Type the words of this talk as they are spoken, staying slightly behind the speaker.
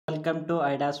Welcome to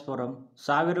ಐಡಾಸ್ forum.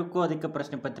 ಸಾವಿರಕ್ಕೂ ಅಧಿಕ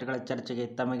ಪ್ರಶ್ನೆ ಪತ್ರಿಕೆಗಳ ಚರ್ಚೆಗೆ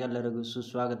ತಮಗೆಲ್ಲರಿಗೂ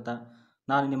ಸುಸ್ವಾಗತ.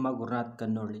 ನಾನು ನಿಮ್ಮ ಗುರುನಾಥ್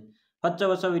ಕನ್ನೊಳ್ಳಿ.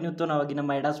 ಹೊಸ ವಿನೂತನವಾಗಿ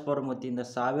ನಮ್ಮ ಐಡಾಸ್ ಫೋರಂ ವತಿಯಿಂದ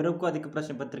ಸಾವಿರಕ್ಕೂ ಅಧಿಕ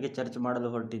ಪ್ರಶ್ನೆ ಪತ್ರಿಕೆ ಚರ್ಚೆ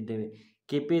ಮಾಡಲು ಹೊರಟಿದ್ದೇವೆ.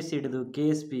 KPSC ಹಿಡಿದು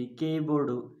KSP, KE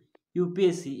board,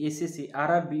 UPSC, SSC,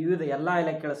 RRB ವಿವಿಧ ಎಲ್ಲ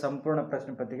ಇಲಾಖೆಗಳ ಸಂಪೂರ್ಣ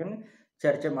ಪ್ರಶ್ನೆ ಪತ್ರಿಕೆಯನ್ನು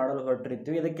ಚರ್ಚೆ ಮಾಡಲು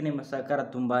ಹೊರಟಿರ್ತೀವಿ. ಇದಕ್ಕೆ ನಿಮ್ಮ ಸಹಕಾರ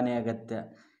ತುಂಬಾ ಅಗತ್ಯ.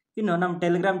 ಇನ್ನು ನಮ್ಮ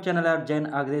ಟೆಲಿಗ್ರಾಮ್ ಚಾನಲ್ ಯಾರು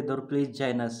ಜಾಯ್ನ್ ಆಗದೇ ಇದ್ದವರು ಪ್ಲೀಸ್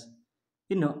ಜಾಯ್ನ್ ಅಸ್.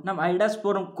 ಇನ್ನು ನಮ್ಮ ಐಡಾಸ್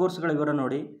ಫೋರಂ ಕೋರ್ಸ್ಗಳ ವಿವರ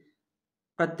ನೋಡಿ,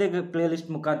 ಪ್ರತ್ಯೇಕ ಪ್ಲೇಲಿಸ್ಟ್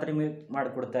ಮುಖಾಂತರ ನಿಮಗೆ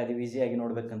ಮಾಡಿಕೊಡ್ತಾ ಇದ್ದೀವಿ ಈಸಿಯಾಗಿ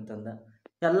ನೋಡ್ಬೇಕಂತಂದ.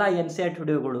 ಎಲ್ಲ NCERT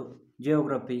ವಿಡಿಯೋಗಳು,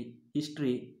 geography,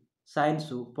 history,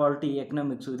 science, polity,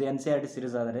 economics ಇದು NCERT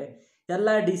ಸೀರೀಸ್ ಆದರೆ ಎಲ್ಲ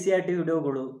DSERT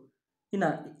ವಿಡಿಯೋಗಳು, ಇನ್ನು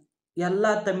ಎಲ್ಲ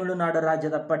ತಮಿಳುನಾಡು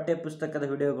ರಾಜ್ಯದ ಪಠ್ಯ ಪುಸ್ತಕದ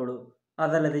ವಿಡಿಯೋಗಳು,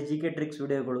 ಅದಲ್ಲದೆ GK ಟ್ರಿಕ್ಸ್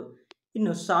ವಿಡಿಯೋಗಳು,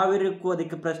 ಇನ್ನು 1000ಕ್ಕೂ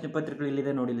ಅಧಿಕ ಪ್ರಶ್ನೆ ಪತ್ರಿಕೆಗಳು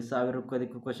ಇಲ್ಲಿದೆ ನೋಡಿ. ಇಲ್ಲಿ 1000ಕ್ಕೂ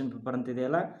ಅಧಿಕ ಕ್ವಶನ್ ಪೇಪರ್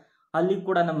ಅಂತಿದೆಯಲ್ಲ, ಅಲ್ಲಿ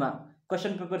ಕೂಡ ನಮ್ಮ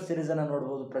ಕ್ವಶನ್ ಪೇಪರ್ ಸೀರೀಸನ್ನು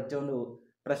ನೋಡ್ಬೋದು. ಪ್ರತಿಯೊಂದು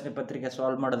ಪ್ರಶ್ನೆ ಪತ್ರಿಕೆ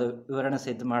ಸಾಲ್ವ್ ಮಾಡೋದು ವಿವರಣೆ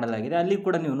ಸಹಿತ ಮಾಡಲಾಗಿದೆ, ಅಲ್ಲಿ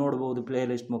ಕೂಡ ನೀವು ನೋಡ್ಬೋದು ಪ್ಲೇ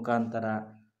ಲಿಸ್ಟ್ ಮುಖಾಂತರ.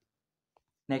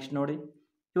 ನೆಕ್ಸ್ಟ್ ನೋಡಿ,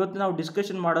 ಇವತ್ತು ನಾವು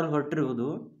ಡಿಸ್ಕಷನ್ ಮಾಡಲು ಹೊರಟಿರುವುದು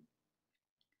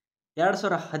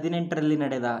 2018ರಲ್ಲಿ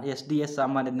ನಡೆದ SDA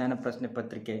ಸಾಮಾನ್ಯ ಜ್ಞಾನ ಪ್ರಶ್ನೆ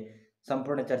ಪತ್ರಿಕೆ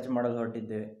ಸಂಪೂರ್ಣ ಚರ್ಚೆ ಮಾಡಲು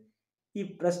ಹೊರಟಿದ್ದೇವೆ. ಈ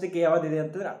ಪ್ರಶ್ನೆಗೆ ಯಾವುದಿದೆ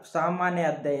ಅಂತಂದರೆ ಸಾಮಾನ್ಯ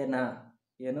ಅಧ್ಯಯನ.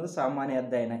 ಏನದು ಸಾಮಾನ್ಯ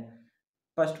ಅಧ್ಯಯನ?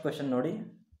 ಫಸ್ಟ್ ಕ್ವಶನ್ ನೋಡಿ,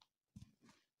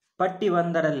 ಪಟ್ಟಿ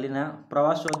 1ರಲ್ಲಿನ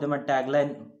ಪ್ರವಾಸೋದ್ಯಮ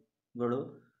ಟ್ಯಾಗ್ಲೈನ್ಗಳು,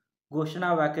 ಘೋಷಣಾ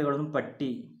ವಾಕ್ಯಗಳನ್ನು ಪಟ್ಟಿ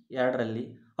 2ರಲ್ಲಿ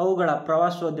ಅವುಗಳ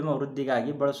ಪ್ರವಾಸೋದ್ಯಮ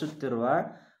ವೃದ್ಧಿಗಾಗಿ ಬಳಸುತ್ತಿರುವ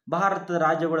ಭಾರತದ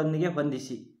ರಾಜ್ಯಗಳೊಂದಿಗೆ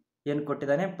ಹೊಂದಿಸಿ. ಏನು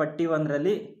ಕೊಟ್ಟಿದ್ದಾನೆ? ಪಟ್ಟಿ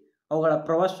 1ರಲ್ಲಿ ಅವುಗಳ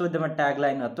ಪ್ರವಾಸೋದ್ಯಮ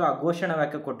ಟ್ಯಾಗ್ಲೈನ್ ಅಥವಾ ಘೋಷಣಾ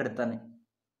ವಾಕ್ಯ ಕೊಟ್ಟಿರ್ತಾನೆ.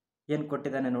 ಏನು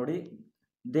ಕೊಟ್ಟಿದ್ದಾನೆ ನೋಡಿ,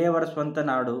 ದೇವರ ಸ್ವಂತ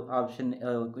ನಾಡು. ಆಪ್ಷನ್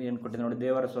ಏನು ಕೊಟ್ಟಿದ್ದಾನೆ ನೋಡಿ,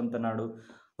 ದೇವರ ಸ್ವಂತ ನಾಡು,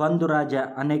 ಒಂದು ರಾಜ್ಯ,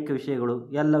 ಅನೇಕ ವಿಷಯಗಳು,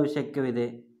 ಎಲ್ಲವೂ ಶಕ್ಯವಿದೆ,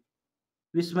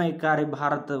 ವಿಸ್ಮಯಕಾರಿ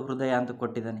ಭಾರತ ಹೃದಯ ಅಂತ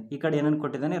ಕೊಟ್ಟಿದ್ದಾನೆ. ಈ ಕಡೆ ಏನೇನು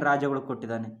ಕೊಟ್ಟಿದ್ದಾನೆ? ರಾಜ್ಯಗಳು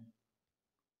ಕೊಟ್ಟಿದ್ದಾನೆ.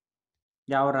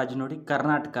 ಯಾವ ರಾಜ್ಯ ನೋಡಿ?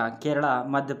 ಕರ್ನಾಟಕ, ಕೇರಳ,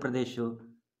 ಮಧ್ಯಪ್ರದೇಶ,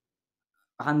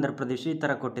 ಆಂಧ್ರ ಪ್ರದೇಶ ಈ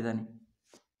ಥರ ಕೊಟ್ಟಿದ್ದಾನೆ.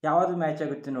 ಯಾವುದು ಮ್ಯಾಚ್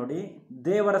ಆಗುತ್ತೆ ನೋಡಿ?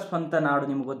 ದೇವರ ಸ್ವಂತ ನಾಡು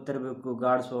ನಿಮ್ಗೆ ಗೊತ್ತಿರಬೇಕು,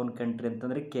 ಗಾಡ್ಸ್ ಓನ್ ಕಂಟ್ರಿ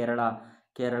ಅಂತಂದರೆ Kerala.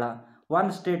 One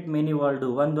state many world,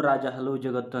 ಒಂದು ರಾಜ್ಯ ಹಲವು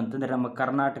ಜಗತ್ತು ಅಂತಂದರೆ ನಮ್ಮ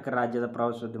ಕರ್ನಾಟಕ ರಾಜ್ಯದ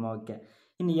ಪ್ರವಾಸೋದ್ಯಮ ವಾಕ್ಯ.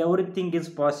 ಇನ್ನು ಎವ್ರಿಥಿಂಗ್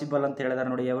ಈಸ್ ಪಾಸಿಬಲ್ ಅಂತ ಹೇಳಿದಾರೆ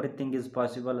ನೋಡಿ. ಎವ್ರಿಥಿಂಗ್ ಈಸ್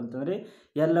ಪಾಸಿಬಲ್ ಅಂತಂದರೆ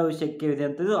ಎಲ್ಲವೂ ಶಕ್ಯವಿದೆ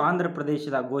ಅಂತಂದು ಆಂಧ್ರ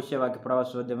ಪ್ರದೇಶದ ಘೋಷವಾಕ್ಯ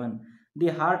ಪ್ರವಾಸೋದ್ಯಮ. The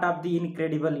heart of the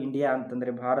incredible India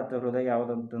ಅಂತಂದರೆ ಭಾರತ ಹೃದಯ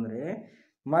ಯಾವುದು ಅಂತಂದರೆ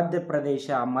ಮಧ್ಯಪ್ರದೇಶ.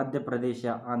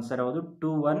 ಆನ್ಸರ್ ಯಾವುದು?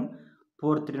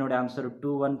 2143 ನೋಡಿ. ಆನ್ಸರ್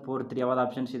 2143. ಯಾವ್ದು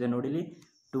ಆಪ್ಷನ್ಸ್ ಇದೆ ನೋಡಿ ಇಲ್ಲಿ?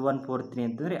 2143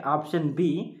 ಅಂತಂದರೆ ಆಪ್ಷನ್ ಬಿ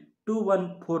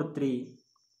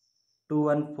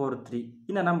 2143.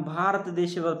 ಇನ್ನು ನಮ್ಮ ಭಾರತ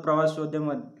ದೇಶದ ಪ್ರವಾಸೋದ್ಯಮ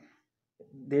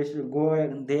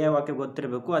ಧ್ಯೇಯವಾಕ್ಯ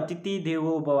ಗೊತ್ತಿರಬೇಕು, ಅತಿಥಿ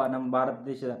ದೇವೋಭವ. ನಮ್ಮ ಭಾರತ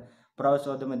ದೇಶದ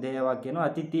ಪ್ರವಾಸೋದ್ಯಮ ಧ್ಯೇಯವಾಕ್ಯನು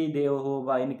ಅತಿಥಿ ದೇವೋಭವ,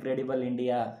 ಇನ್ಕ್ರೆಡಿಬಲ್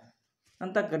ಇಂಡಿಯಾ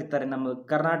ಅಂತ ಕರೀತಾರೆ. ನಮ್ಮ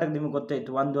ಕರ್ನಾಟಕ ನಿಮಗೆ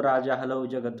ಗೊತ್ತಾಯಿತು, ಒಂದು ರಾಜ್ಯ ಹಲವು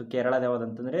ಜಗತ್ತು. ಕೇರಳದ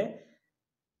ಯಾವುದಂತಂದರೆ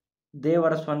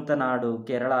ದೇವರ ಸ್ವಂತ ನಾಡು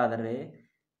ಕೇರಳ. ಆದರೆ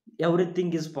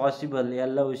ಎವ್ರಿಥಿಂಗ್ ಈಸ್ ಪಾಸಿಬಲ್,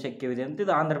 ಎಲ್ಲವೂ ಶಕ್ಯವಿದೆ ಅಂತ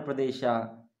ಇದು ಆಂಧ್ರ ಪ್ರದೇಶ.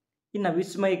 ಇನ್ನು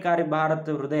ವಿಸ್ಮಯಕಾರಿ ಭಾರತ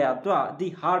ಹೃದಯ ಅಥವಾ the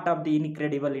heart of the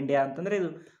incredible India ಅಂತಂದರೆ ಇದು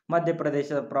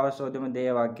ಮಧ್ಯಪ್ರದೇಶದ ಪ್ರವಾಸೋದ್ಯಮ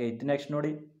ಧ್ಯೇಯವಾಕ್ಯ ಇತ್ತು. ನೆಕ್ಸ್ಟ್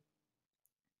ನೋಡಿ,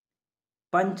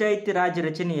 ಪಂಚಾಯಿತಿ ರಾಜ್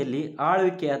ರಚನೆಯಲ್ಲಿ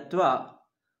ಆಳ್ವಿಕೆ ಅಥವಾ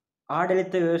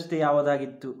ಆಡಳಿತ ವ್ಯವಸ್ಥೆ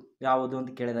ಯಾವುದು ಅಂತ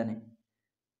ಕೇಳಿದಾನೆ.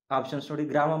 ಆಪ್ಷನ್ಸ್ ನೋಡಿ,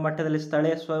 ಗ್ರಾಮ ಮಟ್ಟದಲ್ಲಿ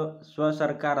ಸ್ಥಳೀಯ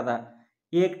ಸ್ವಸರ್ಕಾರದ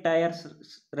ಏಕ್ ಟೈರ್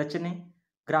ರಚನೆ,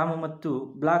 ಗ್ರಾಮ ಮತ್ತು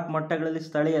ಬ್ಲಾಕ್ ಮಟ್ಟಗಳಲ್ಲಿ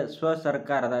ಸ್ಥಳೀಯ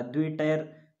ಸ್ವಸರ್ಕಾರದ ದ್ವಿಟೈರ್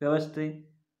ವ್ಯವಸ್ಥೆ,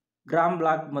 ಗ್ರಾಮ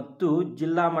ಬ್ಲಾಕ್ ಮತ್ತು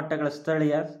ಜಿಲ್ಲಾ ಮಟ್ಟಗಳ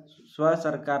ಸ್ಥಳೀಯ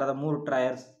ಸ್ವಸರ್ಕಾರದ 3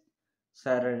 ಟೈರ್ಸ್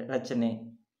ರಚನೆ.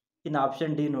 ಇನ್ನು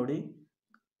ಆಪ್ಷನ್ ಡಿ ನೋಡಿ,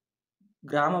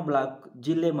 ಗ್ರಾಮ ಬ್ಲಾಕ್,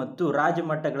 ಜಿಲ್ಲೆ ಮತ್ತು ರಾಜ್ಯ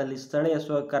ಮಟ್ಟಗಳಲ್ಲಿ ಸ್ಥಳೀಯ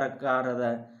ಸ್ವಸರ್ಕಾರದ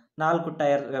 4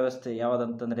 ಟೈರ್ ವ್ಯವಸ್ಥೆ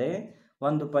ಯಾವುದಂತಂದರೆ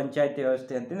ಒಂದು ಪಂಚಾಯತಿ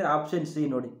ವ್ಯವಸ್ಥೆ ಅಂತಂದರೆ ಆಪ್ಷನ್ ಸಿ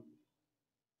ನೋಡಿ,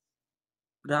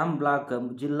 ಗ್ರಾಮ ಬ್ಲಾಕ್,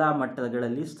 ಜಿಲ್ಲಾ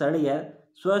ಮಟ್ಟಗಳಲ್ಲಿ ಸ್ಥಳೀಯ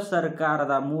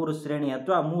ಸ್ವಸರ್ಕಾರದ 3 ಶ್ರೇಣಿ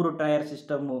ಅಥವಾ 3 ಟೈರ್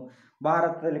ಸಿಸ್ಟಮ್ಮು.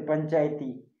 ಭಾರತದಲ್ಲಿ ಪಂಚಾಯಿತಿ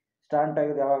ಸ್ಟಾರ್ಟ್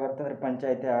ಆಗೋದು ಯಾವಾಗ ಅಂತಂದರೆ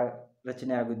ಪಂಚಾಯಿತಿ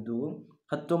ರಚನೆ ಆಗಿದ್ದು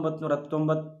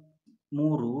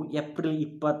 1993 ಏಪ್ರಿಲ್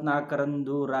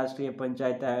 24ರಂದು ರಾಷ್ಟ್ರೀಯ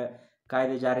ಪಂಚಾಯತ್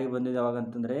ಕಾಯ್ದೆ ಜಾರಿಗೆ ಬಂದಿದೆ.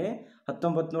 ಯಾವಾಗಂತಂದರೆ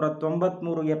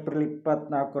 1993 ಏಪ್ರಿಲ್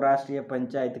 24 ರಾಷ್ಟ್ರೀಯ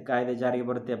ಪಂಚಾಯತ್ ಕಾಯ್ದೆ ಜಾರಿಗೆ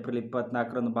ಬರುತ್ತೆ. ಏಪ್ರಿಲ್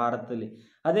 24ರಂದು ಭಾರತದಲ್ಲಿ.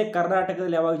 ಅದೇ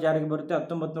ಕರ್ನಾಟಕದಲ್ಲಿ ಯಾವಾಗ ಜಾರಿಗೆ ಬರುತ್ತೆ?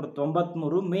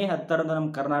 1993 ಮೇ 10ರಂದು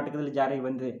ನಮ್ಮ ಕರ್ನಾಟಕದಲ್ಲಿ ಜಾರಿಗೆ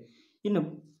ಬಂದಿದೆ. ಇನ್ನು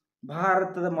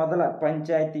ಭಾರತದ ಮೊದಲ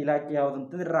ಪಂಚಾಯತಿ ಇಲಾಖೆ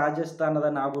ಯಾವುದಂತಂದರೆ ರಾಜಸ್ಥಾನದ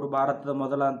ನಾಗೂರು. ಭಾರತದ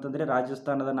ಮೊದಲ ಅಂತಂದರೆ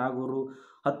ರಾಜಸ್ಥಾನದ ನಾಗೂರು.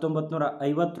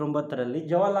 1959ರಲ್ಲಿ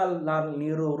ಜವಾಹರ್ಲಾಲ್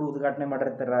ನೆಹರು ಅವರು ಉದ್ಘಾಟನೆ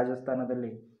ಮಾಡಿರ್ತಾರೆ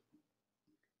ರಾಜಸ್ಥಾನದಲ್ಲಿ.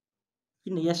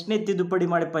 ಇನ್ನು ಎಷ್ಟನೇ ತಿದ್ದುಪಡಿ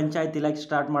ಮಾಡಿ ಪಂಚಾಯತ್ ಇಲಾಖೆ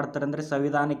ಸ್ಟಾರ್ಟ್ ಮಾಡ್ತಾರೆ ಅಂದರೆ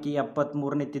ಸಂವಿಧಾನಕ್ಕೆ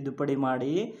 73ನೇ ತಿದ್ದುಪಡಿ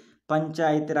ಮಾಡಿ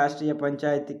ಪಂಚಾಯತ್ ರಾಷ್ಟ್ರೀಯ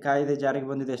ಪಂಚಾಯತಿ ಕಾಯ್ದೆ ಜಾರಿಗೆ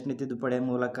ಬಂದಿದೆ. ಎಷ್ಟನೇ ತಿದ್ದುಪಡಿಯ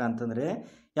ಮೂಲಕ ಅಂತಂದರೆ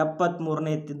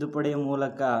 73ನೇ ತಿದ್ದುಪಡಿಯ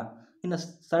ಮೂಲಕ. ಇನ್ನು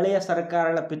ಸ್ಥಳೀಯ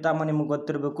ಸರ್ಕಾರಗಳ ಪಿತಾಮಹ ನಿಮಗೆ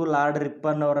ಗೊತ್ತಿರಬೇಕು, ಲಾರ್ಡ್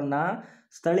ರಿಪ್ಪನ್ ಅವರನ್ನು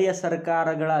ಸ್ಥಳೀಯ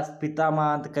ಸರ್ಕಾರಗಳ ಪಿತಾಮಹ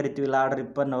ಅಂತ ಕರಿತೀವಿ, ಲಾರ್ಡ್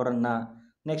ರಿಪ್ಪನ್ ಅವರನ್ನು.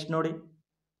 ನೆಕ್ಸ್ಟ್ ನೋಡಿ,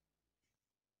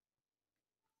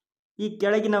 ಈ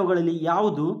ಕೆಳಗಿನವುಗಳಲ್ಲಿ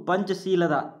ಯಾವುದು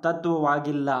ಪಂಚಶೀಲದ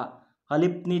ತತ್ವವಾಗಿಲ್ಲ?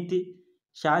 ಅಲಿಪ್ತ ನೀತಿ,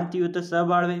 ಶಾಂತಿಯುತ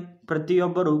ಸಹಬಾಳ್ವೆ,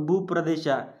 ಪ್ರತಿಯೊಬ್ಬರು ಭೂಪ್ರದೇಶ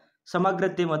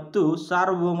ಸಮಗ್ರತೆ ಮತ್ತು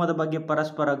ಸಾರ್ವಭೌಮದ ಬಗ್ಗೆ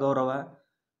ಪರಸ್ಪರ ಗೌರವ,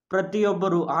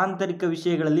 ಪ್ರತಿಯೊಬ್ಬರು ಆಂತರಿಕ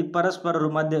ವಿಷಯಗಳಲ್ಲಿ ಪರಸ್ಪರರು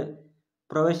ಮಧ್ಯೆ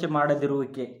ಪ್ರವೇಶ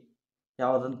ಮಾಡದಿರುವಿಕೆ.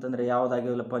 ಯಾವುದಂತಂದರೆ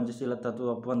ಯಾವುದಾಗಿರಲ್ಲ ಪಂಚಶೀಲ ತತ್ವ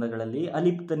ಒಪ್ಪಂದಗಳಲ್ಲಿ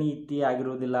ಅಲಿಪ್ತ ನೀತಿ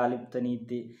ಆಗಿರುವುದಿಲ್ಲ. ಅಲಿಪ್ತ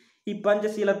ನೀತಿ ಈ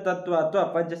ಪಂಚಶೀಲ ತತ್ವ ಅಥವಾ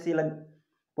ಪಂಚಶೀಲ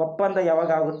ಒಪ್ಪಂದ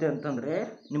ಯಾವಾಗ ಆಗುತ್ತೆ ಅಂತಂದರೆ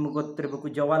ನಿಮಗೆ ಗೊತ್ತಿರಬೇಕು,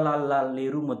 ಜವಾಹರ್ಲಾಲ್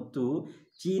ನೆಹರು ಮತ್ತು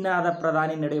ಚೀನಾದ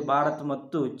ಪ್ರಧಾನಿ ನಡುವೆ ಭಾರತ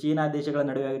ಮತ್ತು ಚೀನಾ ದೇಶಗಳ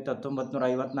ನಡುವೆ ಆಗಿತ್ತು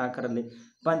 1954ರಲ್ಲಿ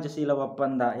ಪಂಚಶೀಲ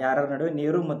ಒಪ್ಪಂದ. ಯಾರ ನಡುವೆ?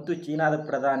 ನೆಹರು ಮತ್ತು ಚೀನಾದ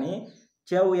ಪ್ರಧಾನಿ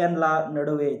ಚೌ ಎನ್ ಲಾ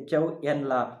ನಡುವೆ. ಚೌ ಎನ್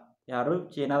ಲಾ ಯಾರು?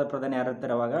 ಚೀನಾದ ಪ್ರಧಾನಿ ಯಾರು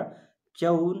ಇರ್ತಾರೆ ಅವಾಗ?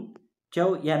 ಚೌ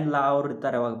ಎನ್ ಲಾ ಅವರು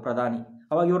ಇರ್ತಾರೆ ಅವಾಗ ಪ್ರಧಾನಿ.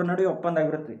 ಅವಾಗ ಇವ್ರ ನಡುವೆ ಒಪ್ಪಂದ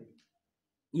ಆಗಿರುತ್ತೆ.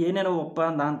 ಏನೇನೋ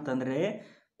ಒಪ್ಪಂದ ಅಂತಂದರೆ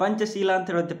ಪಂಚಶೀಲ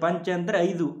ಅಂತ ಹೇಳುತ್ತೆ. ಪಂಚ ಅಂದರೆ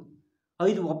ಐದು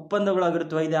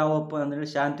ಒಪ್ಪಂದಗಳಾಗಿರುತ್ತವೆ. ಐದು ಯಾವ ಒಪ್ಪಂದ ಅಂದರೆ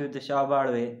ಶಾಂತಿಯುತ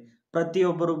ಸಹಬಾಳ್ವೆ,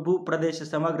 ಪ್ರತಿಯೊಬ್ಬರು ಭೂ ಪ್ರದೇಶ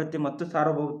ಸಮಗ್ರತೆ ಮತ್ತು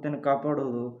ಸಾರ್ವಭೌಮತೆಯನ್ನು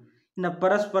ಕಾಪಾಡುವುದು, ಇನ್ನು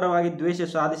ಪರಸ್ಪರವಾಗಿ ದ್ವೇಷ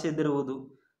ಸಾಧಿಸದಿರುವುದು,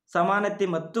 ಸಮಾನತೆ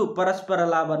ಮತ್ತು ಪರಸ್ಪರ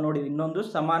ಲಾಭ. ನೋಡಿ, ಇನ್ನೊಂದು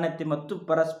ಸಮಾನತೆ ಮತ್ತು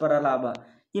ಪರಸ್ಪರ ಲಾಭ.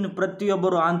 ಇನ್ನು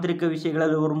ಪ್ರತಿಯೊಬ್ಬರು ಆಂತರಿಕ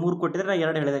ವಿಷಯಗಳಲ್ಲಿ ಅವರು 3 ಕೊಟ್ಟಿದ್ದಾರೆ, ನಾನು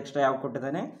 2 ಹೇಳಿದೆ. ಎಕ್ಸ್ಟ್ರಾ ಯಾವ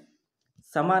ಕೊಟ್ಟಿದ್ದಾನೆ?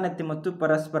 ಸಮಾನತೆ ಮತ್ತು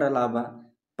ಪರಸ್ಪರ ಲಾಭ,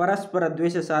 ಪರಸ್ಪರ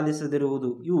ದ್ವೇಷ ಸಾಧಿಸದಿರುವುದು,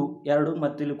 ಇವು 2.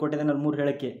 ಮತ್ತು ಇಲ್ಲಿ ಕೊಟ್ಟಿದ್ದಾನೆ 3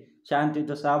 ಹೇಳಿಕೆ: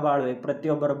 ಶಾಂತಿಯುತ ಸಹಬಾಳ್ವೆ,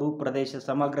 ಪ್ರತಿಯೊಬ್ಬರ ಭೂ ಪ್ರದೇಶ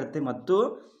ಸಮಗ್ರತೆ ಮತ್ತು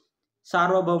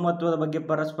ಸಾರ್ವಭೌಮತ್ವದ ಬಗ್ಗೆ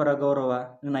ಪರಸ್ಪರ ಗೌರವ.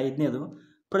 ಇನ್ನು 5ನೇದು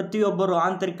ಪ್ರತಿಯೊಬ್ಬರು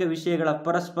ಆಂತರಿಕ ವಿಷಯಗಳ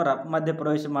ಪರಸ್ಪರ ಮಧ್ಯ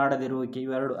ಪ್ರವೇಶ ಮಾಡದಿರುವಿಕೆ.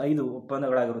 ಇವೆರಡು 5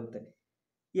 ಒಪ್ಪಂದಗಳಾಗಿರುತ್ತೆ.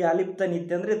 ಈ ಅಲಿಪ್ತ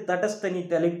ನೀತಿ ಅಂದರೆ ತಟಸ್ಥ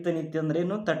ನೀತಿ. ಅಲಿಪ್ತ ನೀತಿ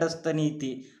ಅಂದ್ರೇನು? ತಟಸ್ಥ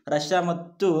ನೀತಿ. ರಷ್ಯಾ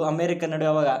ಮತ್ತು ಅಮೇರಿಕ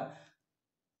ನಡುವೆ ಅವಾಗ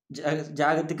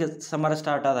ಜಾಗತಿಕ ಸಮರ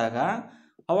ಸ್ಟಾರ್ಟ್ ಆದಾಗ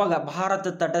ಅವಾಗ ಭಾರತ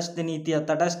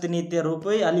ತಟಸ್ಥ ನೀತಿಯ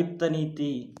ರೂಪವೇ ಅಲಿಪ್ತ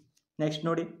ನೀತಿ. ನೆಕ್ಸ್ಟ್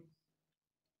ನೋಡಿ,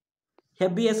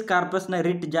 ಹೆಬಿಯಸ್ ಕಾರ್ಪಸ್ನ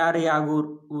ರಿಟ್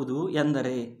ಜಾರಿಯಾಗುವುದು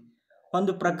ಎಂದರೆ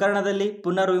ಒಂದು ಪ್ರಕರಣದಲ್ಲಿ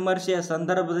ಪುನರ್ವಿಮರ್ಶೆಯ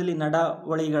ಸಂದರ್ಭದಲ್ಲಿ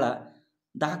ನಡವಳಿಗಳ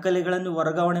ದಾಖಲೆಗಳನ್ನು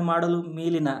ವರ್ಗಾವಣೆ ಮಾಡಲು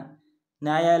ಮೇಲಿನ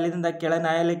ನ್ಯಾಯಾಲಯದಿಂದ ಕೆಳ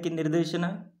ನ್ಯಾಯಾಲಯಕ್ಕೆ ನಿರ್ದೇಶನ.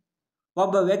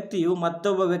 ಒಬ್ಬ ವ್ಯಕ್ತಿಯು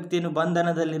ಮತ್ತೊಬ್ಬ ವ್ಯಕ್ತಿಯನ್ನು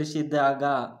ಬಂಧನದಲ್ಲಿರಿಸಿದಾಗ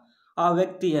ಆ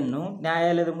ವ್ಯಕ್ತಿಯನ್ನು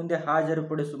ನ್ಯಾಯಾಲಯದ ಮುಂದೆ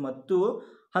ಹಾಜರುಪಡಿಸು ಮತ್ತು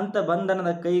ಅಂಥ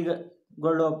ಬಂಧನದ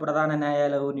ಕೈಗೊಳ್ಳುವ ಪ್ರಧಾನ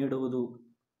ನ್ಯಾಯಾಲಯವು ನೀಡುವುದು.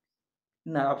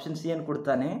 ಇನ್ನು ಆಪ್ಷನ್ ಸಿ ಏನು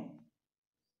ಕೊಡ್ತಾನೆ?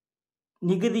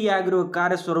 ನಿಗದಿಯಾಗಿರುವ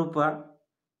ಕಾರ್ಯಸ್ವರೂಪ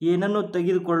ಏನನ್ನು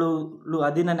ತೆಗೆದುಕೊಳ್ಳಲು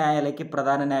ಅಧೀನ ನ್ಯಾಯಾಲಯಕ್ಕೆ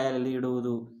ಪ್ರಧಾನ ನ್ಯಾಯಾಲಯ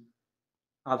ನೀಡುವುದು.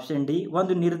 ಆಪ್ಷನ್ ಡಿ,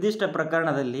 ಒಂದು ನಿರ್ದಿಷ್ಟ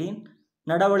ಪ್ರಕರಣದಲ್ಲಿ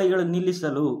ನಡವಳಿಗಳು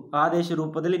ನಿಲ್ಲಿಸಲು ಆದೇಶ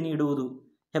ರೂಪದಲ್ಲಿ ನೀಡುವುದು.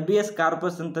 ಹೆಬಿಯಸ್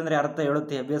ಕಾರ್ಪಸ್ ಅಂತಂದರೆ ಅರ್ಥ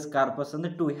ಹೇಳುತ್ತೆ. ಹೆಬಿಯಸ್ ಕಾರ್ಪಸ್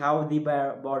ಅಂದರೆ ಟು ಹ್ಯಾವ್ ದಿ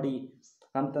ಬಾಡಿ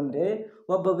ಅಂತಂದರೆ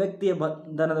ಒಬ್ಬ ವ್ಯಕ್ತಿಯ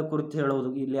ಬಂಧನದ ಕುರಿತು ಹೇಳುವುದು.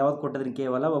 ಇಲ್ಲಿ ಯಾವ್ದು ಕೊಟ್ಟಿದ್ರೆ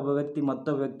ಕೇವಲ ಒಬ್ಬ ವ್ಯಕ್ತಿ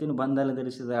ಮತ್ತೊಬ್ಬ ವ್ಯಕ್ತಿಯನ್ನು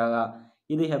ಬಂಧನದಲ್ಲಿರಿಸಿದಾಗ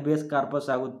ಇದು ಹೆಬಿಯಸ್ ಕಾರ್ಪಸ್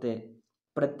ಆಗುತ್ತೆ.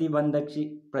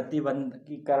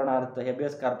 ಪ್ರತಿಬಂಧಕೀಕರಣ ಅರ್ಥ.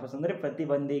 ಹೆಬಿಯಸ್ ಕಾರ್ಪಸ್ ಅಂದರೆ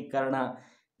ಪ್ರತಿಬಂಧೀಕರಣ.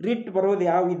 ರಿಟ್ ಬರುವುದು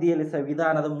ಯಾವ ವಿಧಿಯಲ್ಲಿ?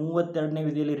 ಸಂವಿಧಾನದ 32ನೇ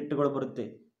ವಿಧಿಯಲ್ಲಿ ರಿಟ್ಗಳು ಬರುತ್ತೆ.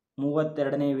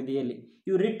 32ನೇ ವಿಧಿಯಲ್ಲಿ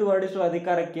ಇವು ರಿಟ್ ಹೊರಡಿಸುವ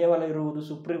ಅಧಿಕಾರ ಕೇವಲ ಇರುವುದು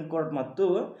ಸುಪ್ರೀಂ ಕೋರ್ಟ್ ಮತ್ತು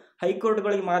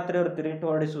ಹೈಕೋರ್ಟ್ಗಳಿಗೆ ಮಾತ್ರ ಇರುತ್ತೆ ರಿಟ್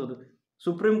ಹೊರಡಿಸುವುದು.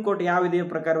 ಸುಪ್ರೀಂ ಕೋರ್ಟ್ ಯಾವ ವಿಧಿಯ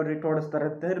ಪ್ರಕಾರ ರಿಟ್ ಹೊರಡಿಸ್ತಾರೆ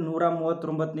ಅಂತಂದರೆ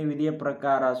 139ನೇ ವಿಧಿಯ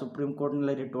ಪ್ರಕಾರ ಸುಪ್ರೀಂ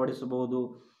ಕೋರ್ಟ್ನಲ್ಲಿ ರಿಟ್ ಹೊರಡಿಸಬಹುದು.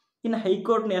 ಇನ್ನು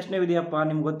ಹೈಕೋರ್ಟ್ನ ಎಷ್ಟನೇ ವಿಧಿಯಪ್ಪ?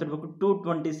 ನಿಮ್ಗೆ ಗೊತ್ತಿರಬೇಕು,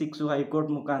 226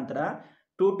 ಹೈಕೋರ್ಟ್ ಮುಖಾಂತರ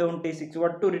 226.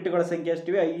 ಒಟ್ಟು ರಿಟ್ಗಳ ಸಂಖ್ಯೆ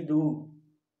ಎಷ್ಟಿವೆ? 5.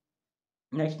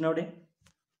 ನೆಕ್ಸ್ಟ್ ನೋಡಿ,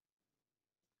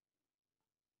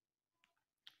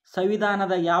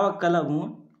 ಸಂವಿಧಾನದ ಯಾವ ಕಲಮು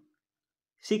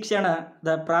ಶಿಕ್ಷಣದ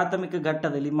ಪ್ರಾಥಮಿಕ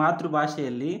ಘಟ್ಟದಲ್ಲಿ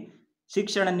ಮಾತೃಭಾಷೆಯಲ್ಲಿ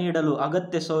ಶಿಕ್ಷಣ ನೀಡಲು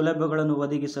ಅಗತ್ಯ ಸೌಲಭ್ಯಗಳನ್ನು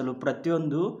ಒದಗಿಸಲು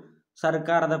ಪ್ರತಿಯೊಂದು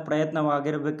ಸರ್ಕಾರದ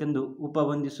ಪ್ರಯತ್ನವಾಗಿರಬೇಕೆಂದು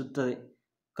ಉಪಬಂಧಿಸುತ್ತದೆ?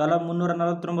 ಕಲಂ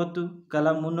 349,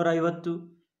 ಕಲಂ 350,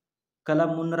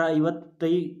 ಕಲಂ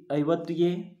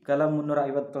 350A, ಕಲಂ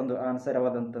 351. ಆನ್ಸರ್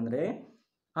ಯಾವ್ದಂತಂದರೆ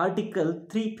ಆರ್ಟಿಕಲ್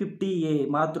 350A,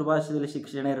 ಮಾತೃಭಾಷೆಯಲ್ಲಿ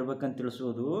ಶಿಕ್ಷಣ ಇರಬೇಕಂತ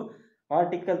ತಿಳಿಸುವುದು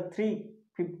ಆರ್ಟಿಕಲ್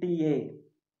 350A.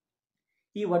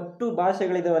 ಈ ಒಟ್ಟು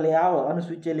ಭಾಷೆಗಳಿದಾವಲ್ಲ ಯಾವ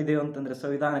ಅನುಸೂಚಿಯಲ್ಲಿದೆಯೋ ಅಂತಂದರೆ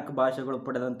ಸಂವಿಧಾನಕ್ಕೆ ಭಾಷೆಗಳು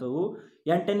ಪಡೆದಂಥವು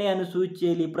 8ನೇ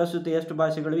ಅನುಸೂಚಿಯಲ್ಲಿ ಪ್ರಸ್ತುತ ಎಷ್ಟು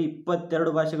ಭಾಷೆಗಳಿವೆ?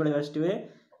 22 ಭಾಷೆಗಳು. ಎಷ್ಟಿವೆ?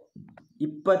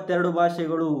 22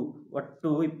 ಭಾಷೆಗಳು. ಒಟ್ಟು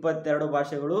 22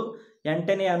 ಭಾಷೆಗಳು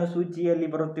 8ನೇ ಅನುಸೂಚಿಯಲ್ಲಿ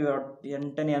ಬರುತ್ತಿವೆ.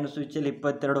 8ನೇ ಅನುಸೂಚಿಯಲ್ಲಿ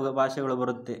 22 ಭಾಷೆಗಳು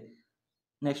ಬರುತ್ತೆ.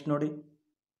 ನೆಕ್ಸ್ಟ್ ನೋಡಿ,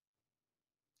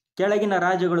 ಕೆಳಗಿನ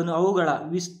ರಾಜ್ಯಗಳನ್ನು ಅವುಗಳ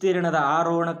ವಿಸ್ತೀರ್ಣದ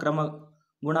ಆರೋಹಣ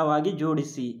ಕ್ರಮಗುಣವಾಗಿ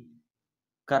ಜೋಡಿಸಿ.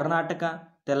 ಕರ್ನಾಟಕ,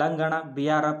 ತೆಲಂಗಾಣ,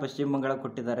 ಬಿಹಾರ, ಪಶ್ಚಿಮ ಬಂಗಾಳ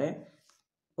ಕೊಟ್ಟಿದ್ದಾರೆ.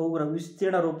 ಅವುಗಳ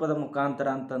ವಿಸ್ತೀರ್ಣ ರೂಪದ ಮುಖಾಂತರ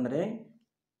ಅಂತಂದರೆ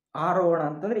ಆರೋಹಣ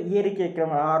ಅಂತಂದರೆ ಏರಿಕೆ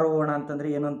ಕ್ರಮ. ಆರೋಹಣ ಅಂತಂದರೆ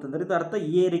ಏನು ಅಂತಂದರೆ ಇದು ಅರ್ಥ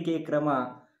ಏರಿಕೆ ಕ್ರಮ.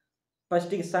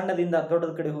 ಫಸ್ಟಿಗೆ ಸಣ್ಣದಿಂದ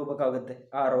ದೊಡ್ಡದ ಕಡೆ ಹೋಗ್ಬೇಕಾಗುತ್ತೆ.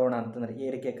 ಆರೋಹಣ ಅಂತಂದರೆ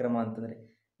ಏರಿಕೆ ಕ್ರಮ ಅಂತಂದರೆ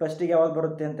ಫಸ್ಟಿಗೆ ಯಾವಾಗ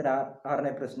ಬರುತ್ತೆ ಅಂತಾರೆ?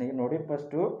 6ನೇ ಪ್ರಶ್ನೆಗೆ ನೋಡಿ.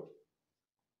 ಫಸ್ಟು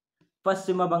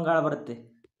ಪಶ್ಚಿಮ ಬಂಗಾಳ ಬರುತ್ತೆ.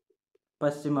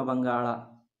 ಪಶ್ಚಿಮ ಬಂಗಾಳ.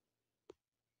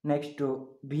 ನೆಕ್ಸ್ಟು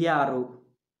ಬಿಹಾರು.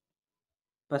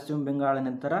 ಪಶ್ಚಿಮ ಬಂಗಾಳ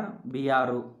ನಂತರ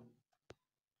ಬಿಹಾರು.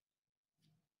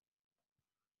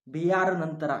 ಬಿಹಾರ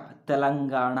ನಂತರ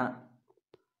ತೆಲಂಗಾಣ.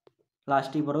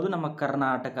 ಲಾಸ್ಟಿಗೆ ಬರೋದು ನಮ್ಮ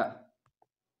ಕರ್ನಾಟಕ.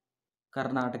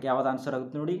 ಕರ್ನಾಟಕ ಯಾವ್ದು ಆನ್ಸರ್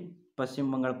ಆಗುತ್ತೆ ನೋಡಿ. ಪಶ್ಚಿಮ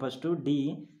Bangala first, D,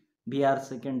 Bihar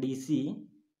second,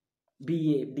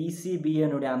 ಡಿ.ಸಿ.ಬಿ.ಎ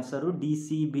ನೋಡಿ ಆನ್ಸರು,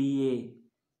 ಡಿ.ಸಿ.ಬಿ.ಎ.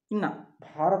 ಇನ್ನು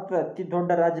ಭಾರತದ ಅತಿ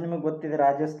ದೊಡ್ಡ ರಾಜ್ಯ ನಿಮಗೆ ಗೊತ್ತಿದೆ,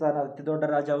 ರಾಜಸ್ಥಾನ. ಅತಿ ದೊಡ್ಡ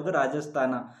ರಾಜ್ಯ ಯಾವುದು?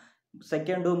 Rajasthan.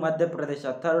 Second Madhya Pradesh,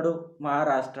 third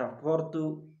Maharashtra, fourth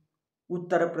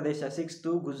Uttar Pradesh,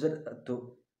 sixth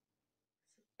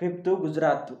fifth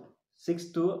Gujarat,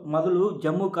 sixth ಮೊದಲು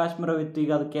ಜಮ್ಮು ಕಾಶ್ಮೀರವಿತ್ತು,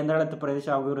 ಈಗ ಅದು ಕೇಂದ್ರಾಡಳಿತ ಪ್ರದೇಶ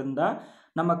ಆಗಿರೋದ್ರಿಂದ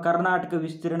ನಮ್ಮ ಕರ್ನಾಟಕ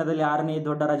ವಿಸ್ತೀರ್ಣದಲ್ಲಿ 6ನೇ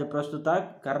ದೊಡ್ಡ ರಾಜ್ಯ. ಪ್ರಸ್ತುತ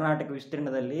ಕರ್ನಾಟಕ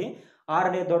ವಿಸ್ತೀರ್ಣದಲ್ಲಿ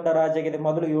 6ನೇ ದೊಡ್ಡ ರಾಜ್ಯ ಆಗಿದೆ.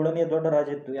 ಮೊದಲು 7ನೇ ದೊಡ್ಡ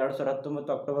ರಾಜ್ಯ ಇತ್ತು.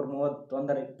 2019 ಅಕ್ಟೋಬರ್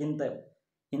 31ಕ್ಕಿಂತ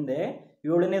ಹಿಂದೆ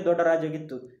 7ನೇ ದೊಡ್ಡ ರಾಜ್ಯ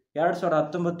ಆಗಿತ್ತು.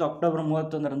 2019 ಅಕ್ಟೋಬರ್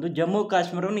 31ರಂದು ಜಮ್ಮು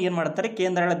ಕಾಶ್ಮೀರವನ್ನು ಏನು ಮಾಡ್ತಾರೆ?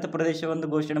 ಕೇಂದ್ರಾಡಳಿತ ಪ್ರದೇಶವನ್ನು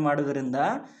ಘೋಷಣೆ ಮಾಡುವುದರಿಂದ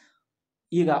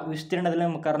ಈಗ ವಿಸ್ತೀರ್ಣದಲ್ಲಿ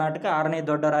ನಮ್ಮ ಕರ್ನಾಟಕ 6ನೇ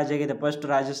ದೊಡ್ಡ ರಾಜ್ಯ ಆಗಿದೆ. ಫಸ್ಟ್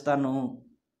ರಾಜಸ್ಥಾನ.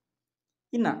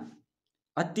 ಇನ್ನು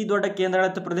ಅತಿ ದೊಡ್ಡ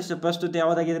ಕೇಂದ್ರಾಡಳಿತ ಪ್ರದೇಶ ಪ್ರಸ್ತುತ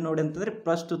ಯಾವುದಾಗಿದೆ ನೋಡಿ ಅಂತಂದರೆ,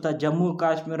 ಪ್ರಸ್ತುತ ಜಮ್ಮು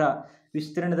ಕಾಶ್ಮೀರ.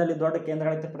 ವಿಸ್ತೀರ್ಣದಲ್ಲಿ ದೊಡ್ಡ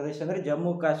ಕೇಂದ್ರಾಡಳಿತ ಪ್ರದೇಶ ಅಂದರೆ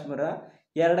ಜಮ್ಮು ಕಾಶ್ಮೀರ.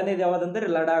 2ನೇದು ಯಾವುದಂದರೆ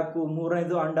ಲಡಾಖು.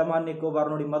 3ನೇದು ಅಂಡಮಾನ್ ನಿಕೋಬಾರ್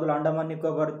ನೋಡಿ. ಮೊದಲು ಅಂಡಮಾನ್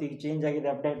ನಿಕೋಬಾರ್ ಈಗ ಚೇಂಜ್ ಆಗಿದೆ,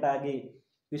 ಅಪ್ಡೇಟ್ ಆಗಿ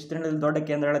ವಿಸ್ತೀರ್ಣದಲ್ಲಿ ದೊಡ್ಡ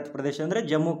ಕೇಂದ್ರಾಡಳಿತ ಪ್ರದೇಶ ಅಂದರೆ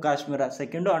ಜಮ್ಮು ಕಾಶ್ಮೀರ.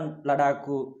 ಸೆಕೆಂಡು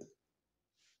ಲಡಾಖು.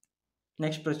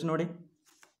 ನೆಕ್ಸ್ಟ್ ಪ್ರಶ್ನೆ ನೋಡಿ.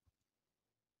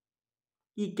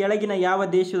 ಈ ಕೆಳಗಿನ ಯಾವ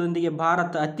ದೇಶದೊಂದಿಗೆ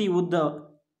ಭಾರತ ಅತಿ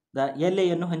ಉದ್ದದ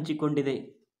ಎಲ್ಲೆಯನ್ನು ಹಂಚಿಕೊಂಡಿದೆ?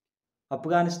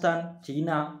 ಅಫ್ಘಾನಿಸ್ತಾನ್,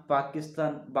 ಚೀನಾ,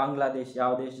 ಪಾಕಿಸ್ತಾನ್, ಬಾಂಗ್ಲಾದೇಶ್.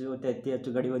 ಯಾವ ದೇಶದ ಜೊತೆ ಅತಿ ಹೆಚ್ಚು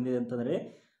ಗಡಿ ಹೊಂದಿದೆ ಅಂತಂದರೆ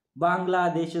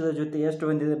ಬಾಂಗ್ಲಾದೇಶದ ಜೊತೆ. ಎಷ್ಟು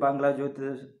ಹೊಂದಿದೆ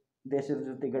ದೇಶದ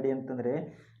ಜೊತೆ ಗಡಿ ಅಂತಂದರೆ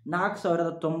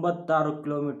 4096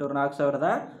 ಕಿಲೋಮೀಟರ್.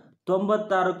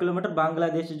 4096 ಕಿಲೋಮೀಟರ್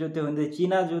ಬಾಂಗ್ಲಾದೇಶ ಜೊತೆ ಹೊಂದಿದೆ.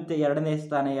 ಚೀನಾ ಜೊತೆ 2ನೇ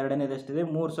ಸ್ಥಾನ. 2ನೇದಷ್ಟಿದೆ,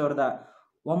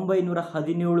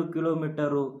 3917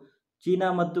 ಕಿಲೋಮೀಟರು. ಚೀನಾ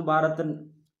ಮತ್ತು ಭಾರತ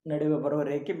ನಡುವೆ ಬರುವ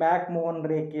ರೇಖೆ ಮ್ಯಾಕ್-ಮೊಹನ್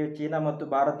ರೇಖೆ. ಚೀನಾ ಮತ್ತು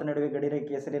ಭಾರತ ನಡುವೆ ಗಡಿ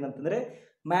ರೇಖೆ ಹೆಸರೇನಂತಂದರೆ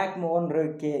ಮ್ಯಾಕ್-ಮೊಹನ್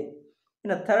ರೇಖೆ.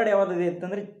 ಇನ್ನು ಥರ್ಡ್ ಯಾವುದಿದೆ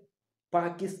ಅಂತಂದರೆ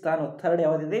ಪಾಕಿಸ್ತಾನ. ಥರ್ಡ್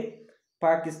ಯಾವುದಿದೆ?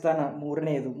 ಪಾಕಿಸ್ತಾನ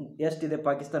 3ನೇದು. ಎಷ್ಟಿದೆ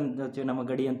ಪಾಕಿಸ್ತಾನ ಜೊತೆ ನಮ್ಮ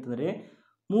ಗಡಿ ಅಂತಂದರೆ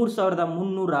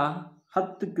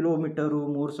 3310 ಕಿಲೋಮೀಟರು.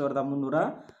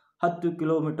 3310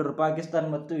 ಕಿಲೋಮೀಟರ್. ಪಾಕಿಸ್ತಾನ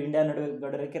ಮತ್ತು ಇಂಡಿಯಾ ನಡುವೆ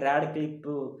ಗಡಿ ರೇಖೆ ರ್ಯಾಡ್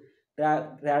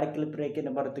ಕ್ಲಿಪ್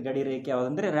ರೇಖೆನೇ ಬರುತ್ತೆ. ಗಡಿ ರೇಖೆ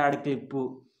ಯಾವುದಂದರೆ ರ್ಯಾಡ್ ಕ್ಲಿಪ್ಪು.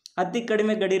 ಅತಿ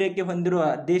ಕಡಿಮೆ ಗಡಿ ರೇಖೆ ಹೊಂದಿರುವ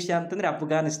ದೇಶ ಅಂತಂದರೆ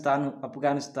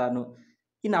ಅಫ್ಘಾನಿಸ್ತಾನ.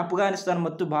 ಇನ್ನು ಅಫ್ಘಾನಿಸ್ತಾನ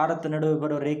ಮತ್ತು ಭಾರತ ನಡುವೆ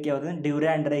ಬರೋ ರೇಖೆ ಯಾವುದಂದ್ರೆ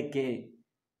ಡ್ಯೂರ್ಯಾಂಡ್ ರೇಖೆ.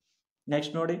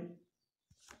 ನೆಕ್ಸ್ಟ್ ನೋಡಿ.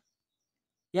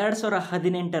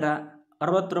 2018ರ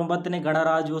 69ನೇ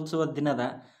ಗಣರಾಜ್ಯೋತ್ಸವ ದಿನದ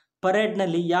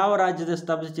ಪರೇಡ್ನಲ್ಲಿ ಯಾವ ರಾಜ್ಯದ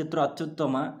ಸ್ತಬ್ಧಚಿತ್ರ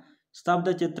ಅತ್ಯುತ್ತಮ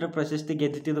ಸ್ತಬ್ಧಚಿತ್ರ ಪ್ರಶಸ್ತಿ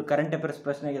ಗೆದ್ದಿತ್ತು? ಇದು ಕರೆಂಟ್ ಅಫೇರ್ಸ್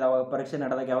ಪ್ರಶ್ನೆ ಆಗಿದೆ. ಅವಾಗ ಪರೀಕ್ಷೆ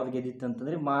ನಡೆದಾಗ ಯಾವ್ದು ಗೆದ್ದಿತ್ತು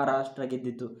ಅಂತಂದರೆ ಮಹಾರಾಷ್ಟ್ರ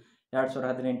ಗೆದ್ದಿತ್ತು.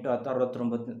 2018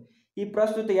 69. ಈ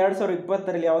ಪ್ರಸ್ತುತ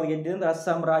 2020ರಲ್ಲಿ ಯಾವ್ದು ಗೆದ್ದಿದೆ ಅಂದರೆ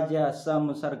ಅಸ್ಸಾಂ ರಾಜ್ಯ. ಅಸ್ಸಾಂ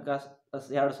ಸರ್ಕಾರ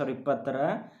 2020ರ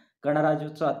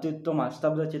ಗಣರಾಜ್ಯೋತ್ಸವ ಅತ್ಯುತ್ತಮ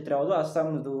ಸ್ತಬ್ಧಚಿತ್ರ ಯಾವುದು?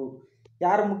 ಅಸ್ಸಾಂದು.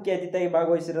 ಯಾರು ಮುಖ್ಯ ಅತಿಥಿಯಾಗಿ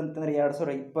ಭಾಗವಹಿಸಿರು ಅಂತಂದರೆ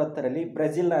 2020ರಲ್ಲಿ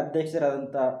ಬ್ರೆಜಿಲ್ನ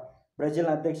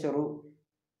ಅಧ್ಯಕ್ಷರು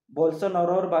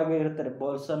ಬೋಲ್ಸೊನಾರೋ ಭಾಗವಹಿರ್ತಾರೆ.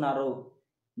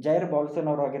 ಜೈರ್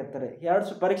ಬೋಲ್ಸೊನಾರೋ ಆಗಿರ್ತಾರೆ.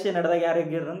 ಪರೀಕ್ಷೆ ನಡೆದಾಗ ಯಾರು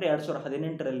ಆಗಿದ್ರು ಅಂದರೆ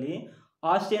 2018ರಲ್ಲಿ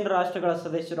ಆಸಿಯನ್ ರಾಷ್ಟ್ರಗಳ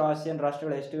ಸದಸ್ಯರು. ಆಸಿಯನ್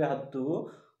ರಾಷ್ಟ್ರಗಳು ಎಷ್ಟಿವೆ? 10.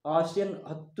 ಆಸಿಯನ್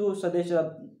 10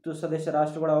 ಸದಸ್ಯ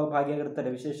ರಾಷ್ಟ್ರಗಳು ಭಾಗಿಯಾಗಿರ್ತಾರೆ.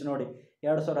 ವಿಶೇಷ ನೋಡಿ,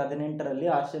 2018ರಲ್ಲಿ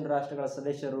ಆಸಿಯನ್ ರಾಷ್ಟ್ರಗಳ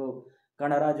ಸದಸ್ಯರು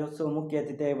ಗಣರಾಜ್ಯೋತ್ಸವ ಮುಖ್ಯ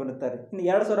ಅತಿಥಿಯಾಗಿ ಬರುತ್ತಾರೆ. ಇನ್ನು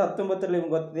 2019ರಲ್ಲಿ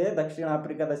ನಿಮ್ಗೆ ಗೊತ್ತಿದೆ, ದಕ್ಷಿಣ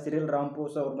ಆಫ್ರಿಕಾದ ಸಿರಿಲ್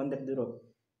ರಾಮಫೋಸಾ ಅವರು ಬಂದಿದ್ದರು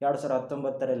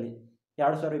 2019ರಲ್ಲಿ.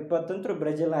 2020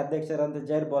 ಬ್ರೆಜಿಲ್ನ ಅಧ್ಯಕ್ಷರಾದಂಥ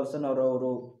ಜೈರ್ ಬೋಲ್ಸೊನಾರೋ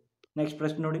ಅವರು. ನೆಕ್ಸ್ಟ್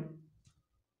ಪ್ರಶ್ನೆ ನೋಡಿ.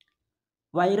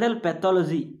 ವೈರಲ್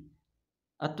ಪ್ಯಾಥಾಲಜಿ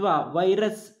ಅಥವಾ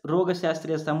ವೈರಸ್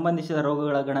ರೋಗಶಾಸ್ತ್ರೀಯ ಸಂಬಂಧಿಸಿದ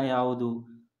ರೋಗಗಳ ಗಣ ಯಾವುದು?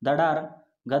 ದಡಾರ್,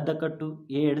 ಗದ್ದಕಟ್ಟು,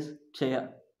 ಏಡ್ಸ್, ಕ್ಷಯ.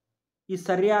 ಈ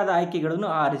ಸರಿಯಾದ ಆಯ್ಕೆಗಳನ್ನು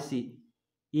ಆರಿಸಿ.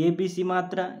 ABC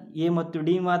ಮಾತ್ರ, A ಮತ್ತು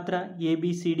D ಮಾತ್ರ,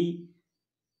 ABCD,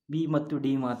 B ಮತ್ತು D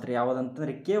ಮಾತ್ರ.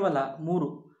 ಯಾವುದಂತಂದರೆ ಕೇವಲ 3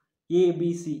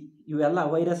 ABC. ಇವೆಲ್ಲ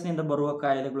ವೈರಸ್ನಿಂದ ಬರುವ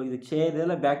ಕಾಯಿಲೆಗಳು. ಇದು ಕ್ಷಯ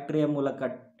ಇದೆಲ್ಲ ಬ್ಯಾಕ್ಟೀರಿಯಾ ಮೂಲಕ.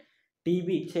 TB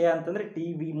ಕ್ಷಯ ಅಂತಂದರೆ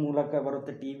TB ಮೂಲಕ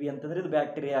ಬರುತ್ತೆ. TB ಅಂತಂದರೆ ಇದು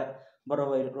ಬ್ಯಾಕ್ಟೀರಿಯಾ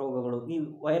ಬರುವ ರೋಗಗಳು. ಈ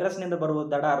ವೈರಸ್ನಿಂದ ಬರುವ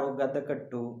ದಡಾರು,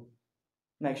 ಗದ್ದಕಟ್ಟು,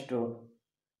 ನೆಕ್ಸ್ಟು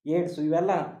ಏಡ್ಸು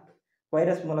ಇವೆಲ್ಲ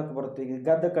ವೈರಸ್ ಮೂಲಕ ಬರುತ್ತೆ. ಈಗ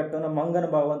ಗದ್ದಕಟ್ಟನ್ನು ಮಂಗನ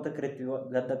ಬಾವು ಅಂತ ಕರಿತೀವಿ.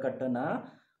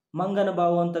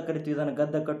 ಇದನ್ನು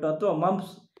ಗದ್ದಕಟ್ಟು ಅಥವಾ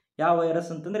ಮಂಪ್ಸ್. ಯಾವ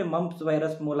ವೈರಸ್ ಅಂತಂದರೆ ಮಂಪ್ಸ್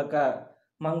ವೈರಸ್ ಮೂಲಕ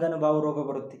ಮಂಗನ ಬಾವು ರೋಗ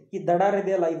ಬರುತ್ತೆ. ಈ ದಡಾರ್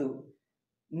ಇದೆಯಲ್ಲ, ಇದು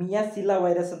ಮಿಯಾಸಿಲಾ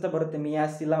ವೈರಸ್ ಅಂತ ಬರುತ್ತೆ.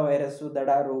 ಮಿಯಾಸಿಲಾ ವೈರಸ್ಸು,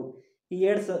 ದಡಾರು. ಈ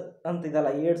ಏಡ್ಸ್ ಅಂತಿದಲ್ಲ,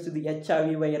 ಏಡ್ಸ್ ಇದು HIV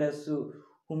ವೈರಸ್ಸು,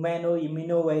 ಹುಮ್ಯಾನೋ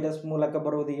ಇಮ್ಯುನೋ ವೈರಸ್ ಮೂಲಕ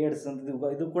ಬರುವುದು ಏಡ್ಸ್ ಅಂತ.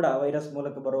 ಇದು ಕೂಡ ವೈರಸ್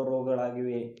ಮೂಲಕ ಬರುವ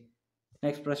ರೋಗಗಳಾಗಿವೆ.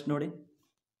 ನೆಕ್ಸ್ಟ್ ಪ್ರಶ್ನೆ ನೋಡಿ.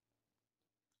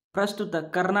 ಪ್ರಸ್ತುತ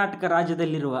ಕರ್ನಾಟಕ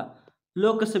ರಾಜ್ಯದಲ್ಲಿರುವ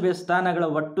ಲೋಕಸಭೆ ಸ್ಥಾನಗಳ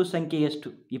ಒಟ್ಟು ಸಂಖ್ಯೆ ಎಷ್ಟು?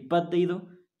 25,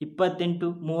 28,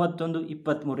 31,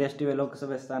 23. ಎಷ್ಟಿವೆ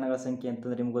ಲೋಕಸಭೆ ಸ್ಥಾನಗಳ ಸಂಖ್ಯೆ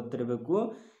ಅಂತಂದರೆ ನಿಮ್ಗೆ ಗೊತ್ತಿರಬೇಕು.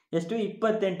 ಎಷ್ಟು?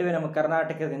 28 ನಮ್ಮ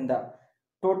ಕರ್ನಾಟಕದಿಂದ.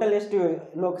 ಟೋಟಲ್ ಎಷ್ಟು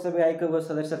ಲೋಕಸಭೆ ಆಯ್ಕೆಗಳ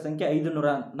ಸದಸ್ಯರ ಸಂಖ್ಯೆ?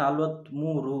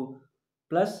 543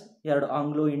 +2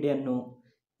 ಆಂಗ್ಲೋ ಇಂಡಿಯನ್ನು.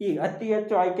 ಈಗ ಅತಿ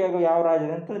ಹೆಚ್ಚು ಆಯ್ಕೆ ಆಗೋ ಯಾವ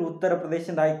ರಾಜ್ಯ ಅಂತಂದ್ರೆ ಉತ್ತರ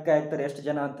ಪ್ರದೇಶದಿಂದ ಆಯ್ಕೆ ಆಗ್ತಾರೆ. ಎಷ್ಟು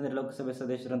ಜನ ಅಂತಂದ್ರೆ ಲೋಕಸಭೆ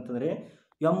ಸದಸ್ಯರು ಅಂತಂದ್ರೆ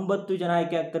 80 ಜನ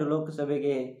ಆಯ್ಕೆ ಆಗ್ತಾರೆ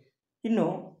ಲೋಕಸಭೆಗೆ. ಇನ್ನು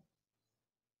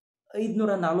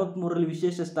 543ರಲ್ಲಿ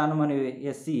ವಿಶೇಷ ಸ್ಥಾನಮಾನವಿವೆ.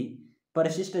 SC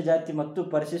ಪರಿಶಿಷ್ಟ ಜಾತಿ ಮತ್ತು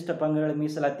ಪರಿಶಿಷ್ಟ ಪಂಗಡಗಳ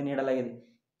ಮೀಸಲಾತಿ ನೀಡಲಾಗಿದೆ.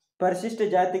 ಪರಿಶಿಷ್ಟ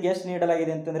ಜಾತಿಗೆ ಎಷ್ಟು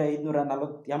ನೀಡಲಾಗಿದೆ ಅಂತಂದ್ರೆ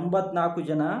 584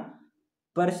 ಜನ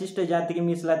ಪರಿಶಿಷ್ಟ ಜಾತಿಗೆ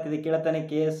ಮೀಸಲಾತಿ ಇದೆ. ಕೇಳ್ತಾನೆ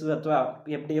KS ಅಥವಾ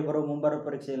FDA ಮುಂಬರೋ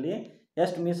ಪರೀಕ್ಷೆಯಲ್ಲಿ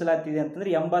ಎಷ್ಟು ಮೀಸಲಾತಿ ಇದೆ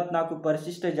ಅಂತಂದ್ರೆ 84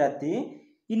 ಪರಿಶಿಷ್ಟ ಜಾತಿ.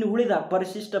 ಇನ್ನು ಉಳಿದ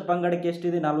ಪರಿಶಿಷ್ಟ ಪಂಗಡಕ್ಕೆ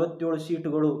ಎಷ್ಟಿದೆ? 47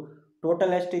 ಸೀಟುಗಳು.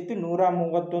 ಟೋಟಲ್ ಎಷ್ಟೈತಿ?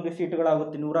 131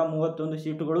 ಸೀಟುಗಳಾಗುತ್ತೆ. 131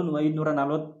 ಸೀಟುಗಳು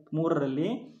 543ರಲ್ಲಿ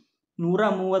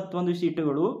 131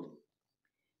 ಸೀಟುಗಳು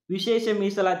ವಿಶೇಷ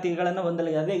ಮೀಸಲಾತಿಗಳನ್ನು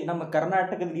ಹೊಂದಲಾಗಿದೆ. ಅದೇ ನಮ್ಮ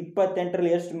ಕರ್ನಾಟಕದಲ್ಲಿ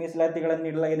 28ರಲ್ಲಿ ಎಷ್ಟು ಮೀಸಲಾತಿಗಳನ್ನು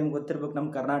ನೀಡಲಾಗಿದೆ ನಿಮ್ಗೆ ಗೊತ್ತಿರಬೇಕು. ನಮ್ಮ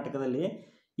ಕರ್ನಾಟಕದಲ್ಲಿ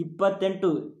 28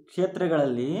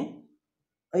 ಕ್ಷೇತ್ರಗಳಲ್ಲಿ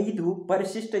 5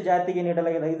 ಪರಿಶಿಷ್ಟ ಜಾತಿಗೆ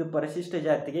ನೀಡಲಾಗಿದೆ. 5 ಪರಿಶಿಷ್ಟ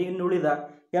ಜಾತಿಗೆ. ಇನ್ನು ಉಳಿದ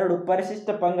 2 ಪರಿಶಿಷ್ಟ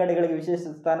ಪಂಗಡಗಳಿಗೆ ವಿಶೇಷ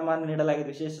ಸ್ಥಾನಮಾನ ನೀಡಲಾಗಿದೆ.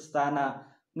 ವಿಶೇಷ ಸ್ಥಾನ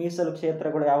ಮೀಸಲು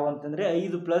ಕ್ಷೇತ್ರಗಳು ಯಾವುವು ಅಂತಂದರೆ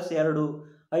 5+2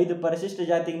 5 ಪರಿಶಿಷ್ಟ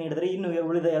ಜಾತಿಗೆ ನೀಡಿದರೆ ಇನ್ನು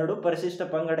ಉಳಿದ 2 ಪರಿಶಿಷ್ಟ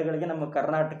ಪಂಗಡಗಳಿಗೆ ನಮ್ಮ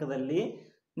ಕರ್ನಾಟಕದಲ್ಲಿ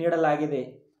ನೀಡಲಾಗಿದೆ.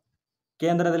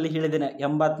 ಕೇಂದ್ರದಲ್ಲಿ ಹೇಳಿದ್ದೇನೆ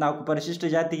 84 ಪರಿಶಿಷ್ಟ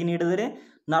ಜಾತಿಗೆ ನೀಡಿದರೆ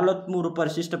 43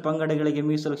 ಪರಿಶಿಷ್ಟ ಪಂಗಡಗಳಿಗೆ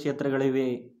ಮೀಸಲು ಕ್ಷೇತ್ರಗಳಿವೆ.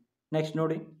 ನೆಕ್ಸ್ಟ್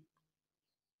ನೋಡಿ,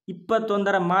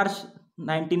 21 ಮಾರ್ಚ್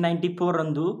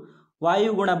 1994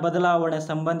 ವಾಯುಗುಣ ಬದಲಾವಣೆ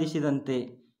ಸಂಬಂಧಿಸಿದಂತೆ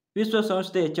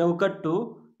ವಿಶ್ವಸಂಸ್ಥೆಯ ಚೌಕಟ್ಟು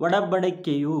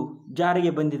ಒಡಂಬಡಿಕೆಯು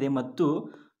ಜಾರಿಗೆ ಬಂದಿದೆ ಮತ್ತು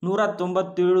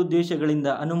 197 ದೇಶಗಳಿಂದ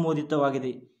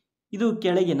ಅನುಮೋದಿತವಾಗಿದೆ. ಇದು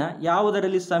ಕೆಳಗಿನ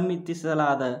ಯಾವುದರಲ್ಲಿ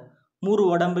ಸಮ್ಮತಿಸಲಾದ 3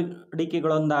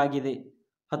 ಒಡಂಬಡಿಕೆಗಳೊಂದಾಗಿದೆ?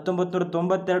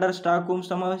 1992ರ ಸ್ಟಾಕ್ಹೋಮ್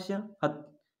ಸಮಾವೇಶ,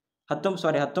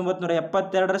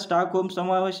 1972ರ ಸ್ಟಾಕ್ಹೋಮ್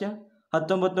ಸಮಾವೇಶ,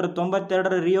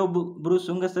 1992ರ ರಿಯೋ ಬ್ರೂ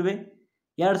ಶೃಂಗಸಭೆ,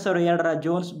 2002ರ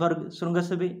ಜೋನ್ಸ್ಬರ್ಗ್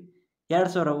ಶೃಂಗಸಭೆ,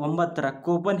 2009ರ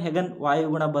ಕೋಪನ್ ಹೆಗನ್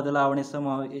ವಾಯುಗುಣ ಬದಲಾವಣೆ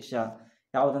ಸಮಾವೇಶ.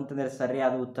 ಯಾವುದಂತಂದರೆ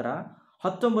ಸರಿಯಾದ ಉತ್ತರ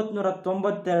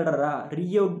 1992ರ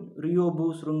ರಿಯೋ ಬ್ರೂ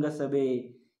ಶೃಂಗಸಭೆ.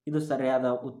 ಇದು ಸರಿಯಾದ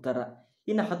ಉತ್ತರ.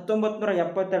 ಇನ್ನು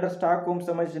 1972ರ ಸ್ಟಾಕ್ಹೋಮ್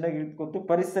ಸಮಾವೇಶನಾಗಿ ಇಟ್ಕೊಟ್ಟು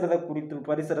ಪರಿಸರದ ಕುರಿತು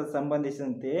ಪರಿಸರದ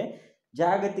ಸಂಬಂಧಿಸಿದಂತೆ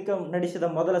ಜಾಗತಿಕ ನಡೆಸಿದ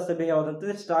ಮೊದಲ ಸಭೆ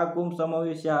ಯಾವುದಂತಂದರೆ ಸ್ಟಾಕ್ಹೋಮ್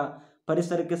ಸಮಾವೇಶ.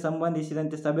 ಪರಿಸರಕ್ಕೆ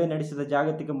ಸಂಬಂಧಿಸಿದಂತೆ ಸಭೆ ನಡೆಸಿದ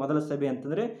ಜಾಗತಿಕ ಮೊದಲ ಸಭೆ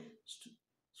ಅಂತಂದರೆ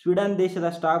ಸ್ವೀಡನ್ ದೇಶದ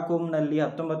ಸ್ಟಾಕ್ಹೋಮ್ನಲ್ಲಿ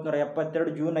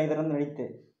 1972 ಜೂನ್ 5ರಂದು ನಡೆಯುತ್ತೆ.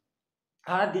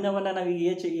 ಆ ದಿನವನ್ನು ನಾವು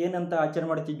ಏನಂತ ಆಚರಣೆ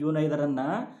ಮಾಡ್ತೀವಿ? ಜೂನ್ 5ರಂದು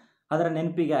ಅದರ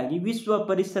ನೆನಪಿಗಾಗಿ ವಿಶ್ವ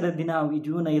ಪರಿಸರ ದಿನ.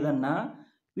 ಜೂನ್ 5ನ್ನು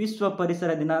ವಿಶ್ವ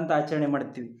ಪರಿಸರ ದಿನ ಅಂತ ಆಚರಣೆ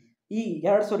ಮಾಡ್ತೀವಿ. ಈ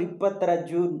 2020ರ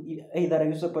ಜೂನ್ 5ರ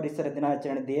ವಿಶ್ವ ಪರಿಸರ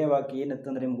ದಿನಾಚರಣೆ ಧ್ಯೇಯವಾಕ್ಯ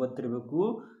ಏನಂತಂದ್ರೆ ನಿಮ್ಗೆ ಗೊತ್ತಿರಬೇಕು.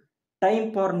 Time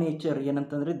for nature.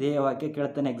 ಏನಂತಂದ್ರೆ ಧ್ಯೇಯವಾಕ್ಯ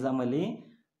ಕೇಳ್ತಾನೆ ಎಕ್ಸಾಮಲ್ಲಿ.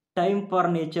 ಟೈಮ್ ಫಾರ್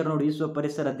ನೇಚರ್ ನೋಡಿ, ವಿಶ್ವ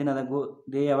ಪರಿಸರ ದಿನದ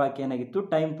ಧ್ಯೇಯವಾಕ್ಯ ಏನಾಗಿತ್ತು?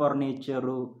 Time for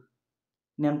nature.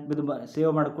 ನೆನಪಿದು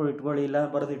ಸೇವ್ ಮಾಡ್ಕೊಂಡು ಇಟ್ಕೊಳ್ಳಿ, ಇಲ್ಲ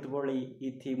ಬರೆದು ಇಟ್ಕೊಳ್ಳಿ ಈ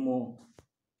ಥೀಮು.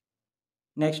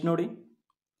 ನೆಕ್ಸ್ಟ್ ನೋಡಿ,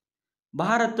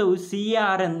 ಭಾರತವು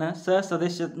CERN ಸಹ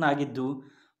ಸದಸ್ಯನಾಗಿದ್ದು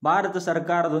ಭಾರತ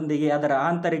ಸರ್ಕಾರದೊಂದಿಗೆ ಅದರ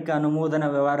ಆಂತರಿಕ ಅನುಮೋದನಾ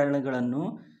ವ್ಯವಹಾರಗಳನ್ನು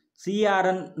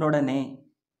CERN ನೊಡನೆ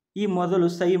ಈ ಮೊದಲು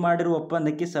ಸಹಿ ಮಾಡಿರುವ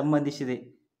ಒಪ್ಪಂದಕ್ಕೆ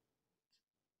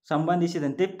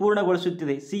ಸಂಬಂಧಿಸಿದಂತೆ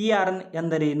ಪೂರ್ಣಗೊಳಿಸುತ್ತಿದೆ. CERN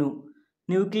ಎಂದರೇನು?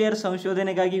 ನ್ಯೂಕ್ಲಿಯರ್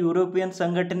ಸಂಶೋಧನೆಗಾಗಿ ಯುರೋಪಿಯನ್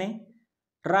ಸಂಘಟನೆ,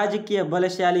 ರಾಜಕೀಯ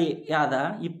ಬಲಶಾಲಿಯಾದ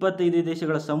 25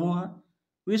 ದೇಶಗಳ ಸಮೂಹ,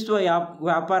 ವಿಶ್ವ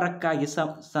ವ್ಯಾಪಾರಕ್ಕಾಗಿ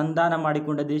ಸಂಧಾನ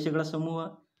ಮಾಡಿಕೊಂಡ ದೇಶಗಳ ಸಮೂಹ,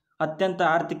 ಅತ್ಯಂತ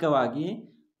ಆರ್ಥಿಕವಾಗಿ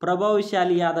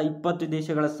ಪ್ರಭಾವಶಾಲಿಯಾದ 20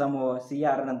 ದೇಶಗಳ ಸಮೂಹ.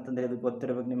 CERN ಅಂತಂದರೆ ಇದು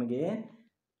ಗೊತ್ತಿರಬೇಕು ನಿಮಗೆ.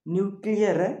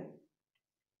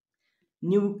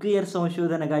 ನ್ಯೂಕ್ಲಿಯರ್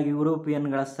ಸಂಶೋಧನೆಗಾಗಿ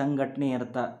ಯುರೋಪಿಯನ್ಗಳ ಸಂಘಟನೆ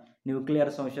ಅರ್ಥ.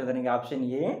 ನ್ಯೂಕ್ಲಿಯರ್ ಸಂಶೋಧನೆಗೆ ಆಪ್ಷನ್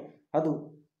ಎ ಅದು.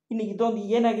 ಇನ್ನು ಇದೊಂದು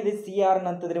ಏನಾಗಿದೆ CERN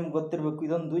ಅಂತಂದರೆ ನಿಮ್ಗೆ ಗೊತ್ತಿರಬೇಕು.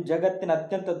 ಇದೊಂದು ಜಗತ್ತಿನ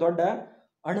ಅತ್ಯಂತ ದೊಡ್ಡ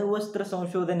ಅಣುವಸ್ತ್ರ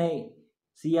ಸಂಶೋಧನೆ.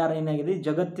 CERN ಏನಾಗಿದೆ?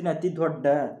 ಜಗತ್ತಿನ ಅತಿ ದೊಡ್ಡ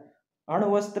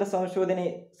ಅಣುವಸ್ತ್ರ ಸಂಶೋಧನೆ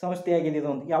ಸಂಸ್ಥೆಯಾಗಿದೆ.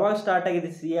 ಇದೊಂದು ಯಾವಾಗ ಸ್ಟಾರ್ಟ್ ಆಗಿದೆ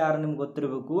CERN ನಿಮ್ಗೆ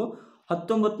ಗೊತ್ತಿರಬೇಕು.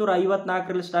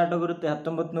 1954ರಲ್ಲಿ ಸ್ಟಾರ್ಟ್ ಆಗಿರುತ್ತೆ.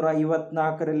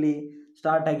 1954ರಲ್ಲಿ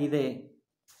ಸ್ಟಾರ್ಟ್ ಆಗಿದೆ.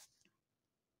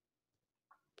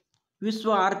 ವಿಶ್ವ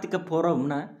ಆರ್ಥಿಕ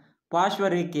ಫೋರಂನ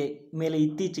ಪಾರ್ಶ್ವರೇಖೆ ಮೇಲೆ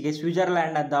ಇತ್ತೀಚೆಗೆ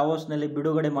ಸ್ವಿಟ್ಜರ್ಲ್ಯಾಂಡ್ನ ದಾವೋಸ್ನಲ್ಲಿ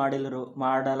ಬಿಡುಗಡೆ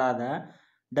ಮಾಡಲಾದ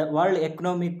ವರ್ಲ್ಡ್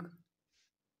ಎಕನಾಮಿಕ್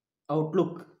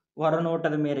ಔಟ್ಲುಕ್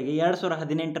ಹೊರನೋಟದ ಮೇರೆಗೆ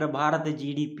 2018ರ ಭಾರತ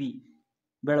GDP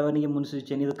ಬೆಳವಣಿಗೆ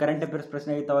ಮುನ್ಸೂಚನೆ. ಇದು ಕರೆಂಟ್ ಅಫೇರ್ಸ್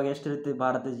ಪ್ರಶ್ನೆ ಆಗಿತ್ತು. ಅವಾಗ ಎಷ್ಟಿರುತ್ತೆ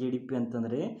ಭಾರತ GDP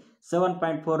ಅಂತಂದರೆ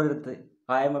 7.4 ಇರುತ್ತೆ.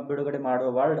 IMF ಬಿಡುಗಡೆ ಮಾಡುವ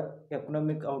ವರ್ಲ್ಡ್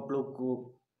ಎಕನಾಮಿಕ್ ಔಟ್ಲುಕ್ಕು.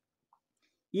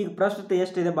 ಈಗ ಪ್ರಸ್ತುತ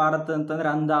ಎಷ್ಟಿದೆ ಭಾರತ ಅಂತಂದರೆ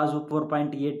ಅಂದಾಜು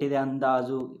 4.8 ಇದೆ.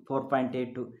 ಅಂದಾಜು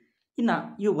 4.8. ಇನ್ನು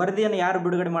ಈ ವರದಿಯನ್ನು ಯಾರು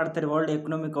ಬಿಡುಗಡೆ ಮಾಡ್ತಾರೆ? ವರ್ಲ್ಡ್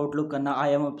ಎಕನಾಮಿಕ್ ಔಟ್ಲುಕ್ಕನ್ನು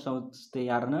IMF ಸಂಸ್ಥೆ.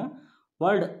 ಯಾರನ್ನ?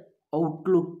 ವರ್ಲ್ಡ್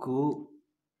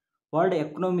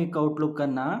ಎಕನಾಮಿಕ್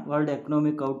ಔಟ್ಲುಕ್ಕನ್ನು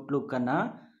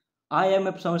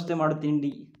IMF ಸಂಸ್ಥೆ ಮಾಡುತ್ತೆ.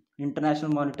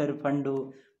 ಇಂಟರ್ನ್ಯಾಷನಲ್ ಮಾನಿಟರಿ ಫಂಡು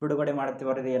ಬಿಡುಗಡೆ ಮಾಡುತ್ತೆ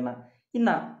ವರದಿಯನ್ನು.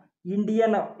 ಇನ್ನು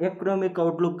ಇಂಡಿಯನ್ ಎಕನಾಮಿಕ್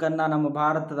ಔಟ್ಲುಕ್ಕನ್ನು, ನಮ್ಮ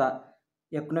ಭಾರತದ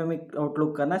ಎಕನಾಮಿಕ್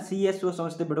ಔಟ್ಲುಕ್ಕನ್ನು CSO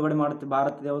ಸಂಸ್ಥೆ ಬಿಡುಗಡೆ ಮಾಡುತ್ತೆ.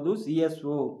 ಭಾರತದ ಯಾವುದು?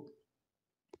 CSO.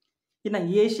 ಇನ್ನು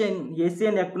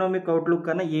Asian economic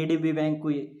ಔಟ್ಲುಕ್ಕನ್ನು ADB bank,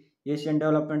 Asian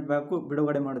development bank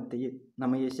ಬಿಡುಗಡೆ ಮಾಡುತ್ತೆ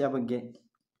ನಮ್ಮ ಏಷ್ಯಾ ಬಗ್ಗೆ.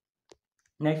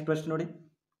 ನೆಕ್ಸ್ಟ್ ಪ್ರಶ್ನೆ ನೋಡಿ,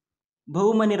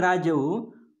 ಬಹುಮನಿ ರಾಜ್ಯವು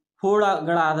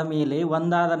ಹೋಳಗಳಾದ ಮೇಲೆ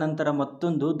ಒಂದಾದ ನಂತರ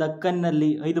ಮತ್ತೊಂದು ದಕ್ಕನ್ನಲ್ಲಿ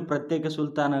 5 ಪ್ರತ್ಯೇಕ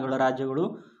ಸುಲ್ತಾನಗಳ ರಾಜ್ಯಗಳು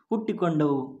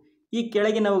ಹುಟ್ಟಿಕೊಂಡವು. ಈ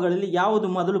ಕೆಳಗಿನವುಗಳಲ್ಲಿ ಯಾವುದು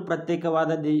ಮೊದಲು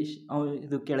ಪ್ರತ್ಯೇಕವಾದ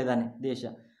ಇದು ಕೇಳಿದಾನೆ ದೇಶ?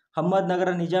 ಅಹಮದ್ನಗರ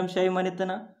ನಿಜಾಂಶಾಹಿ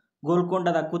ಮನೆತನ,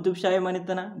 ಗೋಲ್ಕೊಂಡದ ಕುತುಬ್ಶಾಹಿ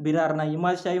ಮನೆತನ, ಬಿರಾರ್ನ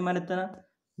ಇಮಾದ್ಶಾಹಿ ಮನೆತನ,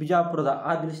 ಬಿಜಾಪುರದ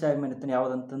ಆದಿಲ್ಶಾಹಿ ಮನೆತನ.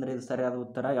 ಯಾವುದಂತಂದರೆ ಇದು ಸರಿಯಾದ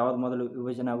ಉತ್ತರ. ಯಾವುದು ಮೊದಲು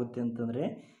ವಿಭಜನೆ ಆಗುತ್ತೆ ಅಂತಂದರೆ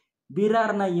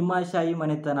ಬಿರಾರ್ನ ಇಮಾದ್ಶಾಹಿ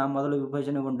ಮನೆತನ ಮೊದಲು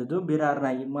ವಿಭಜನೆಗೊಂಡಿದ್ದು ಬಿರಾರ್ನ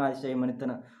ಇಮಾದ್ಶಾಹಿ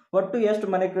ಮನೆತನ. ಒಟ್ಟು ಎಷ್ಟು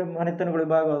ಮನೆತನಗಳು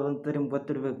ವಿಭಾಗ ಅಂತ ನಿಮ್ಗೆ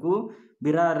ಗೊತ್ತಿರಬೇಕು.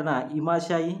 ಬಿರಾರ್ನ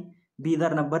ಇಮಾದ್ಶಾಹಿ,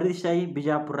 ಬೀದರ್ನ ಬರೀದ್ಶಾಹಿ,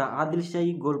 ಬಿಜಾಪುರ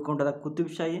ಆದಿಲ್ಶಾಹಿ, ಗೋಲ್ಕೊಂಡದ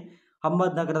ಕುತುಬ್ಶಾಹಿ,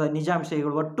 ಅಹಮದ್ನಗರದ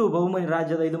ನಿಜಾಂಶಾಹಿಗಳು. ಒಟ್ಟು ಬಹುಮನಿ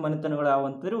ರಾಜ್ಯದ 5 ಮನೆತನಗಳು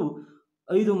ಯಾವಂತರೂ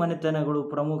 5 ಮನೆತನಗಳು,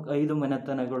 ಪ್ರಮುಖ 5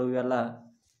 ಮನೆತನಗಳು ಇವೆಲ್ಲ.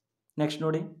 ನೆಕ್ಸ್ಟ್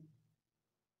ನೋಡಿ,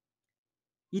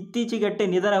 ಇತ್ತೀಚೆಗಷ್ಟೇ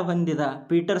ನಿಧನ ಹೊಂದಿದ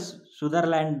ಪೀಟರ್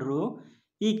ಸುದರ್ಲ್ಯಾಂಡ್ರು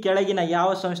ಈ ಕೆಳಗಿನ ಯಾವ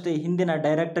ಸಂಸ್ಥೆಯ ಹಿಂದಿನ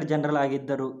ಡೈರೆಕ್ಟರ್ ಜನರಲ್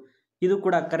ಆಗಿದ್ದರು? ಇದು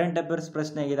ಕೂಡ ಕರೆಂಟ್ ಅಫೇರ್ಸ್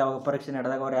ಪ್ರಶ್ನೆ ಆಗಿದೆ. ಅವಾಗ ಪರೀಕ್ಷೆ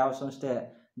ನಡೆದಾಗ ಅವರು ಯಾವ ಸಂಸ್ಥೆ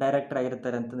ಡೈರೆಕ್ಟರ್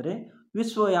ಆಗಿರ್ತಾರೆ ಅಂತಂದರೆ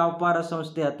ವಿಶ್ವ ವ್ಯಾಪಾರ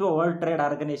ಸಂಸ್ಥೆ ಅಥವಾ ವರ್ಲ್ಡ್ ಟ್ರೇಡ್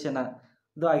ಆರ್ಗನೈಸೇಷನ್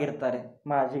ಅದು ಆಗಿರ್ತಾರೆ,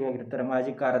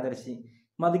 ಮಾಜಿ ಕಾರ್ಯದರ್ಶಿ.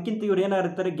 ಅದಕ್ಕಿಂತ ಇವ್ರು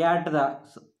ಏನಾಗಿರ್ತಾರೆ, ಗ್ಯಾಟ್ದ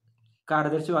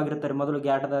ಕಾರ್ಯದರ್ಶಿ ಆಗಿರ್ತಾರೆ. ಮೊದಲು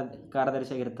ಗ್ಯಾಟ್ದ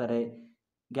ಕಾರ್ಯದರ್ಶಿ ಆಗಿರ್ತಾರೆ.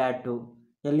 ಗ್ಯಾಟು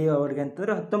ಎಲ್ಲಿಯವರೆಗೆ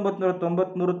ಅಂತಂದರೆ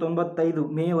 1995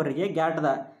 ಮೇವರೆಗೆ ಗ್ಯಾಟ್ದ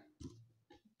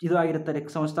ಇದು ಆಗಿರ್ತಾರೆ,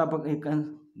 ಸಂಸ್ಥಾಪಕ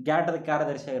ಗ್ಯಾಟ್ದ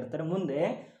ಕಾರ್ಯದರ್ಶಿ ಆಗಿರ್ತಾರೆ. ಮುಂದೆ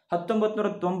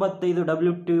 1995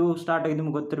 WTO ಸ್ಟಾರ್ಟ್ ಆಗಿದೆ,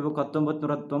 ನಿಮ್ಗೆ ಗೊತ್ತಿರಬೇಕು.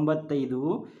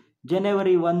 1995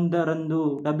 ಜನವರಿ 1ರಂದು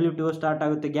WTO ಸ್ಟಾರ್ಟ್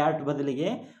ಆಗುತ್ತೆ. ಗ್ಯಾಟ್ ಬದಲಿಗೆ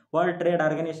ವರ್ಲ್ಡ್ ಟ್ರೇಡ್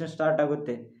ಆರ್ಗನೈಸೇಷನ್ ಸ್ಟಾರ್ಟ್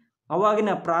ಆಗುತ್ತೆ.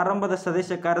 ಅವಾಗಿನ ಪ್ರಾರಂಭದ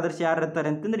ಸದಸ್ಯ ಕಾರ್ಯದರ್ಶಿ ಯಾರು ಇರ್ತಾರೆ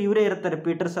ಅಂತಂದರೆ ಇವರೇ ಇರ್ತಾರೆ,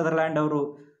 ಪೀಟರ್ ಸದರ್ಲ್ಯಾಂಡ್ ಅವರು.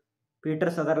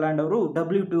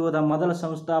 WTOದ ಮೊದಲ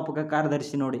ಸಂಸ್ಥಾಪಕ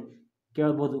ಕಾರ್ಯದರ್ಶಿ. ನೋಡಿ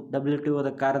ಕೇಳ್ಬೋದು, WTOದ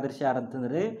ಕಾರ್ಯದರ್ಶಿ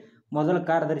ಯಾರಂತಂದರೆ ಮೊದಲ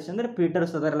ಕಾರ್ಯದರ್ಶಿ ಅಂದರೆ ಪೀಟರ್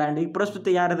ಸದರ್ಲ್ಯಾಂಡ್. ಈಗ ಪ್ರಸ್ತುತ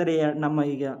ಯಾರಿದ್ದಾರೆ ನಮ್ಮ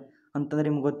ಈಗ ಅಂತಂದರೆ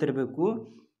ನಿಮ್ಗೆ ಗೊತ್ತಿರಬೇಕು,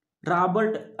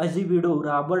 ರಾಬರ್ಟ್ ಅಜಿವಿಡೋ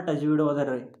ಅದರ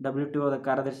WTOದ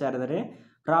ಕಾರ್ಯದರ್ಶಿ ಯಾರಿದ್ದಾರೆ,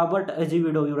 ರಾಬರ್ಟ್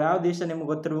ಅಜಿವಿಡೋ. ಇವರು ಯಾವ ದೇಶ ನಿಮ್ಗೆ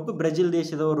ಗೊತ್ತಿರಬೇಕು, ಬ್ರೆಜಿಲ್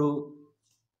ದೇಶದವರು.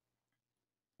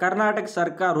 ಕರ್ನಾಟಕ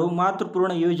ಸರ್ಕಾರವು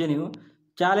ಮಾತೃಪೂರ್ಣ ಯೋಜನೆಯು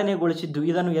ಚಾಲನೆಗೊಳಿಸಿದ್ದು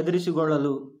ಇದನ್ನು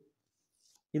ಎದುರಿಸಿಕೊಳ್ಳಲು.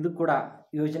 ಇದು ಕೂಡ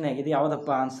ಯೋಜನೆ ಆಗಿದೆ. ಯಾವುದಪ್ಪ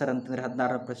ಆನ್ಸರ್ ಅಂತಂದರೆ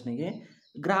 16ರ ಪ್ರಶ್ನೆಗೆ,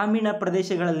 ಗ್ರಾಮೀಣ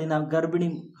ಪ್ರದೇಶಗಳಲ್ಲಿನ ಗರ್ಭಿಣಿ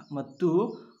ಮತ್ತು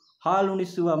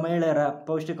ಹಾಲುಣಿಸುವ ಮಹಿಳೆಯರ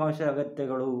ಪೌಷ್ಟಿಕಾಂಶ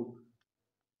ಅಗತ್ಯಗಳು.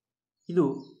 ಇದು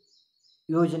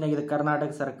ಯೋಜನೆ ಆಗಿದೆ,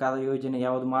 ಕರ್ನಾಟಕ ಸರ್ಕಾರದ ಯೋಜನೆ.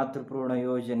 ಯಾವುದು? ಮಾತೃಪೂರ್ಣ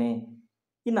ಯೋಜನೆ.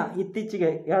 ಇನ್ನು ಇತ್ತೀಚೆಗೆ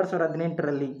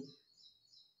 2018ರಲ್ಲಿ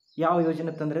ಯಾವ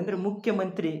ಯೋಜನೆ ತಂದರೆ ಅಂದರೆ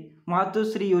ಮುಖ್ಯಮಂತ್ರಿ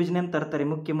ಮಾತೃಶ್ರೀ ಯೋಜನೆ ಅಂತ ತರ್ತಾರೆ.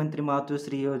 ಮುಖ್ಯಮಂತ್ರಿ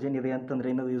ಮಾತೃಶ್ರೀ ಯೋಜನೆ ಇದೆ ಅಂತಂದರೆ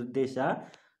ಏನದು ಉದ್ದೇಶ?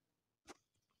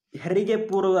 ಹೆರಿಗೆ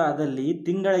ಪೂರ್ವದಲ್ಲಿ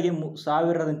ತಿಂಗಳಿಗೆ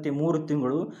 1000ರಂತೆ 3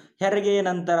 ತಿಂಗಳು, ಹೆರಿಗೆಯ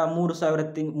ನಂತರ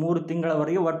 3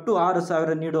 ತಿಂಗಳವರೆಗೆ ಒಟ್ಟು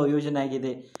 6000 ನೀಡುವ ಯೋಜನೆ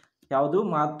ಆಗಿದೆ. ಯಾವುದು?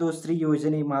 ಮಾತೃಶ್ರೀ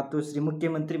ಯೋಜನೆ.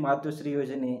 ಮುಖ್ಯಮಂತ್ರಿ ಮಾತೃಶ್ರೀ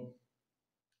ಯೋಜನೆ.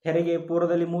 ಹೆರಿಗೆಯ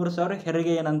ಪೂರ್ವದಲ್ಲಿ 3000,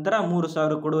 ಹೆರಿಗೆಯ ನಂತರ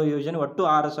 3000 ಕೊಡುವ ಯೋಜನೆ. ಒಟ್ಟು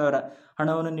 6000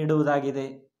 ಹಣವನ್ನು ನೀಡುವುದಾಗಿದೆ.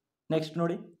 ನೆಕ್ಸ್ಟ್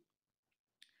ನೋಡಿ,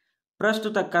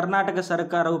 ಪ್ರಸ್ತುತ ಕರ್ನಾಟಕ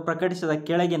ಸರ್ಕಾರವು ಪ್ರಕಟಿಸಿದ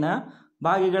ಕೆಳಗಿನ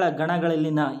ಭಾಗಗಳ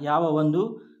ಗಣಗಳಲ್ಲಿನ ಯಾವ ಒಂದು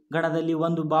ಗಣದಲ್ಲಿ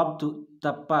ಒಂದು ಬಾಬ್ತು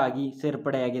ತಪ್ಪಾಗಿ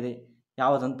ಸೇರ್ಪಡೆಯಾಗಿದೆ?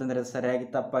 ಯಾವುದಂತಂದರೆ ಸರಿಯಾಗಿ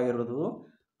ತಪ್ಪಾಗಿರೋದು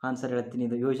ಆನ್ಸರ್ ಹೇಳ್ತೀನಿ.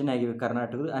 ಇದು ಯೋಜನೆ ಆಗಿವೆ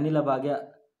ಕರ್ನಾಟಕದ. ಅನಿಲ ಭಾಗ್ಯ,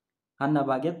 ಅನ್ನ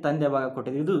ಭಾಗ್ಯ, ತಂದೆ ಭಾಗ್ಯ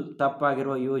ಕೊಟ್ಟಿದೆ. ಇದು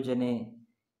ತಪ್ಪಾಗಿರುವ ಯೋಜನೆ.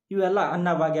 ಇವೆಲ್ಲ ಅನ್ನ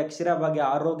ಭಾಗ್ಯ, ಕ್ಷೀರ ಭಾಗ್ಯ,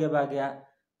 ಆರೋಗ್ಯ ಭಾಗ್ಯ,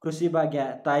 ಕೃಷಿ ಭಾಗ್ಯ,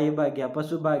 ತಾಯಿ ಭಾಗ್ಯ,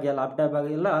 ಪಶು ಭಾಗ್ಯ, ಲ್ಯಾಪ್ಟಾಪ್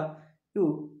ಭಾಗ್ಯ ಎಲ್ಲ ಇವು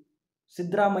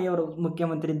ಸಿದ್ದರಾಮಯ್ಯವರು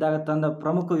ಮುಖ್ಯಮಂತ್ರಿ ಇದ್ದಾಗ ತಂದ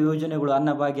ಪ್ರಮುಖ ಯೋಜನೆಗಳು.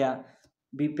 ಅನ್ನಭಾಗ್ಯ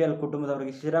BPL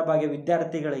ಕುಟುಂಬದವರಿಗೆ, ಕ್ಷೀರಭಾಗ್ಯ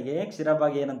ವಿದ್ಯಾರ್ಥಿಗಳಿಗೆ.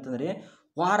 ಕ್ಷೀರಭಾಗ್ಯ ಏನಂತಂದರೆ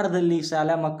ವಾರದಲ್ಲಿ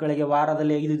ಶಾಲಾ ಮಕ್ಕಳಿಗೆ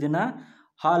ವಾರದಲ್ಲಿ 5 ದಿನ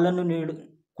ಹಾಲನ್ನು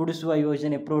ಕುಡಿಸುವ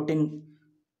ಯೋಜನೆ.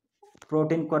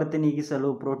 ಪ್ರೋಟೀನ್ ಕೊರತೆ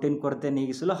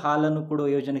ನೀಗಿಸಲು ಹಾಲನ್ನು ಕೊಡುವ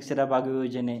ಯೋಜನೆ ಕ್ಷೀರಭಾಗ್ಯ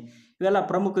ಯೋಜನೆ. ಇವೆಲ್ಲ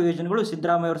ಪ್ರಮುಖ ಯೋಜನೆಗಳು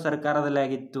ಸಿದ್ದರಾಮಯ್ಯವರ ಸರ್ಕಾರದಲ್ಲಿ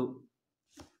ಆಗಿತ್ತು.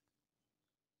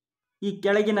 ಈ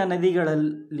ಕೆಳಗಿನ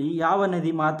ನದಿಗಳಲ್ಲಿ ಯಾವ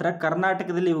ನದಿ ಮಾತ್ರ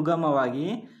ಕರ್ನಾಟಕದಲ್ಲಿ ಉಗಮವಾಗಿ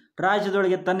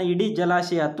ರಾಜ್ಯದೊಳಗೆ ತನ್ನ ಇಡೀ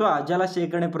ಜಲಾಶಯ ಅಥವಾ ಜಲ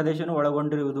ಶೇಖರಣೆ ಪ್ರದೇಶವನ್ನು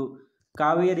ಒಳಗೊಂಡಿರುವುದು?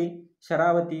 ಕಾವೇರಿ,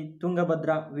 ಶರಾವತಿ,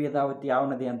 ತುಂಗಭದ್ರಾ, ವೇದಾವತಿ. ಯಾವ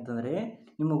ನದಿ ಅಂತಂದರೆ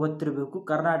ನಿಮಗೆ ಗೊತ್ತಿರಬೇಕು,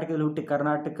 ಕರ್ನಾಟಕದಲ್ಲಿ ಹುಟ್ಟಿ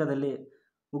ಕರ್ನಾಟಕದಲ್ಲಿ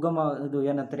ಉಗಮ ಇದು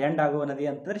ಏನಂತಾರೆ ಎಂಡ್ ಆಗುವ ನದಿ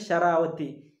ಅಂತಂದರೆ ಶರಾವತಿ.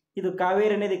 ಇದು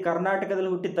ಕಾವೇರಿ ನದಿ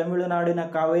ಕರ್ನಾಟಕದಲ್ಲಿ ಹುಟ್ಟಿ ತಮಿಳುನಾಡಿನ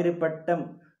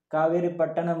ಕಾವೇರಿ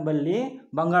ಪಟ್ಟಣಂಬಲ್ಲಿ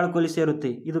ಬಂಗಾಳ ಕೊಲ್ಲಿ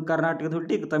ಸೇರುತ್ತೆ. ಇದು ಕರ್ನಾಟಕದ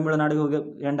ಹುಟ್ಟಿ ತಮಿಳುನಾಡಿಗೆ ಹೋಗಿ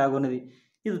ಎಂಡ್ ಆಗುವ ನದಿ.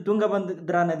 ಇದು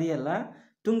ತುಂಗಭದ್ರಾ ನದಿ ಅಲ್ಲ,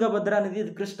 ತುಂಗಭದ್ರಾ ನದಿ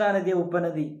ಇದು ಕೃಷ್ಣಾ ನದಿಯ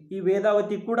ಉಪನದಿ. ಈ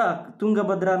ವೇದಾವತಿ ಕೂಡ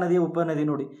ತುಂಗಭದ್ರಾ ನದಿಯ ಉಪನದಿ.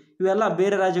 ನೋಡಿ, ಇವೆಲ್ಲ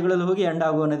ಬೇರೆ ರಾಜ್ಯಗಳಲ್ಲಿ ಹೋಗಿ ಎಂಡ್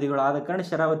ಆಗುವ ನದಿಗಳು. ಆದ ಕಾರಣ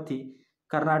ಶರಾವತಿ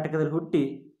ಕರ್ನಾಟಕದಲ್ಲಿ ಹುಟ್ಟಿ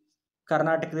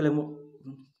ಕರ್ನಾಟಕದಲ್ಲಿ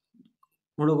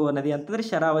ಮುಳುಗುವ ನದಿ ಅಂತಂದರೆ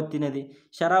ಶರಾವತಿ ನದಿ.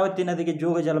 ಶರಾವತಿ ನದಿಗೆ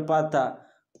ಜೋಗ ಜಲಪಾತ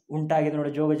ಉಂಟಾಗಿದೆ.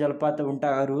 ನೋಡಿ, ಜೋಗ ಜಲಪಾತ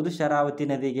ಉಂಟಾಗಿರುವುದು ಶರಾವತಿ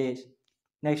ನದಿಗೆ.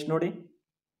 ನೆಕ್ಸ್ಟ್ ನೋಡಿ,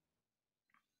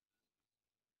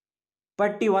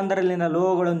 ಪಟ್ಟಿ 1ರಲ್ಲಿನ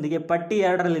ಲೋಹಗಳೊಂದಿಗೆ ಪಟ್ಟಿ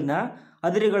 2ರಲ್ಲಿನ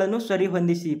ಅದಿರುಗಳನ್ನು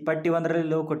ಸರಿಹೊಂದಿಸಿ. ಪಟ್ಟಿ 1ರಲ್ಲಿ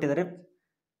ಲೋಹ ಕೊಟ್ಟಿದ್ದಾರೆ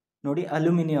ನೋಡಿ,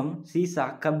 ಅಲ್ಯೂಮಿನಿಯಂ, ಸೀಸಾ,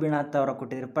 ಕಬ್ಬಿಣ ಅಂತ ಅವರ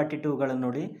ಕೊಟ್ಟಿದ್ದಾರೆ. ಪಟ್ಟಿ 2ಗಳನ್ನು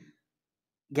ನೋಡಿ,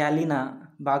 ಗ್ಯಾಲಿನಾ,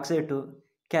 ಬಾಕ್ಸೈಟು,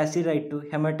 ಕ್ಯಾಸಿರೈಟು,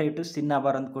 ಹೆಮಟೈಟು,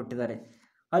 ಸಿನ್ನಾಬಾರ್ ಅಂತ ಕೊಟ್ಟಿದ್ದಾರೆ.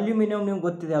 ಅಲ್ಯೂಮಿನಿಯಂ ನಿಮ್ಗೆ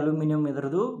ಗೊತ್ತಿದೆ, ಅಲ್ಯೂಮಿನಿಯಂ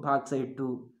ಇದರದು ಬಾಕ್ಸೈಟು.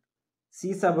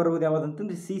 ಸೀಸಾ ಬರುವುದು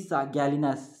ಯಾವುದಂತಂದ್ರೆ ಸೀಸಾ,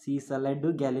 ಗ್ಯಾಲಿನಾ, ಸೀಸಾ ಲೆಡ್ಡು,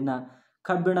 ಗ್ಯಾಲಿನಾ.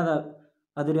 ಕಬ್ಬಿಣದ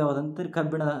ಅದುರು ಯಾವುದಂತಂದ್ರೆ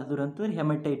ಕಬ್ಬಿಣದ ಅದುರು ಅಂತಂದ್ರೆ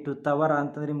ಹೆಮಟೈಟು. ತವರ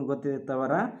ಅಂತಂದ್ರೆ ನಿಮ್ಗೆ ಗೊತ್ತಿದೆ,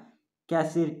 ತವರ.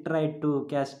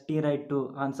 ಕ್ಯಾಸ್ಟಿರೈಟು.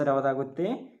 ಆನ್ಸರ್ ಯಾವುದಾಗುತ್ತೆ?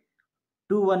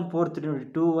 2143 ನೋಡಿ,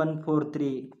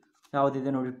 2143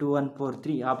 ಯಾವುದಿದೆ ನೋಡಿ,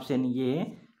 2143 ಆಪ್ಷನ್ ಎ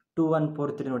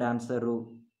 2143 ನೋಡಿ ಆನ್ಸರು.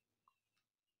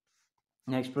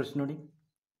 ನೆಕ್ಸ್ಟ್ ಪ್ರಶ್ನೆ ನೋಡಿ,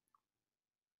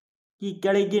 ಈ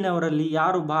ಕೆಳಗಿನವರಲ್ಲಿ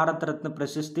ಯಾರು ಭಾರತ ರತ್ನ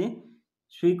ಪ್ರಶಸ್ತಿ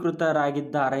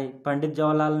ಸ್ವೀಕೃತರಾಗಿದ್ದಾರೆ? ಪಂಡಿತ್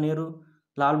ಜವಾಹರ್ಲಾಲ್ ನೆಹರು,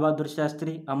 ಲಾಲ್ ಬಹದ್ದೂರ್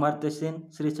ಶಾಸ್ತ್ರಿ, ಅಮರ್ತ್ಯ ಸೇನ್,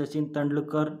 ಶ್ರೀ ಸಚಿನ್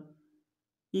ತೆಂಡೂಲ್ಕರ್.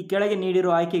 ಈ ಕೆಳಗೆ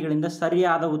ನೀಡಿರುವ ಆಯ್ಕೆಗಳಿಂದ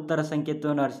ಸರಿಯಾದ ಉತ್ತರ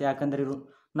ಸಂಕೇತವನ್ನು ಆರಿಸಿ. ಯಾಕಂದರೆ ಇವರು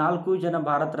 4 ಜನ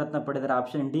ಭಾರತ ರತ್ನ ಪಡೆದಿದ್ದಾರೆ.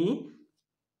 ಆಪ್ಷನ್ ಡಿ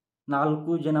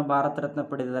 4 ಜನ ಭಾರತ ರತ್ನ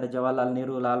ಪಡೆದಿದ್ದಾರೆ. ಜವಾಹರ್ಲಾಲ್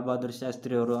ನೆಹರು, ಲಾಲ್ ಬಹದ್ದೂರ್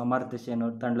ಶಾಸ್ತ್ರಿ ಅವರು, ಅಮರ್ತ್ಯ ಸೇನ್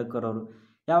ಅವರು, ತೆಂಡೂಲ್ಕರ್ ಅವರು.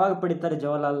 ಯಾವಾಗ ಪಡಿತಾರೆ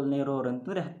ಜವಾಹರ್ಲಾಲ್ ನೆಹರು ಅವರು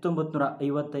ಅಂತಂದರೆ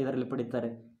 1955ರಲ್ಲಿ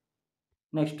ಪಡಿತಾರೆ.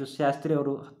 ನೆಕ್ಸ್ಟ್ ಶಾಸ್ತ್ರಿ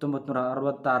ಅವರು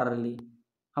 1966ರಲ್ಲಿ,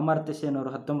 ಅಮರ್ತ್ಯ ಸೇನ್ ಅವರು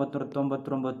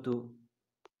 1999,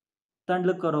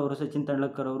 ತೆಂಡೂಲ್ಕರ್ ಅವರು, ಸಚಿನ್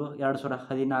ತೆಂಡೂಲ್ಕರ್ ಅವರು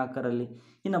 2014ರಲ್ಲಿ.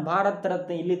 ಇನ್ನು ಭಾರತ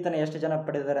ರತ್ನ ಇಲ್ಲಿ ತನಕ ಎಷ್ಟು ಜನ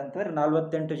ಪಡೆದಿದ್ದಾರೆ ಅಂತಂದರೆ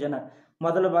 48 ಜನ.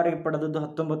 ಮೊದಲ ಬಾರಿಗೆ ಪಡೆದದ್ದು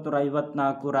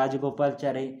 1954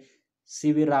 ರಾಜಗೋಪಾಲಾಚಾರಿ, ಸಿ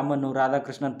ವಿ ರಾಮನ್,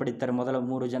 ರಾಧಾಕೃಷ್ಣನ್ ಪಡಿತಾರೆ. ಮೊದಲ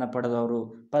 3 ಜನ ಪಡೆದವರು.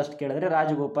 ಫಸ್ಟ್ ಕೇಳಿದ್ರೆ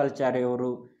ರಾಜಗೋಪಾಲಾಚಾರಿ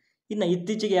ಅವರು. ಇನ್ನು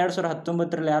ಇತ್ತೀಚೆಗೆ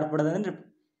 2019ರಲ್ಲಿ ಯಾರು ಪಡೆದಂದ್ರೆ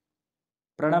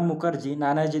ಪ್ರಣಬ್ ಮುಖರ್ಜಿ,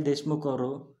 ನಾನಾಜಿ ದೇಶ್ಮುಖ್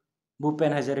ಅವರು,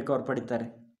 ಭೂಪೇನ್ ಹಜಾರಿಕಾ ಅವರು ಪಡಿತಾರೆ.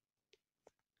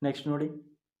 ನೆಕ್ಸ್ಟ್ ನೋಡಿ,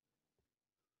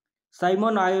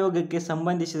 ಸೈಮನ್ ಆಯೋಗಕ್ಕೆ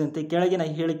ಸಂಬಂಧಿಸಿದಂತೆ ಕೆಳಗಿನ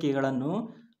ಹೇಳಿಕೆಗಳನ್ನು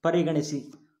ಪರಿಗಣಿಸಿ.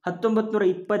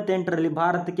 1928ರಲ್ಲಿ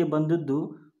ಭಾರತಕ್ಕೆ ಬಂದದ್ದು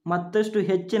ಮತ್ತಷ್ಟು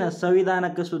ಹೆಚ್ಚಿನ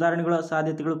ಸಂವಿಧಾನಕ್ಕೆ ಸುಧಾರಣೆಗಳ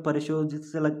ಸಾಧ್ಯತೆಗಳು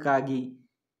ಪರಿಶೋಧಿಸಲಿಕ್ಕಾಗಿ.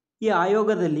 ಈ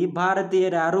ಆಯೋಗದಲ್ಲಿ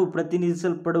ಭಾರತೀಯರ್ಯಾರು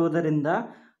ಪ್ರತಿನಿಧಿಸಲ್ಪಡುವುದರಿಂದ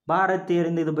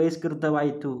ಭಾರತೀಯರಿಂದ ಇದು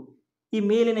ಬಹಿಷ್ಕೃತವಾಯಿತು. ಈ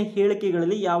ಮೇಲಿನ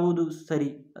ಹೇಳಿಕೆಗಳಲ್ಲಿ ಯಾವುದು ಸರಿ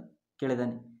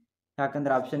ಕೇಳಿದಾನೆ.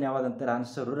 ಯಾಕಂದರೆ ಆಪ್ಷನ್ ಯಾವುದಂತಾರೆ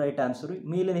ಆನ್ಸರು, ರೈಟ್ ಆನ್ಸರು.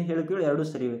 ಮೇಲಿನ ಹೇಳಿಕೆಗಳು ಎರಡೂ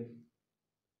ಸರಿವೆ.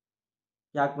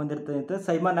 ಯಾಕೆ ಬಂದಿರ್ತದೆ ಅಂತ,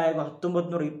 ಸೈಮನ್ ಆಯೋಗ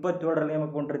 1927ರಲ್ಲಿ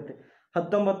ನೇಮಕಗೊಂಡಿರುತ್ತೆ.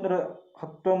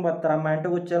 1919ರ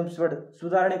ಮ್ಯಾಂಟಗೋ ಚೆಮ್ಸ್ಫರ್ಡ್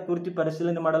ಸುಧಾರಣೆ ಕುರಿತು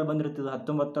ಪರಿಶೀಲನೆ ಮಾಡಲು ಬಂದಿರುತ್ತದೆ.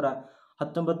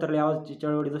 1919ರಲ್ಲಿ ಯಾವ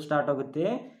ಚಳವಳಿದು ಸ್ಟಾರ್ಟ್ ಆಗುತ್ತೆ?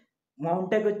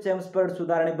 ಮೌಂಟೆಗೋ ಚೆಮ್ಸ್ಫರ್ಡ್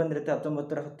ಸುಧಾರಣೆ ಬಂದಿರುತ್ತೆ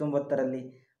 1919ರಲ್ಲಿ.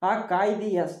 ಆ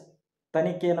ಕಾಯ್ದೆಯ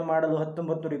ತನಿಖೆಯನ್ನು ಮಾಡಲು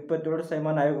 1927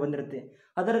 ಸೈಮನ್ ಆಯೋಗ ಬಂದಿರುತ್ತೆ.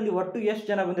 ಅದರಲ್ಲಿ ಒಟ್ಟು ಎಷ್ಟು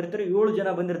ಜನ ಬಂದಿರ್ತಾರೆ? 7 ಜನ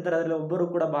ಬಂದಿರ್ತಾರೆ. ಅದರಲ್ಲಿ ಒಬ್ಬರು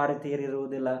ಕೂಡ ಭಾರತೀಯರು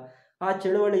ಇರುವುದಿಲ್ಲ. ಆ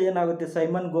ಚಳುವಳಿ ಏನಾಗುತ್ತೆ?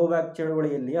 Simon go back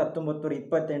ಚಳುವಳಿಯಲ್ಲಿ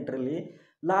 1928ರಲ್ಲಿ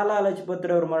Lala Lajpat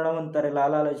Roy ಅವರು ಮರಣ ಹೊಂದ್ತಾರೆ.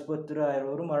 ಲಾಲಾ ಲಜಪತ್ ರಾಯ್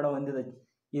ಅವರು ಮರಣ ಹೊಂದಿದ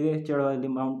ಇದೇ ಚಳುವಳಿಯಲ್ಲಿ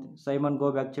ಸೈಮನ್ ಗೋ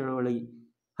ಬ್ಯಾಕ್ ಚಳುವಳಿ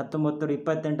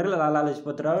 1928ರಲ್ಲಿ ಲಾಲಾ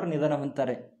ಲಜಪತ್ ರಾಯ್ ಅವರು ನಿಧನ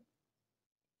ಹೊಂದ್ತಾರೆ.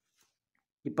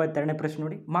 22ನೇ ಪ್ರಶ್ನೆ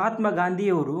ನೋಡಿ, ಮಹಾತ್ಮ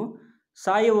ಗಾಂಧಿಯವರು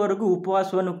ಸಾಯುವವರೆಗೂ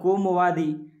ಉಪವಾಸವನ್ನು ಕೋಮುವಾದಿ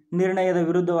ನಿರ್ಣಯದ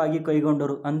ವಿರುದ್ಧವಾಗಿ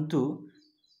ಕೈಗೊಂಡರು. ಅಂತೂ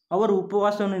ಅವರು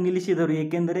ಉಪವಾಸವನ್ನು ನಿಲ್ಲಿಸಿದರು.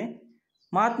 ಏಕೆಂದರೆ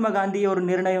ಮಹಾತ್ಮ ಗಾಂಧಿಯವರು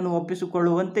ನಿರ್ಣಯವನ್ನು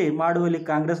ಒಪ್ಪಿಸಿಕೊಳ್ಳುವಂತೆ ಮಾಡುವಲ್ಲಿ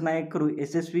ಕಾಂಗ್ರೆಸ್ ನಾಯಕರು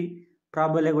ಯಶಸ್ವಿ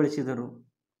ಪ್ರಾಬಲ್ಯಗೊಳಿಸಿದರು.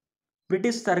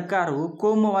 ಬ್ರಿಟಿಷ್ ಸರ್ಕಾರವು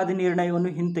ಕೋಮುವಾದಿ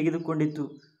ನಿರ್ಣಯವನ್ನು ಹಿಂತೆಗೆದುಕೊಂಡಿತು.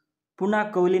 ಪುನಃ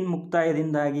ಕೌಲಿನ್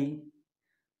ಮುಕ್ತಾಯದಿಂದಾಗಿ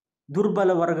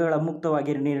ದುರ್ಬಲ ವರ್ಗಗಳ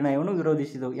ಮುಕ್ತವಾಗಿ ನಿರ್ಣಯವನ್ನು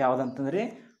ವಿರೋಧಿಸಿದವು. ಯಾವುದಂತಂದರೆ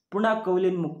ಪುನಃ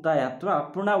ಕೌಲಿನ್ ಮುಕ್ತಾಯ ಅಥವಾ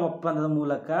ಪುನಃ ಒಪ್ಪಂದದ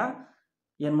ಮೂಲಕ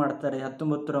ಏನು ಮಾಡ್ತಾರೆ?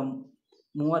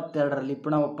 1932ರಲ್ಲಿ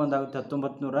ಪುನಃ ಒಪ್ಪಂದ ಆಗುತ್ತೆ.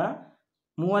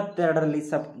 1932ರಲ್ಲಿ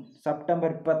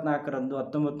ಸೆಪ್ಟೆಂಬರ್ 24ರಂದು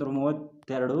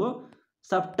 1932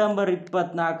 ಸೆಪ್ಟೆಂಬರ್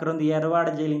 24ರಂದು ಯರವಾಡ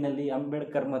ಜೈಲಿನಲ್ಲಿ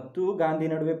ಅಂಬೇಡ್ಕರ್ ಮತ್ತು ಗಾಂಧಿ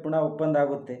ನಡುವೆ ಪುನಃ ಒಪ್ಪಂದ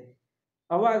ಆಗುತ್ತೆ.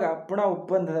 ಅವಾಗ ಪುನಃ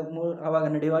ಒಪ್ಪಂದದ ಅವಾಗ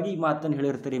ನಡೆಯುವಾಗ ಈ ಮಾತನ್ನು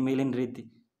ಹೇಳಿರ್ತಾರೆ ಮೇಲಿನ ರೀತಿ.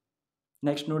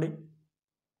 ನೆಕ್ಸ್ಟ್ ನೋಡಿ,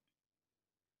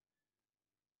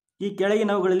 ಈ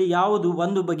ಕೆಳಗಿನವುಗಳಲ್ಲಿ ಯಾವುದು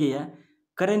ಒಂದು ಬಗೆಯ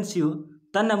ಕರೆನ್ಸಿಯು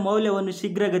ತನ್ನ ಮೌಲ್ಯವನ್ನು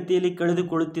ಶೀಘ್ರಗತಿಯಲ್ಲಿ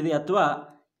ಕಳೆದುಕೊಳ್ಳುತ್ತಿದೆ ಅಥವಾ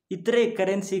ಇತರೆ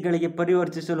ಕರೆನ್ಸಿಗಳಿಗೆ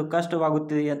ಪರಿವರ್ತಿಸಲು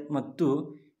ಕಷ್ಟವಾಗುತ್ತಿದೆ ಮತ್ತು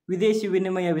ವಿದೇಶಿ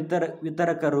ವಿನಿಮಯ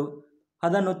ವಿತರಕರು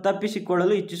ಅದನ್ನು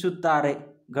ತಪ್ಪಿಸಿಕೊಳ್ಳಲು ಇಚ್ಛಿಸುತ್ತಾರೆ?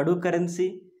 ಗಡು ಕರೆನ್ಸಿ,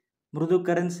 ಮೃದು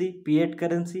ಕರೆನ್ಸಿ, ಫಿಯೆಟ್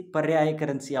ಕರೆನ್ಸಿ, ಪರ್ಯಾಯ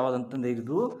ಕರೆನ್ಸಿ. ಯಾವುದಂತಂದರೆ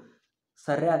ಇದು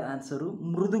ಸರಿಯಾದ ಆನ್ಸರು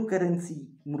ಮೃದು ಕರೆನ್ಸಿ.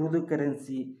 ಮೃದು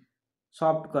ಕರೆನ್ಸಿ,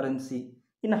 ಸಾಫ್ಟ್ ಕರೆನ್ಸಿ.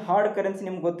 ಇನ್ನು ಹಾರ್ಡ್ ಕರೆನ್ಸಿ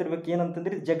ನಿಮ್ಗೆ ಗೊತ್ತಿರಬೇಕು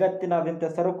ಏನಂತಂದರೆ ಜಗತ್ತಿನಾದ್ಯಂತ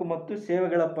ಸರಕು ಮತ್ತು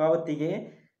ಸೇವೆಗಳ ಪಾವತಿಗೆ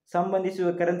ಸಂಬಂಧಿಸುವ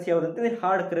currency ಯಾವುದಂತಂದರೆ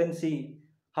hard currency.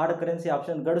 Hard currency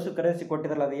option ಗಡುಸು currency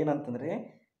ಕೊಟ್ಟಿದ್ರಲ್ಲ, ಅದು ಏನಂತಂದರೆ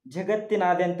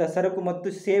ಜಗತ್ತಿನಾದ್ಯಂತ ಸರಕು ಮತ್ತು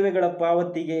ಸೇವೆಗಳ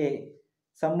ಪಾವತಿಗೆ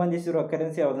ಸಂಬಂಧಿಸಿರುವ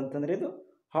ಕರೆನ್ಸಿ ಯಾವುದಂತಂದರೆ ಇದು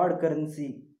ಹಾರ್ಡ್ ಕರೆನ್ಸಿ.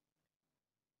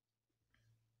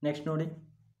 ನೆಕ್ಸ್ಟ್ ನೋಡಿ,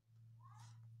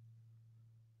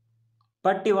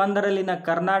 ಪಟ್ಟಿ 1ರಲ್ಲಿನ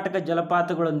ಕರ್ನಾಟಕ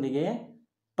ಜಲಪಾತಗಳೊಂದಿಗೆ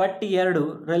ಪಟ್ಟಿ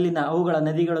 2ರಲ್ಲಿನ ಅವುಗಳ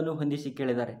ನದಿಗಳನ್ನು ಹೊಂದಿಸಿ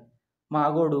ಕೇಳಿದ್ದಾರೆ.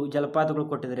 ಮಾಗೋಡು ಜಲಪಾತಗಳು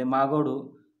ಕೊಟ್ಟಿದ್ದಾರೆ. ಮಾಗೋಡು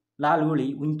ಲಾಲ್ಗುಳಿ,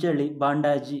 ಉಂಚಳ್ಳಿ,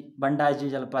 ಬಂಡಾಜಿ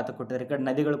ಜಲಪಾತ ಕೊಟ್ಟಿದ್ದಾರೆ. ಈ ಕಡೆ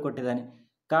ನದಿಗಳು ಕೊಟ್ಟಿದ್ದಾನೆ.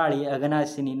 ಕಾಳಿ,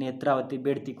 ಅಘನಾಶಿನಿ, ನೇತ್ರಾವತಿ,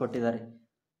 ಬೇಡ್ತಿ ಕೊಟ್ಟಿದ್ದಾರೆ.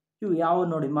 ಇವು ಯಾವ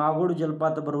ನೋಡಿ, ಮಾಗೋಡು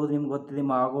ಜಲಪಾತ ಬರುವುದು ನಿಮ್ಗೆ ಗೊತ್ತಿದೆ.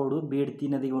 ಮಾಗೋಡು ಬೇಡ್ತಿ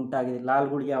ನದಿಗೆ ಉಂಟಾಗಿದೆ.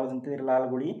 ಲಾಲ್ಗುಳಿ ಯಾವುದಂತಂದರೆ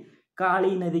ಲಾಲ್ಗುಳಿ.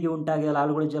 ಕಾಳಿ ನದಿಗೆ ಉಂಟಾಗಿದೆ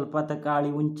ಲಾಲ್ಗುಳಿ ಜಲಪಾತ ಕಾಳಿ.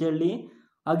 ಉಂಚಳ್ಳಿ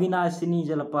ಅಘನಾಶಿನಿ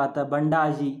ಜಲಪಾತ.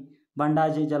 ಬಂಡಾಜಿ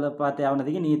ಜಲಪಾತ ಯಾವ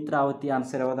ನದಿಗೆ? ನೇತ್ರಾವತಿ.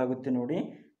 ಆನ್ಸರ್ ಯಾವುದಾಗುತ್ತೆ ನೋಡಿ?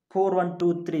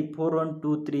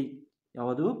 4123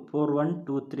 ಯಾವುದು?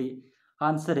 4123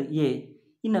 ಆನ್ಸರ್ ಎ.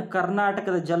 ಇನ್ನು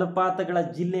ಕರ್ನಾಟಕದ ಜಲಪಾತಗಳ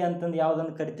ಜಿಲ್ಲೆ ಅಂತಂದು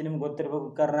ಯಾವುದಂತ ಕರಿತೀವಿ ನಿಮ್ಗೆ ಗೊತ್ತಿರಬೇಕು.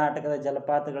 ಕರ್ನಾಟಕದ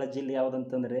ಜಲಪಾತಗಳ ಜಿಲ್ಲೆ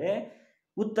ಯಾವುದಂತಂದರೆ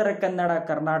ಉತ್ತರ ಕನ್ನಡ.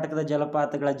 ಕರ್ನಾಟಕದ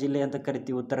ಜಲಪಾತಗಳ ಜಿಲ್ಲೆ ಅಂತ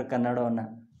ಕರಿತೀವಿ ಉತ್ತರ ಕನ್ನಡವನ್ನು.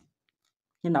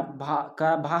 ಇನ್ನು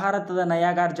ಭಾರತದ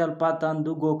ನಯಾಗಾರ್ ಜಲಪಾತ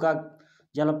ಅಂದು ಗೋಕಾಕ್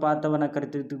ಜಲಪಾತವನ್ನು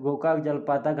ಕರಿತೀವಿ. ಗೋಕಾಕ್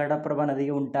ಜಲಪಾತ ಘಟಪ್ರಭಾ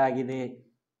ನದಿಗೆ ಉಂಟಾಗಿದೆ.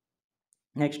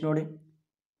 ನೆಕ್ಸ್ಟ್ ನೋಡಿ,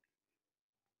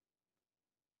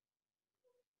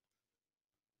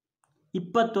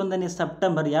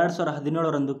 ಸೆಪ್ಟೆಂಬರ್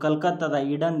 2017 ಕಲ್ಕತ್ತಾದ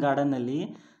ಈಡನ್ ಗಾರ್ಡನ್ನಲ್ಲಿ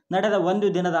ನಡೆದ ಒಂದು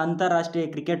ದಿನದ ಅಂತಾರಾಷ್ಟ್ರೀಯ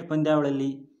ಕ್ರಿಕೆಟ್ ಪಂದ್ಯಾವಳಿಯಲ್ಲಿ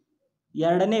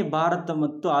ಎರಡನೇ ಭಾರತ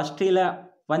ಮತ್ತು ಆಸ್ಟ್ರೇಲಿಯಾ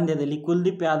ಪಂದ್ಯದಲ್ಲಿ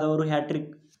ಕುಲ್ದೀಪ್ ಯಾದವ್ ಅವರು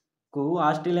ಹ್ಯಾಟ್ರಿಕ್ಕು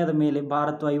ಆಸ್ಟ್ರೇಲಿಯಾದ ಮೇಲೆ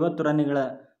ಭಾರತ 50 ರನ್ಗಳ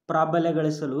ಪ್ರಾಬಲ್ಯ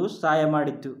ಗಳಿಸಲು ಸಹಾಯ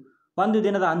ಮಾಡಿತ್ತು. ಒಂದು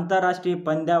ದಿನದ ಅಂತಾರಾಷ್ಟ್ರೀಯ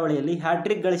ಪಂದ್ಯಾವಳಿಯಲ್ಲಿ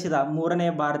ಹ್ಯಾಟ್ರಿಕ್ ಗಳಿಸಿದ ಮೂರನೇ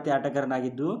ಭಾರತೀಯ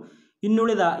ಆಟಗಾರನಾಗಿದ್ದು,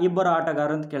 ಇನ್ನುಳಿದ ಇಬ್ಬರು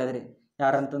ಆಟಗಾರರು ಅಂತ ಕೇಳಿದರೆ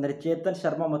ಯಾರಂತಂದರೆ ಚೇತನ್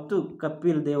ಶರ್ಮಾ ಮತ್ತು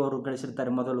ಕಪಿಲ್ ದೇವ್ ಅವರು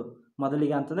ಗಳಿಸಿರ್ತಾರೆ.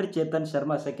 ಮೊದಲಿಗೆ ಅಂತಂದರೆ ಚೇತನ್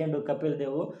ಶರ್ಮಾ, ಸೆಕೆಂಡು ಕಪಿಲ್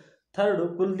ದೇವ್, ಥರ್ಡು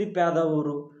ಕುಲ್ದೀಪ್ ಯಾದವ್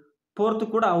ಅವರು, ಫೋರ್ತ್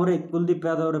ಕೂಡ ಅವರೇ ಕುಲ್ದೀಪ್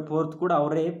ಯಾದವ್ ಅವರೇ, ಫೋರ್ತ್ ಕೂಡ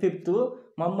ಅವರೇ, ಫಿಫ್ತು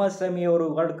ಮೊಹಮ್ಮದ್ ಶಮಿ ಅವರು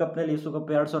ವರ್ಲ್ಡ್ ಕಪ್ನಲ್ಲಿ ವಿಶ್ವಕಪ್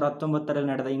 2019ರಲ್ಲಿ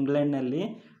ನಡೆದ ಇಂಗ್ಲೆಂಡ್ನಲ್ಲಿ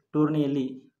ಟೂರ್ನಿಯಲ್ಲಿ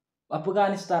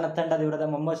ಅಫ್ಘಾನಿಸ್ತಾನ ತಂಡದ ವಿರುದ್ಧ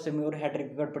ಮೊಹಮ್ಮದ್ ಶಮಿ ಅವರು ಹ್ಯಾಟ್ರಿಕ್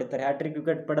ವಿಕೆಟ್ ಪಡಿತಾರೆ. ಹ್ಯಾಟ್ರಿಕ್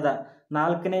ವಿಕೆಟ್ ಪಡೆದ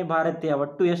 4ನೇ ಭಾರತೀಯ.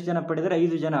 ಒಟ್ಟು ಎಷ್ಟು ಜನ ಪಡೆದರೆ?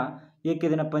 5 ಜನ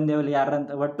ಏಕದಿನ ಪಂದ್ಯದಲ್ಲಿ.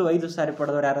 ಒಟ್ಟು 5 ಸಾರಿ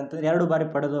ಪಡೆದವರು ಯಾರಂತಂದರೆ 2 ಬಾರಿ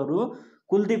ಪಡೆದವರು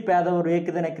ಕುಲ್ದೀಪ್ ಯಾದವ್ ಅವರು.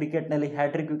 ಏಕದಿನ ಕ್ರಿಕೆಟ್ನಲ್ಲಿ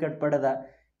ಹ್ಯಾಟ್ರಿಕ್ ವಿಕೆಟ್ ಪಡೆದ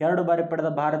 2 ಬಾರಿ ಪಡೆದ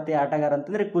ಭಾರತೀಯ ಆಟಗಾರ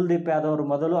ಅಂತಂದರೆ ಕುಲ್ದೀಪ್ ಯಾದವ್ ಅವರು.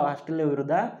 ಮೊದಲು ಆಸ್ಟ್ರೇಲಿಯಾ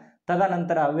ವಿರುದ್ಧ,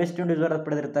 ತದನಂತರ ವೆಸ್ಟ್ ಇಂಡೀಸ್ ವಿರುದ್ಧ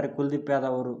ಪಡೆದಿರ್ತಾರೆ ಕುಲ್ದೀಪ್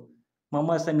ಯಾದವ್ ಅವರು.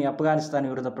 ಮೊಹಮ್ಮದ್ ಶಮಿ ಅಫ್ಘಾನಿಸ್ತಾನ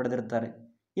ವಿರುದ್ಧ ಪಡೆದಿರ್ತಾರೆ.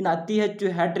 ಇನ್ನು ಅತಿ ಹೆಚ್ಚು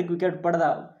ಹ್ಯಾಟ್ರಿಕ್ ವಿಕೆಟ್ ಪಡೆದ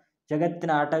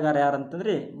ಜಗತ್ತಿನ ಆಟಗಾರ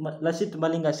ಯಾರಂತಂದರೆ ಲಸಿತ್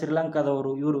ಮಲಿಂಗ,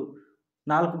 ಶ್ರೀಲಂಕಾದವರು. ಇವರು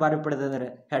 4 ಬಾರಿ ಪಡೆದಿದ್ದಾರೆ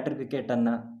ಹ್ಯಾಟ್ರಿಕ್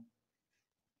ವಿಕೆಟನ್ನು.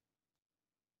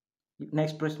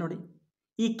 ನೆಕ್ಸ್ಟ್ ಪ್ರಶ್ನೆ ನೋಡಿ,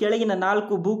 ಈ ಕೆಳಗಿನ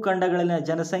 4 ಭೂಖಂಡಗಳಲ್ಲಿನ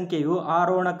ಜನಸಂಖ್ಯೆಯು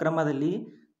ಆರೋಹಣ ಕ್ರಮದಲ್ಲಿ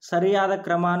ಸರಿಯಾದ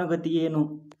ಕ್ರಮಾನುಗತಿ ಏನು?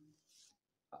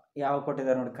 ಯಾವ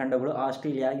ಕೊಟ್ಟಿದ್ದಾರೆ ನೋಡಿ ಖಂಡಗಳು?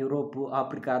 ಆಸ್ಟ್ರೇಲಿಯಾ, ಯುರೋಪು,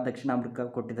 ಆಫ್ರಿಕಾ, ದಕ್ಷಿಣ ಆಫ್ರಿಕಾ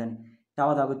ಕೊಟ್ಟಿದ್ದಾನೆ.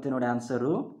 ಯಾವುದಾಗುತ್ತೆ ನೋಡಿ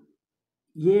ಆನ್ಸರು?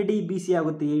 ADBC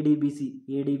ಆಗುತ್ತೆ.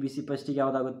 ADBC ಫಸ್ಟಿಗೆ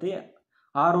ಯಾವುದಾಗುತ್ತೆ?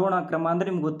 ಆರೋಹಣ ಕ್ರಮ ಅಂದರೆ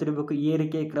ನಿಮ್ಗೆ ಗೊತ್ತಿರಬೇಕು.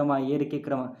 ಏರಿಕೆ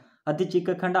ಕ್ರಮ. ಅತಿ ಚಿಕ್ಕ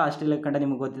ಖಂಡ ಆಸ್ಟ್ರೇಲಿಯಾ ಖಂಡ,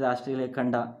 ನಿಮ್ಗೆ ಗೊತ್ತಿದೆ ಆಸ್ಟ್ರೇಲಿಯಾ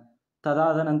ಖಂಡ.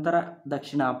 ತದಾದ ನಂತರ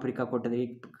ದಕ್ಷಿಣ ಆಫ್ರಿಕಾ ಕೊಟ್ಟಿದೆ. ಈ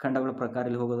ಖಂಡಗಳ ಪ್ರಕಾರ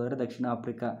ಇಲ್ಲಿ ಹೋಗೋದಾದರೆ ದಕ್ಷಿಣ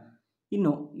ಆಫ್ರಿಕಾ.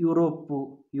 ಇನ್ನು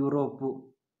ಯುರೋಪ್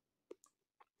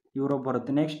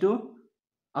ಬರುತ್ತೆ. ನೆಕ್ಸ್ಟು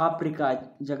ಆಫ್ರಿಕಾ,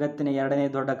 ಜಗತ್ತಿನ 2ನೇ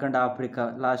ದೊಡ್ಡ ಖಂಡ ಆಫ್ರಿಕಾ.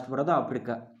 ಲಾಸ್ಟ್ ಬರೋದು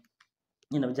ಆಫ್ರಿಕಾ.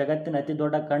 ಇನ್ನು ಜಗತ್ತಿನ ಅತಿ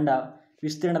ದೊಡ್ಡ ಖಂಡ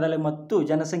ವಿಸ್ತೀರ್ಣದಲ್ಲಿ ಮತ್ತು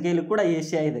ಜನಸಂಖ್ಯೆಯಲ್ಲಿ ಕೂಡ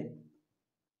ಏಷ್ಯಾ ಇದೆ.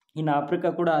 ಇನ್ನು ಆಫ್ರಿಕಾ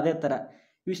ಕೂಡ ಅದೇ ಥರ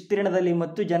ವಿಸ್ತೀರ್ಣದಲ್ಲಿ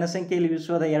ಮತ್ತು ಜನಸಂಖ್ಯೆಯಲ್ಲಿ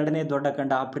ವಿಶ್ವದ 2ನೇ ದೊಡ್ಡ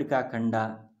ಖಂಡ ಆಫ್ರಿಕಾ ಖಂಡ.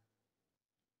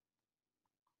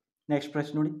 ನೆಕ್ಸ್ಟ್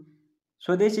ಪ್ರಶ್ನೆ ನೋಡಿ,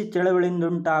 ಸ್ವದೇಶಿ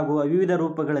ಚಳವಳಿಯಿಂದುಂಟಾಗುವ ವಿವಿಧ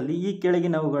ರೂಪಗಳಲ್ಲಿ ಈ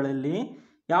ಕೆಳಗಿನವುಗಳಲ್ಲಿ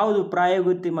ಯಾವುದು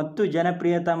ಪ್ರಾಯೋಗಿಕ ಮತ್ತು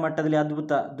ಜನಪ್ರಿಯತಾ ಮಟ್ಟದಲ್ಲಿ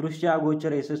ಅದ್ಭುತ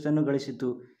ದೃಶ್ಯಾಗೋಚರ ಯಶಸ್ಸನ್ನು ಗಳಿಸಿತು?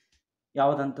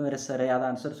 ಯಾವುದಂತಂದರೆ ಸರಿಯಾದ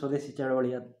ಆನ್ಸರ್ ಸ್ವದೇಶಿ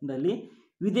ಚಳವಳಿಯಲ್ಲಿ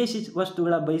ವಿದೇಶಿ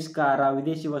ವಸ್ತುಗಳ ಬಹಿಷ್ಕಾರ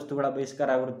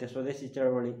ಆಗಿರುತ್ತೆ. ಸ್ವದೇಶಿ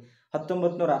ಚಳವಳಿ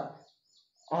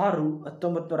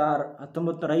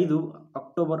 1905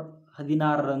 ಅಕ್ಟೋಬರ್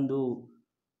 16ರಂದು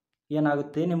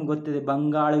ಏನಾಗುತ್ತೆ ನಿಮ್ಗೆ ಗೊತ್ತಿದೆ,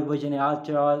 ಬಂಗಾಳ ವಿಭಜನೆ. ಆ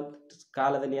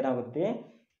ಕಾಲದಲ್ಲಿ ಏನಾಗುತ್ತೆ,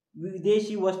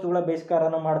 ವಿದೇಶಿ ವಸ್ತುಗಳ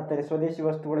ಬಹಿಷ್ಕಾರನ ಮಾಡುತ್ತಾರೆ. ಸ್ವದೇಶಿ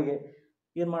ವಸ್ತುಗಳಿಗೆ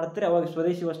ಏನು ಮಾಡ್ತಾರೆ, ಅವಾಗ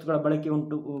ಸ್ವದೇಶಿ ವಸ್ತುಗಳ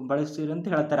ಬಳಸಿರಿ ಅಂತ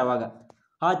ಹೇಳ್ತಾರೆ. ಅವಾಗ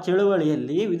ಆ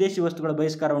ಚಳುವಳಿಯಲ್ಲಿ ವಿದೇಶಿ ವಸ್ತುಗಳ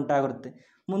ಬಹಿಷ್ಕಾರ ಉಂಟಾಗಿರುತ್ತೆ.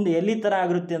 ಮುಂದೆ ಎಲ್ಲಿ ಥರ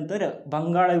ಆಗಿರುತ್ತೆ ಅಂತಂದರೆ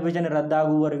ಬಂಗಾಳ ವಿಭಜನೆ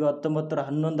ರದ್ದಾಗುವವರೆಗೂ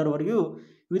 1911ರವರೆಗೂ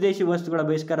ವಿದೇಶಿ ವಸ್ತುಗಳ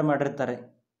ಬಹಿಷ್ಕಾರ ಮಾಡಿರ್ತಾರೆ.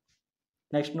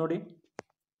 ನೆಕ್ಸ್ಟ್ ನೋಡಿ,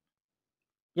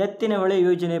 ಎತ್ತಿನ ಹೊಳೆ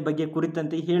ಯೋಜನೆ ಬಗ್ಗೆ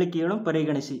ಕುರಿತಂತೆ ಹೇಳಿಕೆಯನ್ನು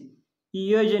ಪರಿಗಣಿಸಿ. ಈ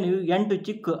ಯೋಜನೆಯು 8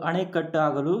 ಚಿಕ್ಕ ಅಣೆಕಟ್ಟು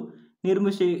ಆಗಲು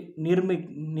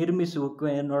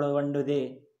ನಿರ್ಮಿಸುವೊಳಗೊಂಡಿದೆ.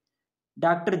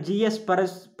 ಡಾಕ್ಟರ್ GS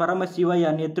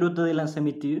ಪರಮಶಿವಯ್ಯ ನೇತೃತ್ವದಲ್ಲಿನ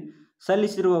ಸಮಿತಿಯು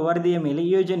ಸಲ್ಲಿಸಿರುವ ವರದಿಯ ಮೇಲೆ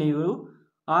ಯೋಜನೆಯು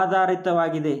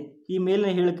ಆಧಾರಿತವಾಗಿದೆ. ಈ ಮೇಲಿನ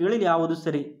ಹೇಳಿಕೆಗಳಲ್ಲಿ ಯಾವುದು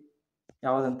ಸರಿ?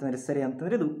 ಯಾವುದಂತಂದರೆ ಸರಿ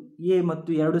ಅಂತಂದರೆ ಇದು A ಮತ್ತು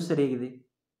 2 ಸರಿಯಾಗಿದೆ.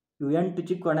 ಇವು 8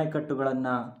 ಚಿಕ್ಕ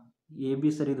ಅಣೆಕಟ್ಟುಗಳನ್ನು AB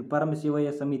ಸರಿ. ಇದು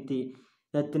ಪರಮಶಿವಯ್ಯ ಸಮಿತಿ,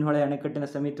 ಎತ್ತಿನ ಹೊಳೆ ಅಣೆಕಟ್ಟಿನ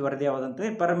ಸಮಿತಿ ವರದಿ ಯಾವುದಂತಂದರೆ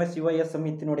ಪರಮಶಿವಯ್ಯ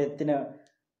ಸಮಿತಿ ನೋಡಿ, ಎತ್ತಿನ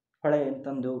ಹೊಳೆ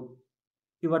ಅಂತಂದು.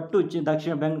 ಇವಟ್ಟು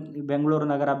ದಕ್ಷಿಣ ಬೆಂಗಳೂರು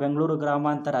ನಗರ, ಬೆಂಗಳೂರು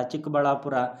ಗ್ರಾಮಾಂತರ,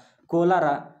 ಚಿಕ್ಕಬಳ್ಳಾಪುರ, ಕೋಲಾರ,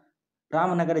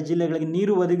 ರಾಮನಗರ ಜಿಲ್ಲೆಗಳಿಗೆ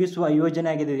ನೀರು ಒದಗಿಸುವ ಯೋಜನೆ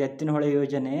ಆಗಿದೆ ಎತ್ತಿನ ಹೊಳೆ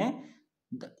ಯೋಜನೆ.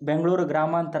 ಬೆಂಗಳೂರು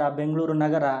ಗ್ರಾಮಾಂತರ, ಬೆಂಗಳೂರು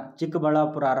ನಗರ,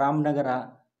 ಚಿಕ್ಕಬಳ್ಳಾಪುರ, ರಾಮನಗರ,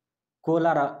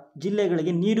 ಕೋಲಾರ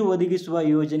ಜಿಲ್ಲೆಗಳಿಗೆ ನೀರು ಒದಗಿಸುವ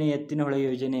ಯೋಜನೆ ಎತ್ತಿನ ಹೊಳೆ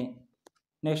ಯೋಜನೆ.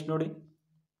 ನೆಕ್ಸ್ಟ್ ನೋಡಿ,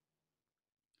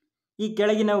 ಈ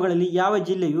ಕೆಳಗಿನವುಗಳಲ್ಲಿ ಯಾವ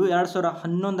ಜಿಲ್ಲೆಯು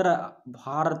 2011ರ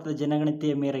ಭಾರತದ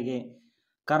ಜನಗಣತಿಯ ಮೇರೆಗೆ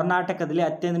ಕರ್ನಾಟಕದಲ್ಲಿ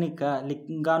ಅತ್ಯಧಿಕ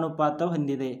ಲಿಂಗಾನುಪಾತ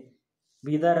ಹೊಂದಿದೆ?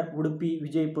 ಬೀದರ್, ಉಡುಪಿ,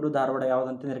 ವಿಜಯಪುರ, ಧಾರವಾಡ.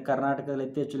 ಯಾವುದಂತಂದರೆ ಕರ್ನಾಟಕದಲ್ಲಿ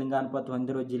ಅತಿ ಹೆಚ್ಚು ಲಿಂಗಾನುಪಾತ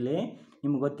ಹೊಂದಿರುವ ಜಿಲ್ಲೆ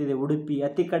ನಿಮ್ಗೆ ಗೊತ್ತಿದೆ ಉಡುಪಿ.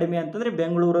 ಅತಿ ಕಡಿಮೆ ಅಂತಂದರೆ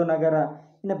ಬೆಂಗಳೂರು ನಗರ.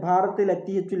 ಇನ್ನು ಭಾರತದಲ್ಲಿ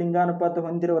ಅತಿ ಹೆಚ್ಚು ಲಿಂಗಾನುಪಾತ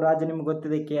ಹೊಂದಿರುವ ರಾಜ್ಯ ನಿಮ್ಗೆ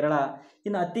ಗೊತ್ತಿದೆ ಕೇರಳ.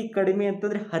 ಇನ್ನು ಅತಿ ಕಡಿಮೆ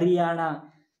ಅಂತಂದರೆ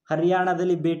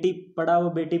ಹರಿಯಾಣದಲ್ಲಿ ಬೇಟಿ ಪಡಾವೋ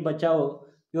ಬೇಟಿ ಬಚಾವೋ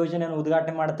ಯೋಜನೆಯನ್ನು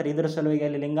ಉದ್ಘಾಟನೆ ಮಾಡ್ತಾರೆ. ಇದರ ಸಲುವಾಗಿ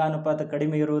ಅಲ್ಲಿ ಲಿಂಗಾನುಪಾತ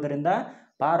ಕಡಿಮೆ ಇರುವುದರಿಂದ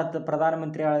ಭಾರತ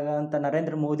ಪ್ರಧಾನಮಂತ್ರಿ ಆದಂಥ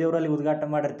ನರೇಂದ್ರ ಮೋದಿಯವರಲ್ಲಿ ಉದ್ಘಾಟನೆ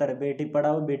ಮಾಡಿರ್ತಾರೆ ಬೇಟಿ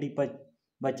ಪಡಾವೋ ಬೇಟಿ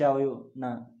ಬಚಾವೋನ.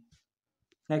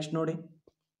 ನೆಕ್ಸ್ಟ್ ನೋಡಿ,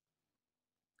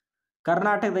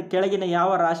 ಕರ್ನಾಟಕದ ಕೆಳಗಿನ ಯಾವ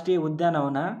ರಾಷ್ಟ್ರೀಯ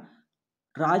ಉದ್ಯಾನವನ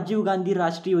ರಾಜೀವ್ ಗಾಂಧಿ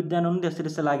ರಾಷ್ಟ್ರೀಯ ಉದ್ಯಾನವನ್ನು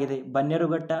ಹೆಸರಿಸಲಾಗಿದೆ?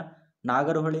 ಬನ್ನೇರುಘಟ್ಟ,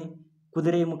 ನಾಗರಹೊಳೆ,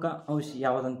 ಕುದುರೆಮುಖ, ಔಷಿ.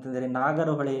 ಯಾವುದಂತಂದರೆ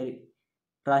ನಾಗರಹೊಳೆ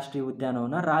ರಾಷ್ಟ್ರೀಯ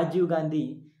ಉದ್ಯಾನವನ ರಾಜೀವ್ ಗಾಂಧಿ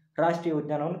ರಾಷ್ಟ್ರೀಯ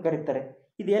ಉದ್ಯಾನವನ್ನು ಕರೀತಾರೆ.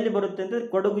 ಇದು ಎಲ್ಲಿ ಬರುತ್ತೆ ಅಂದರೆ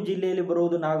ಕೊಡಗು ಜಿಲ್ಲೆಯಲ್ಲಿ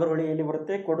ಬರುವುದು. ನಾಗರಹೊಳೆಯಲ್ಲಿ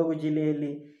ಬರುತ್ತೆ, ಕೊಡಗು ಜಿಲ್ಲೆಯಲ್ಲಿ.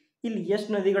 ಇಲ್ಲಿ ಎಷ್ಟು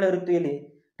ನದಿಗಳಿರುತ್ತೆ? ಇಲ್ಲಿ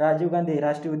ರಾಜೀವ್ ಗಾಂಧಿ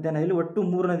ರಾಷ್ಟ್ರೀಯ ಉದ್ಯಾನದಲ್ಲಿ ಒಟ್ಟು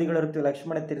 3 ನದಿಗಳಿರುತ್ತವೆ: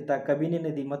 ಲಕ್ಷ್ಮಣ ತೀರ್ಥ, ಕಬಿನಿ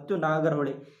ನದಿ ಮತ್ತು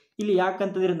ನಾಗರಹೊಳೆ. ಇಲ್ಲಿ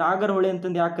ಯಾಕಂತಂದರೆ ನಾಗರಹೊಳೆ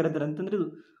ಅಂತಂದು ಯಾಕೆ ಕರೀತಾರೆ ಅಂತಂದ್ರೆ ಇದು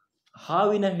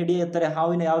ಹಾವಿನ ಹಿಡಿಯ ಥರ.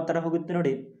 ಹಾವಿನ ಯಾವ ಥರ ಹೋಗುತ್ತೆ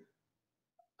ನೋಡಿ,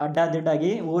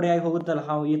 ಅಡ್ಡಾದಿಡ್ಡಾಗಿ ಓರೆಯಾಗಿ ಹೋಗುತ್ತಲ್ಲ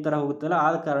ಹಾವು, ಈ ಥರ ಹೋಗುತ್ತಲ್ಲ,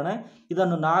 ಆದ ಕಾರಣ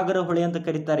ಇದನ್ನು ನಾಗರಹೊಳೆ ಅಂತ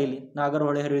ಕರೀತಾರೆ. ಇಲ್ಲಿ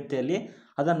ನಾಗರಹೊಳೆ ಹರಿಯುತ್ತೆ, ಅಲ್ಲಿ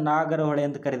ಅದನ್ನು ನಾಗರಹೊಳೆ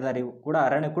ಅಂತ ಕರೀತಾರೆ. ಇವು ಕೂಡ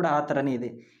ಅರಣ್ಯ ಕೂಡ ಆ ಥರನೇ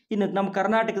ಇದೆ. ಇನ್ನು ನಮ್ಮ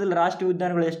ಕರ್ನಾಟಕದಲ್ಲಿ ರಾಷ್ಟ್ರೀಯ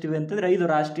ಉದ್ಯಾನಗಳು ಎಷ್ಟಿವೆ ಅಂತಂದರೆ 5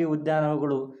 ರಾಷ್ಟ್ರೀಯ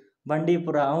ಉದ್ಯಾನಗಳು: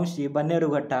 ಬಂಡೀಪುರ, ಔಷಿ,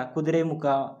 ಬನ್ನೇರುಘಟ್ಟ, ಕುದುರೆಮುಖ,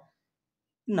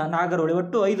 ನಾಗರಹೊಳೆ.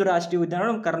 ಒಟ್ಟು 5 ರಾಷ್ಟ್ರೀಯ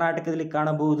ಉದ್ಯಾನಗಳು ನಮ್ಮ ಕರ್ನಾಟಕದಲ್ಲಿ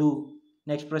ಕಾಣಬಹುದು.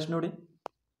 ನೆಕ್ಸ್ಟ್ ಪ್ರಶ್ನೆ ನೋಡಿ,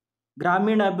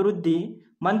 ಗ್ರಾಮೀಣ ಅಭಿವೃದ್ಧಿ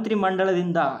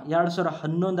ಮಂತ್ರಿಮಂಡಲದಿಂದ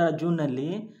 2011ರ ಜೂನ್ನಲ್ಲಿ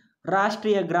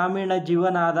ರಾಷ್ಟ್ರೀಯ ಗ್ರಾಮೀಣ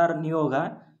ಜೀವನಾಧಾರ ನಿಯೋಗ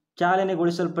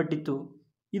ಚಾಲನೆಗೊಳಿಸಲ್ಪಟ್ಟಿತು.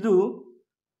 ಇದು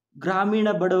ಗ್ರಾಮೀಣ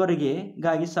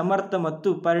ಬಡವರಿಗಾಗಿ ಸಮರ್ಥ ಮತ್ತು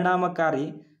ಪರಿಣಾಮಕಾರಿ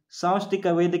ಸಾಂಸ್ಥಿಕ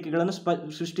ವೇದಿಕೆಗಳನ್ನು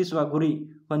ಸೃಷ್ಟಿಸುವ ಗುರಿ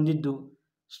ಹೊಂದಿದ್ದು,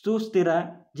 ಸುಸ್ಥಿರ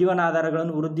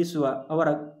ಜೀವನಾಧಾರಗಳನ್ನು ವೃದ್ಧಿಸುವ, ಅವರ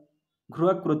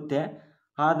ಗೃಹಕೃತ್ಯ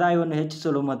ಆದಾಯವನ್ನು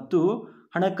ಹೆಚ್ಚಿಸಲು ಮತ್ತು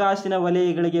ಹಣಕಾಸಿನ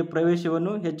ವಲಯಗಳಿಗೆ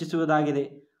ಪ್ರವೇಶವನ್ನು ಹೆಚ್ಚಿಸುವುದಾಗಿದೆ.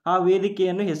 ಆ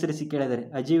ವೇದಿಕೆಯನ್ನು ಹೆಸರಿಸಿ ಕೇಳಿದರೆ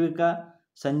ಆಜೀವಿಕ,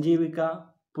 ಸಂಜೀವಿಕ,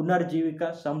 ಪುನರ್ಜೀವಿಕ,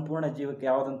 ಸಂಪೂರ್ಣ ಜೀವಿಕ.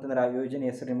 ಯಾವುದಂತಂದ್ರೆ ಆ ಯೋಜನೆ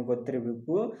ಹೆಸರು ನಿಮಗೆ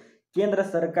ಗೊತ್ತಿರಬೇಕು. ಕೇಂದ್ರ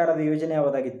ಸರ್ಕಾರದ ಯೋಜನೆ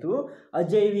ಯಾವುದಾಗಿತ್ತು?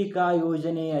 ಅಜೈವಿಕ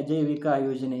ಯೋಜನೆ. ಅಜೈವಿಕ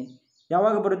ಯೋಜನೆ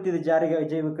ಯಾವಾಗ ಬರುತ್ತಿದೆ ಜಾರಿಗೆ?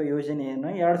 ಅಜೈವಿಕ ಯೋಜನೆಯನ್ನು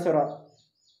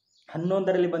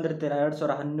 2011ರಲ್ಲಿ ಬಂದಿರ್ತಾರೆ.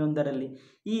 2011ರಲ್ಲಿ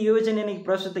ಈ ಯೋಜನೆಯನ್ನು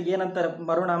ಪ್ರಸ್ತುತ ಏನಂತ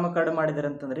ಮರುನಾಮಕರಣ ಮಾಡಿದ್ದಾರೆ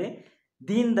ಅಂತಂದರೆ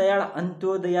ದೀನ್ ದಯಾಳ್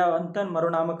ಅಂತ್ಯೋದಯ ಅಂತ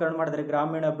ಮರುನಾಮಕರಣ ಮಾಡಿದ್ದಾರೆ.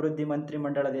 ಗ್ರಾಮೀಣ ಅಭಿವೃದ್ಧಿ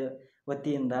ಮಂತ್ರಿಮಂಡಲದ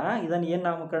ವತಿಯಿಂದ ಇದನ್ನು ಏನು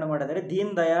ನಾಮಕರಣ ಮಾಡಿದ್ದಾರೆ?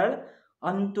 ದೀನ್ ದಯಾಳ್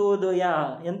ಅಂತ್ಯೋದಯ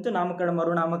ಅಂತ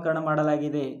ಮರುನಾಮಕರಣ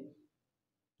ಮಾಡಲಾಗಿದೆ.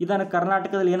 ಇದನ್ನು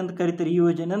ಕರ್ನಾಟಕದಲ್ಲಿ ಏನಂತ ಕರೀತಾರೆ? ಈ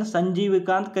ಯೋಜನೆಯನ್ನು ಸಂಜೀವಿಕ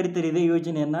ಅಂತ ಕರೀತಾರೆ. ಇದೇ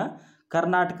ಯೋಜನೆಯನ್ನು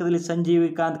ಕರ್ನಾಟಕದಲ್ಲಿ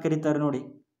ಸಂಜೀವಿಕ ಅಂತ ಕರೀತಾರೆ. ನೋಡಿ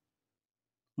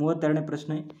 32ನೇ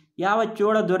ಪ್ರಶ್ನೆ, ಯಾವ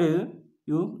ಚೋಳ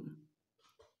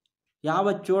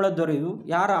ದೊರೆಯು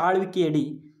ಯಾರ ಆಳ್ವಿಕೆಯಡಿ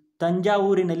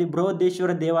ತಂಜಾವೂರಿನಲ್ಲಿ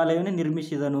ಬೃಹದೇಶ್ವರ ದೇವಾಲಯವನ್ನು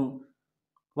ನಿರ್ಮಿಸಿದನು?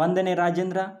 1ನೇ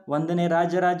ರಾಜೇಂದ್ರ, 1ನೇ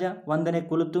ರಾಜರಾಜ, 1ನೇ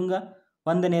ಕುಲತುಂಗ,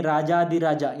 1ನೇ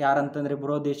ರಾಜಾದಿರಾಜ. ಯಾರಂತಂದರೆ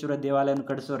ಬೃಹದೇಶ್ವರ ದೇವಾಲಯವನ್ನು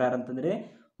ಕಟ್ಟಿಸೋರು ಯಾರಂತಂದರೆ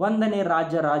 1ನೇ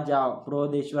ರಾಜರಾಜ.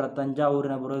 ಬೃಹದೇಶ್ವರ,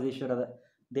 ತಂಜಾವೂರಿನ ಬೃಹದೇಶ್ವರದ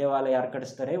ದೇವಾಲಯ ಯಾರು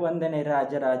ಕಟ್ಟಿಸ್ತಾರೆ? 1ನೇ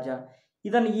ರಾಜರಾಜ.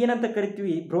 ಇದನ್ನು ಏನಂತ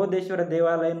ಕರಿತೀವಿ? ಬೃಹದೇಶ್ವರ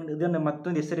ದೇವಾಲಯ. ಇದನ್ನು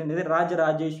ಮತ್ತೊಂದು ಹೆಸರೇನಿದೆ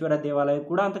ರಾಜರಾಜೇಶ್ವರ ದೇವಾಲಯ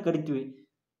ಕೂಡ ಅಂತ ಕರಿತೀವಿ.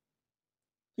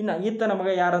 ಇನ್ನು ಈತನ ಮಗ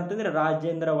ಯಾರಂತಂದರೆ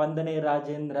ರಾಜೇಂದ್ರ, 1ನೇ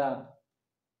ರಾಜೇಂದ್ರ.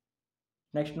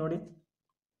 ನೆಕ್ಸ್ಟ್ ನೋಡಿ,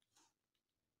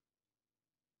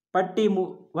 ಪಟ್ಟಿ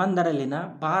 1ರಲ್ಲಿನ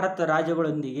ಭಾರತ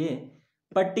ರಾಜ್ಯಗಳೊಂದಿಗೆ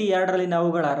ಪಟ್ಟಿ 2ರಲ್ಲಿನ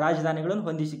ಅವುಗಳ ರಾಜಧಾನಿಗಳನ್ನು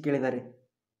ಹೊಂದಿಸಿ ಕೇಳಿದ್ದಾರೆ.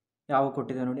 ಯಾವ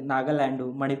ಕೊಟ್ಟಿದ್ದಾರೆ ನೋಡಿ, ನಾಗಾಲ್ಯಾಂಡು,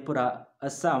 ಮಣಿಪುರ,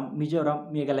 ಅಸ್ಸಾಂ, ಮಿಜೋರಾಂ,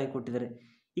 ಮೇಘಾಲಯ ಕೊಟ್ಟಿದ್ದಾರೆ.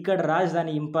 ಈ ಕಡೆ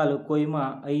ರಾಜಧಾನಿ ಇಂಪಾಲು, ಕೊಹಿಮಾ,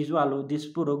 ಐಜ್ವಾಲು,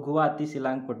 ದಿಸ್ಪುರ್, ಗುವಾಹತಿ,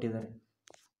 ಶಿಲಾಂಗ್ ಕೊಟ್ಟಿದ್ದಾರೆ.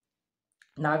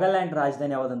 ನಾಗಾಲ್ಯಾಂಡ್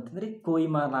ರಾಜಧಾನಿ ಯಾವುದಂತಂದರೆ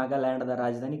ಕೊಹಿಮಾ. ನಾಗಾಲ್ಯಾಂಡದ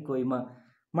ರಾಜಧಾನಿ ಕೊಹಿಮಾ.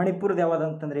 ಮಣಿಪುರದ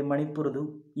ಯಾವುದಂತಂದರೆ ಮಣಿಪುರದು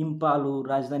ಇಂಪಾಲು,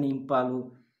 ರಾಜಧಾನಿ ಇಂಪಾಲು.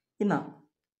 ಇನ್ನು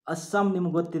ಅಸ್ಸಾಂ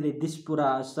ನಿಮ್ಗೆ ಗೊತ್ತಿದೆ ದಿಸ್ಪುರ,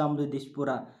 ಅಸ್ಸಾಂದು ದಿಸ್ಪುರ.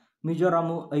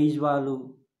 ಮಿಜೋರಾಮು ಐಜ್ವಾಲು.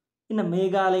 ಇನ್ನು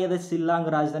ಮೇಘಾಲಯದ ಶಿಲ್ಲಾಂಗ್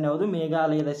ರಾಜಧಾನಿ ಯಾವುದು?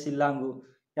 ಮೇಘಾಲಯದ ಶಿಲ್ಲಾಂಗು.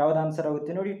 ಯಾವ್ದು ಆನ್ಸರ್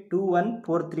ಆಗುತ್ತೆ ನೋಡಿ?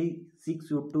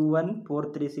 21436.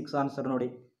 21436 ಆನ್ಸರ್ ನೋಡಿ.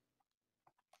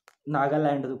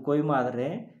 ನಾಗಾಲ್ಯಾಂಡ್ದು ಕೊಹಿಮಾ ಆದರೆ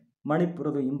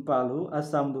ಮಣಿಪುರದು ಇಂಪಾಲು,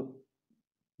 ಅಸ್ಸಾಂದು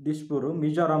ದಿಸ್ಪುರು,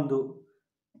 ಮಿಜೋರಾಂದು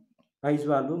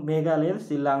ಐಜ್ವಾಲು, ಮೇಘಾಲಯದ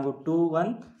ಶಿಲ್ಲಾಂಗು.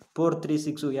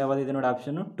 21436 ಯಾವುದಿದೆ ನೋಡಿ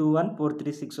ಆಪ್ಷನ್ನು?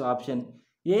 21436 ಆಪ್ಷನ್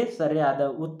ಎ ಸರಿಯಾದ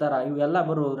ಉತ್ತರ. ಇವೆಲ್ಲ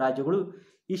ಬರುವ ರಾಜ್ಯಗಳು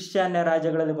ಈಶಾನ್ಯ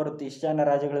ರಾಜ್ಯಗಳಲ್ಲಿ ಬರುತ್ತೆ. ಈಶಾನ್ಯ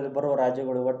ರಾಜ್ಯಗಳಲ್ಲಿ ಬರುವ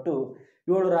ರಾಜ್ಯಗಳು ಒಟ್ಟು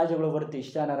 7 ರಾಜ್ಯಗಳು ಬರುತ್ತೆ.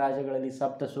 ಈಶಾನ್ಯ ರಾಜ್ಯಗಳಲ್ಲಿ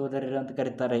ಸಪ್ತ ಸೋದರಿರು ಅಂತ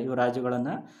ಕರೀತಾರೆ. ಇವು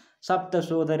ರಾಜ್ಯಗಳನ್ನು ಸಪ್ತ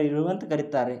ಸೋದರಿರು ಅಂತ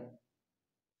ಕರೀತಾರೆ.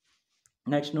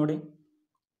 ನೆಕ್ಸ್ಟ್ ನೋಡಿ,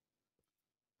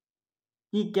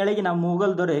 ಈ ಕೆಳಗಿನ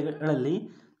ಮೊಘಲ್ ದೊರೆಗಳಲ್ಲಿ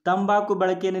ತಂಬಾಕು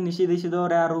ಬಳಕೆಯನ್ನು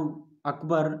ನಿಷೇಧಿಸಿದವರು ಯಾರು?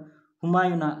 ಅಕ್ಬರ್,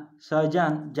 ಹುಮಾಯೂನ,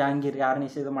 ಶಹಜಾನ್, ಜಹಾಂಗೀರ್. ಯಾರು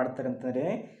ನಿಷೇಧ ಮಾಡ್ತಾರೆ ಅಂತಂದರೆ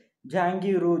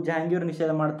ಜಹಾಂಗೀರು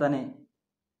ನಿಷೇಧ ಮಾಡ್ತಾನೆ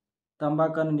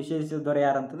ತಂಬಾಕನ್ನು ನಿಷೇಧಿಸಿದ ದೊರೆ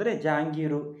ಯಾರು ಅಂತಂದರೆ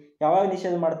ಜಹಾಂಗೀರು. ಯಾವಾಗ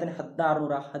ನಿಷೇಧ ಮಾಡ್ತಾನೆ?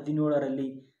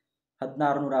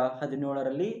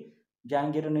 1617ರಲ್ಲಿ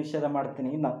ಜಹಾಂಗೀರು ನಿಷೇಧ ಮಾಡ್ತಾನೆ.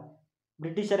 ಇನ್ನು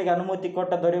ಬ್ರಿಟಿಷರಿಗೆ ಅನುಮತಿ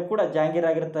ಕೊಟ್ಟ ದೊರೆ ಕೂಡ ಜಹಾಂಗೀರ್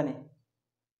ಆಗಿರ್ತಾನೆ.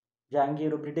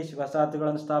 ಜಹಾಂಗೀರು ಬ್ರಿಟಿಷ್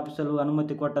ವಸಾಹತುಗಳನ್ನು ಸ್ಥಾಪಿಸಲು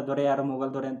ಅನುಮತಿ ಕೊಟ್ಟ ದೊರೆ ಯಾರು?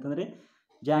 ಮೊಘಲ್ ದೊರೆ ಅಂತಂದರೆ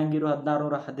ಜಹಾಂಗೀರು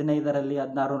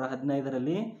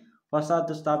 1615ರಲ್ಲಿ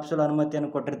ವಸಾಹತು ಸ್ಥಾಪಿಸಲು ಅನುಮತಿಯನ್ನು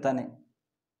ಕೊಟ್ಟಿರ್ತಾನೆ.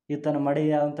 ಈತನ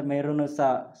ಮಡಿಯಾದಂಥ ಮೆಹರೂನಿಸಾ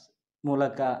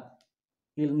ಮೂಲಕ,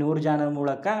 ಇಲ್ಲಿ ನೂರ್ಜಾನ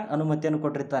ಮೂಲಕ ಅನುಮತಿಯನ್ನು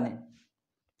ಕೊಟ್ಟಿರ್ತಾನೆ.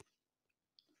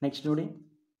 ನೆಕ್ಸ್ಟ್ ನೋಡಿ,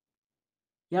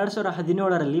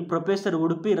 2017ರಲ್ಲಿ ಪ್ರೊಫೆಸರ್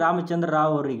ಉಡುಪಿ ರಾಮಚಂದ್ರ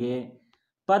ರಾವ್ ಅವರಿಗೆ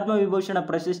ಪದ್ಮವಿಭೂಷಣ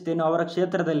ಪ್ರಶಸ್ತಿಯನ್ನು ಅವರ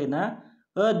ಕ್ಷೇತ್ರದಲ್ಲಿನ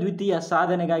ಅದ್ವಿತೀಯ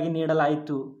ಸಾಧನೆಗಾಗಿ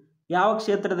ನೀಡಲಾಯಿತು. ಯಾವ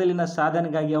ಕ್ಷೇತ್ರದಲ್ಲಿನ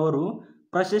ಸಾಧನೆಗಾಗಿ ಅವರು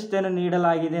ಪ್ರಶಸ್ತಿಯನ್ನು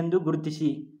ನೀಡಲಾಗಿದೆ ಎಂದು ಗುರುತಿಸಿ.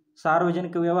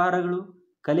 ಸಾರ್ವಜನಿಕ ವ್ಯವಹಾರಗಳು,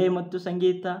 ಕಲೆ ಮತ್ತು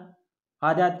ಸಂಗೀತ,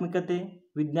 ಆಧ್ಯಾತ್ಮಿಕತೆ,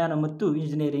 ವಿಜ್ಞಾನ ಮತ್ತು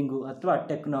ಇಂಜಿನಿಯರಿಂಗು ಅಥವಾ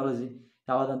ಟೆಕ್ನಾಲಜಿ.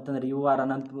 ಯಾವುದಂತಂದರೆ ಯು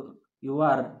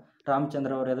ಆರ್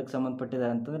ರಾಮಚಂದ್ರ ಅವರು ಎದಕ್ಕೆ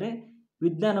ಸಂಬಂಧಪಟ್ಟಿದ್ದಾರೆ ಅಂತಂದರೆ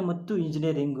ವಿಜ್ಞಾನ ಮತ್ತು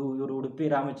ಇಂಜಿನಿಯರಿಂಗು. ಇವರು ಉಡುಪಿ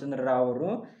ರಾಮಚಂದ್ರ ರಾವ್ ಅವರು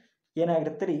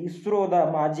ಏನಾಗಿರ್ತಾರೆ? ಇಸ್ರೋದ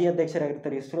ಮಾಜಿ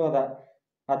ಅಧ್ಯಕ್ಷರಾಗಿರ್ತಾರೆ. ಇಸ್ರೋದ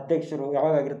ಅಧ್ಯಕ್ಷರು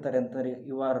ಯಾವಾಗಾಗಿರ್ತಾರೆ ಅಂತಂದರೆ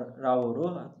ಯು ಆರ್ ರಾವ್ ಅವರು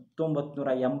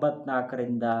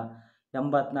 1984ರಿಂದ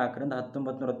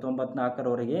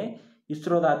 1994ರವರೆಗೆ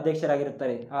ಇಸ್ರೋದ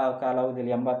ಅಧ್ಯಕ್ಷರಾಗಿರ್ತಾರೆ. ಆ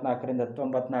ಕಾಲಾವಧಿಯಲ್ಲಿ 84ರಿಂದ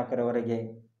 94ರವರೆಗೆ.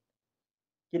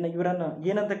 ಇನ್ನು ಇವರನ್ನು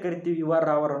ಏನಂತ ಕರಿತೀವಿ? ಯು ಆರ್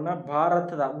ರಾವ್ ಅವರನ್ನು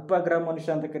ಭಾರತದ ಉಪಗ್ರಹ ಮನುಷ್ಯ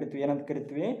ಅಂತ ಕರಿತೀವಿ. ಏನಂತ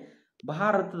ಕರಿತೀವಿ?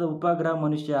 ಭಾರತದ ಉಪಗ್ರಹ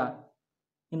ಮನುಷ್ಯ.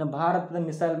 ಇನ್ನು ಭಾರತದ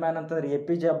ಮಿಸೈಲ್ ಮ್ಯಾನ್ ಅಂತಂದರೆ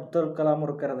APJ ಅಬ್ದುಲ್ ಕಲಾಂ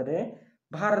ಅವರು ಕರೆದರೆ,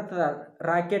 ಭಾರತದ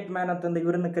ರಾಕೆಟ್ ಮ್ಯಾನ್ ಅಂತಂದ್ರೆ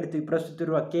ಇವರನ್ನು ಕರಿತೀವಿ. ಪ್ರಸ್ತುತ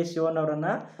ಇರುವ ಕೆ ಶಿವನ್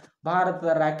ಅವರನ್ನು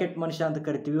ಭಾರತದ ರಾಕೆಟ್ ಮನುಷ್ಯ ಅಂತ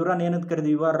ಕರಿತೀವಿ. ಇವರನ್ನು ಏನಂತ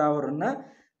ಕರಿತೀವಿ? ಯು ಆರ್ ರಾವ್ ಅವರನ್ನು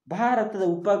ಭಾರತದ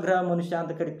ಉಪಗ್ರಹ ಮನುಷ್ಯ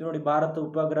ಅಂತ ಕರಿತೀವಿ. ನೋಡಿ, ಭಾರತ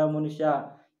ಉಪಗ್ರಹ ಮನುಷ್ಯ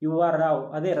ಯು ಆರ್ ರಾವ್.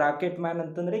 ಅದೇ ರಾಕೆಟ್ ಮ್ಯಾನ್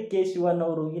ಅಂತಂದರೆ ಕೆ ಶಿವನ್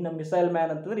ಅವರು. ಇನ್ನು ಮಿಸೈಲ್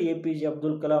ಮ್ಯಾನ್ ಅಂತಂದರೆ APJ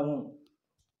ಅಬ್ದುಲ್ ಕಲಾಂ.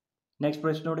 ನೆಕ್ಸ್ಟ್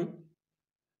ಪ್ರಶ್ನೆ ನೋಡಿ,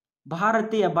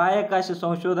 ಭಾರತೀಯ ಬಾಹ್ಯಾಕಾಶ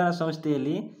ಸಂಶೋಧನಾ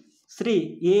ಸಂಸ್ಥೆಯಲ್ಲಿ ಶ್ರೀ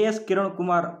AS ಕಿರಣ್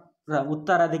ಕುಮಾರ್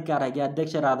ಉತ್ತರಾಧಿಕಾರಿಯಾಗಿ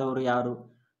ಅಧ್ಯಕ್ಷರಾದವರು ಯಾರು?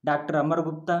 Doctor Amar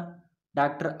Gupta,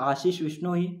 doctor Ashish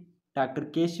Vishnoi, doctor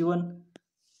K ಶಿವನ್,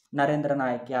 ನರೇಂದ್ರ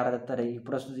ನಾಯಕ್. ಯಾರಿರ್ತಾರೆ ಈ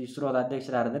ಪ್ರಸ್ತುತ ಇಸ್ರೋದ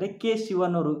ಅಧ್ಯಕ್ಷರಾದರೆ? ಕೆ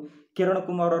ಶಿವನ್ ಅವರು. ಕಿರಣ್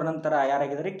ಕುಮಾರ್ ಅವ್ರ ನಂತರ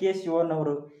ಯಾರಾಗಿದ್ದಾರೆ? ಕೆ ಶಿವನ್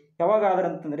ಅವರು. ಯಾವಾಗ ಆದ್ರೆ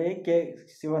ಅಂತಂದರೆ ಕೆ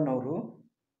ಶಿವನ್ ಅವರು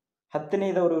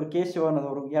 10ನೇದವರು. ಇವರು ಕೆ ಶಿವನ್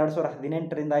ಅವರು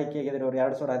 2018ರಿಂದ ಆಯ್ಕೆಯಾಗಿದ್ದಾರೆ. ಅವರು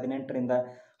 2018ರಿಂದ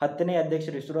 10ನೇ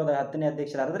ಅಧ್ಯಕ್ಷರು, ಇಸ್ರೋದ 10ನೇ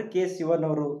ಅಧ್ಯಕ್ಷರಾದರೆ ಕೆ ಶಿವನ್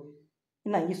ಅವರು.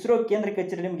 ಇನ್ನು ಇಸ್ರೋ ಕೇಂದ್ರ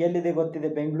ಕಚೇರಿ ನಿಮ್ಗೆ ಎಲ್ಲಿದೆ ಗೊತ್ತಿದೆ?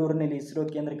 ಬೆಂಗಳೂರಿನಲ್ಲಿ ಇಸ್ರೋ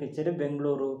ಕೇಂದ್ರ ಕಚೇರಿ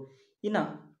ಬೆಂಗಳೂರು. ಇನ್ನು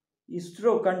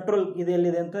ಇಸ್ರೋ ಕಂಟ್ರೋಲ್ ಇದು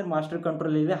ಎಲ್ಲಿದೆ ಅಂತಂದರೆ ಮಾಸ್ಟರ್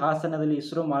ಕಂಟ್ರೋಲ್ ಇದೆ ಹಾಸನದಲ್ಲಿ.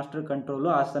 ISRO master control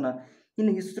Hassan.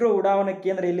 ಇನ್ನು ಇಸ್ರೋ ಉಡಾವಣಾ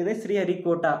ಕೇಂದ್ರ ಎಲ್ಲಿದೆ?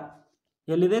 ಶ್ರೀಹರಿಕೋಟ.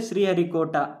 ಎಲ್ಲಿದೆ?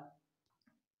 ಶ್ರೀಹರಿಕೋಟ.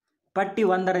 ಪಟ್ಟಿ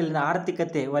 1ರಲ್ಲಿನ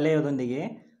ಆರ್ಥಿಕತೆ ವಲಯದೊಂದಿಗೆ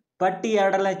ಪಟ್ಟಿ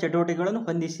 2ರ ಚಟುವಟಿಕೆಗಳನ್ನು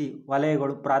ಹೊಂದಿಸಿ.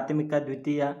 ವಲಯಗಳು ಪ್ರಾಥಮಿಕ,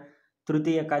 ದ್ವಿತೀಯ,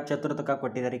 ತೃತೀಯಕ, ಚತುರ್ಥಕ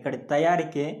ಕೊಟ್ಟಿದ್ದಾರೆ. ಈ ಕಡೆ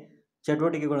ತಯಾರಿಕೆ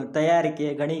ಚಟುವಟಿಕೆಗಳು: ತಯಾರಿಕೆ,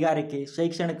 ಗಣಿಗಾರಿಕೆ,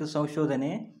 ಶೈಕ್ಷಣಿಕ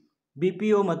ಸಂಶೋಧನೆ,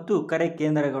 BPO ಮತ್ತು ಕರೆ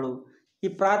ಕೇಂದ್ರಗಳು. ಈ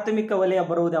ಪ್ರಾಥಮಿಕ ವಲಯ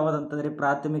ಬರುವುದು ಯಾವುದಂತಂದರೆ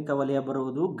ಪ್ರಾಥಮಿಕ ವಲಯ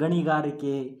ಬರುವುದು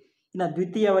ಗಣಿಗಾರಿಕೆ. ಇನ್ನು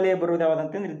ದ್ವಿತೀಯ ವಲಯ ಬರುವುದು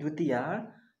ಯಾವುದಂತಂದರೆ ದ್ವಿತೀಯ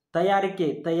ತಯಾರಿಕೆ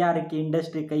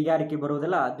ಇಂಡಸ್ಟ್ರಿ ಕೈಗಾರಿಕೆ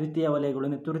ಬರುವುದಲ್ಲ ದ್ವಿತೀಯ ವಲಯಗಳು.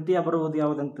 ಇನ್ನು ತೃತೀಯ ಬರುವುದು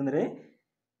ಯಾವುದಂತಂದರೆ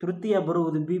ತೃತೀಯ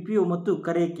ಬರುವುದು BPO ಮತ್ತು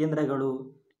ಕರೆ ಕೇಂದ್ರಗಳು.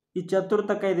 ಈ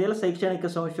ಚತುರ್ಥಕ ಇದೆಯಲ್ಲ ಶೈಕ್ಷಣಿಕ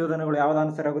ಸಂಶೋಧನೆಗಳು. ಯಾವ್ದು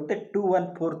ಆನ್ಸರ್ ಆಗುತ್ತೆ?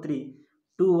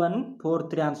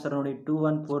 2143 ಆನ್ಸರ್ ನೋಡಿ.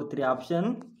 2143 ಆಪ್ಷನ್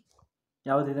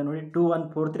ಯಾವುದಿದೆ ನೋಡಿ?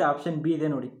 2143 ಆಪ್ಷನ್ ಬಿ ಇದೆ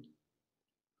ನೋಡಿ.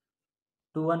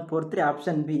 2143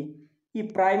 ಆಪ್ಷನ್ ಬಿ. ಈ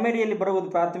ಪ್ರೈಮರಿಯಲ್ಲಿ ಬರುವುದು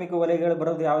ಪ್ರಾಥಮಿಕ ವಲಯಗಳು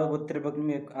ಬರೋದು ಯಾವುದು ಗೊತ್ತಿರಬೇಕು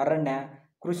ನಿಮಗೆ? ಅರಣ್ಯ,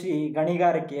 ಕೃಷಿ,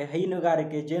 ಗಣಿಗಾರಿಕೆ,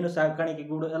 ಹೈನುಗಾರಿಕೆ, ಜೇನು ಸಾಕಾಣಿಕೆ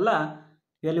ಗೂಡು ಎಲ್ಲ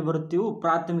ಎಲ್ಲಿ ಬರುತ್ತೀವು?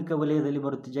 ಪ್ರಾಥಮಿಕ ವಲಯದಲ್ಲಿ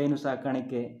ಬರುತ್ತೆ. ಜೇನು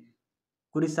ಸಾಕಾಣಿಕೆ,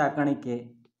 ಕುರಿ ಸಾಕಾಣಿಕೆ,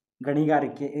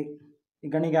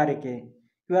 ಗಣಿಗಾರಿಕೆ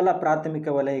ಇವೆಲ್ಲ ಪ್ರಾಥಮಿಕ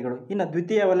ವಲಯಗಳು. ಇನ್ನು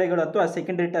ದ್ವಿತೀಯ ವಲಯಗಳು ಅಥವಾ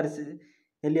ಸೆಕೆಂಡರಿ ಟರ್ಸ್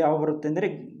ಎಲ್ಲಿ ಯಾವ ಬರುತ್ತೆ ಅಂದರೆ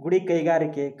ಗುಡಿ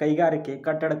ಕೈಗಾರಿಕೆ,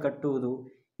 ಕಟ್ಟಡ ಕಟ್ಟುವುದು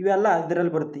ಇವೆಲ್ಲ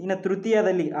ಇದರಲ್ಲಿ ಬರುತ್ತೆ. ಇನ್ನು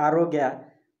ತೃತೀಯದಲ್ಲಿ ಆರೋಗ್ಯ,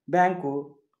 ಬ್ಯಾಂಕು,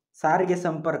 ಸಾರಿಗೆ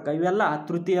ಸಂಪರ್ಕ ಇವೆಲ್ಲ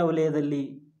ತೃತೀಯ ವಲಯದಲ್ಲಿ.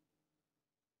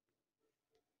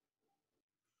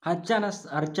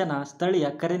 ಅರ್ಚನಾ ಸ್ಥಳೀಯ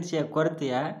ಕರೆನ್ಸಿಯ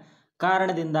ಕೊರತೆಯ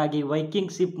ಕಾರಣದಿಂದಾಗಿ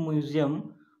ವೈಕಿಂಗ್ ಶಿಪ್ ಮ್ಯೂಸಿಯಂ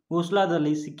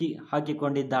ಓಸ್ಲೋದಲ್ಲಿ ಸಿಕ್ಕಿ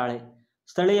ಹಾಕಿಕೊಂಡಿದ್ದಾಳೆ.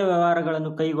 ಸ್ಥಳೀಯ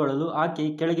ವ್ಯವಹಾರಗಳನ್ನು ಕೈಗೊಳ್ಳಲು ಆಕೆ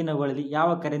ಕೆಳಗಿನವುಗಳಲ್ಲಿ ಯಾವ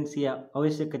ಕರೆನ್ಸಿಯ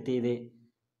ಅವಶ್ಯಕತೆ ಇದೆ?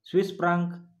 Swiss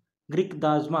Frank, Greek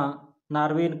ದಾಜ್ಮಾ,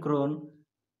 ನಾರ್ವೇನ್ ಕ್ರೋನ್,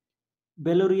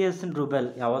 ಬೆಲೂರಿಯನ್ rouble.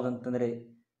 ಯಾವುದಂತಂದರೆ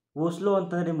Oslo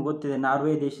ಅಂತಂದರೆ ನಿಮ್ಗೆ ಗೊತ್ತಿದೆ.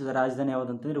 ನಾರ್ವೆ ದೇಶದ ರಾಜಧಾನಿ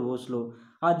ಯಾವುದಂತಂದರೆ ಓಸ್ಲೋ.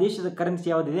 ಆ ದೇಶದ ಕರೆನ್ಸಿ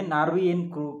ಯಾವುದಿದೆ? ನಾರ್ವೇಯನ್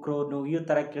ಕ್ರೋನು. ಈ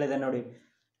ಥರ ಕೇಳಿದೆ ನೋಡಿ,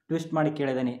 ಟ್ವಿಸ್ಟ್ ಮಾಡಿ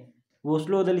ಕೇಳಿದ್ದಾನೆ.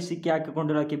 ಓಸ್ಲೋದಲ್ಲಿ ಸಿಕ್ಕಿ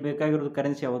ಹಾಕಿಕೊಂಡಿರೋಕ್ಕೆ ಬೇಕಾಗಿರೋದು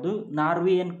ಕರೆನ್ಸಿ ಯಾವುದು?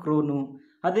 ನಾರ್ವೇಯನ್ ಕ್ರೋನು.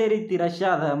 ಅದೇ ರೀತಿ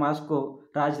ರಷ್ಯಾದ ಮಾಸ್ಕೋ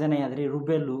ರಾಜಧಾನಿ ಆದರೆ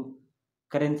ರೂಬೆಲ್ಲು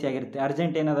ಕರೆನ್ಸಿ ಆಗಿರುತ್ತೆ.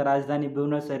 ಅರ್ಜೆಂಟೀನಾದ ರಾಜಧಾನಿ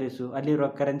ಬ್ಯೂನಸ್ ಐರಿಸು, ಅಲ್ಲಿರುವ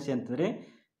ಕರೆನ್ಸಿ ಅಂತಂದರೆ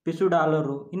ಪಿಸು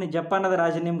ಡಾಲರು. ಇನ್ನು ಜಪಾನದ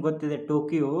ರಾಜಧಾನಿ ನಿಮ್ಗೆ ಗೊತ್ತಿದೆ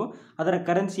ಟೋಕಿಯೋ, ಅದರ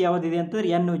ಕರೆನ್ಸಿ ಯಾವುದಿದೆ ಅಂತಂದರೆ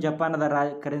ಎನ್ನು. ಜಪಾನದ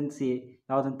ಕರೆನ್ಸಿ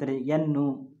ಯಾವುದಂತಾರೆ? ಎನ್ನು.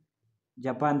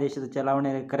 ಜಪಾನ್ ದೇಶದ ಚಲಾವಣೆ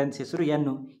ಕರೆನ್ಸಿ ಹೆಸರು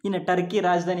ಎನ್ನು. ಇನ್ನು ಟರ್ಕಿ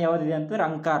ರಾಜಧಾನಿ ಯಾವುದಿದೆ ಅಂತಂದರೆ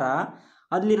ಅಂಕಾರ.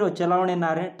 ಅಲ್ಲಿರೋ ಚಲಾವಣೆ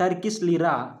ನಾರೆ ಟರ್ಕಿಸ್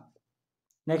ಲೀರಾ.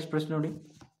 ನೆಕ್ಸ್ಟ್ ಪ್ರಶ್ನೆ ನೋಡಿ.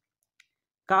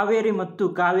 ಕಾವೇರಿ ಮತ್ತು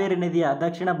ಕಾವೇರಿ ನದಿಯ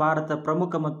ದಕ್ಷಿಣ ಭಾರತ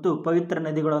ಪ್ರಮುಖ ಮತ್ತು ಪವಿತ್ರ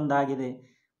ನದಿಗಳೊಂದಾಗಿದೆ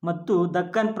ಮತ್ತು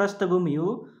ದಕ್ಕನ್ ಪ್ರಸ್ಥಭೂಮಿಯು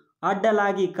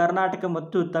ಅಡ್ಡಲಾಗಿ ಕರ್ನಾಟಕ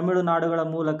ಮತ್ತು ತಮಿಳುನಾಡುಗಳ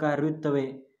ಮೂಲಕ ಹರಿಯುತ್ತವೆ.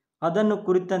 ಅದನ್ನು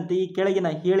ಕುರಿತಂತೆ ಈ ಕೆಳಗಿನ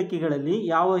ಹೇಳಿಕೆಗಳಲ್ಲಿ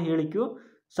ಯಾವ ಹೇಳಿಕೆಯು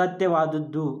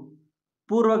ಸತ್ಯವಾದದ್ದು?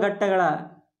 ಪೂರ್ವಘಟ್ಟಗಳ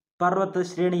ಪರ್ವತ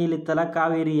ಶ್ರೇಣಿಯಲ್ಲಿ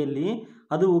ತಲಕಾವೇರಿಯಲ್ಲಿ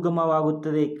ಅದು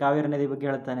ಉಗಮವಾಗುತ್ತದೆ. ಕಾವೇರಿ ನದಿ ಬಗ್ಗೆ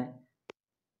ಹೇಳ್ತಾನೆ.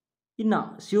 ಇನ್ನು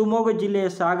ಶಿವಮೊಗ್ಗ ಜಿಲ್ಲೆಯ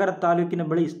ಸಾಗರ ತಾಲೂಕಿನ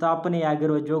ಬಳಿ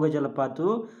ಸ್ಥಾಪನೆಯಾಗಿರುವ ಜೋಗ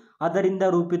ಜಲಪಾತವು ಅದರಿಂದ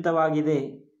ರೂಪಿತವಾಗಿದೆ.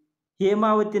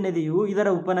 ಹೇಮಾವತಿ ನದಿಯು ಇದರ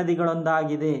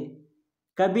ಉಪನದಿಗಳೊಂದಾಗಿದೆ.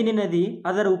 ಕಬಿನಿ ನದಿ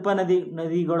ಅದರ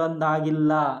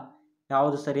ನದಿಗಳೊಂದಾಗಿಲ್ಲ.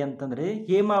 ಯಾವುದು ಸರಿ ಅಂತಂದರೆ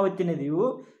ಹೇಮಾವತಿ ನದಿಯು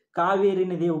ಕಾವೇರಿ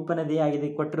ನದಿಯ ಉಪನದಿಯಾಗಿದೆ.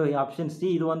 ಕೊಟ್ಟಿರೋ ಆಪ್ಷನ್ ಸಿ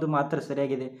ಇದು ಒಂದು ಮಾತ್ರ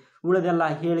ಸರಿಯಾಗಿದೆ. ಉಳಿದೆಲ್ಲ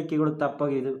ಹೇಳಿಕೆಗಳು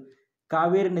ತಪ್ಪಾಗಿದ್ದು.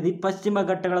 ಕಾವೇರಿ ನದಿ ಪಶ್ಚಿಮ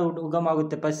ಘಟ್ಟಗಳ ಉಗಮ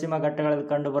ಆಗುತ್ತೆ. ಪಶ್ಚಿಮ ಘಟ್ಟಗಳಲ್ಲಿ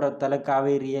ಕಂಡುಬರುತ್ತಲ್ಲ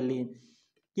ಕಾವೇರಿಯಲ್ಲಿ.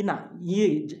 ಇನ್ನು ಈ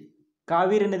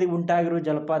ಕಾವೇರಿ ನದಿ ಉಂಟಾಗಿರುವ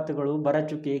ಜಲಪಾತಗಳು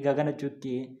ಭರಚುಕ್ಕಿ,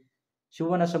 ಗಗನಚುಕ್ಕಿ,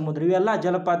 ಶಿವನ ಸಮುದ್ರ ಇವೆಲ್ಲ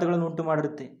ಜಲಪಾತಗಳನ್ನು ಉಂಟು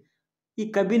ಮಾಡಿರುತ್ತೆ. ಈ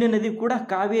ಕಬಿನಿ ನದಿ ಕೂಡ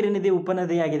ಕಾವೇರಿ ನದಿಯ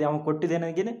ಉಪನದಿಯಾಗಿದೆ. ಅವನು ಕೊಟ್ಟಿದೆ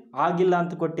ನನಗೆ ಆಗಿಲ್ಲ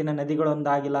ಅಂತ ಕೊಟ್ಟಿನ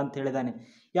ನದಿಗಳೊಂದಾಗಿಲ್ಲ ಅಂತ ಹೇಳಿದಾನೆ.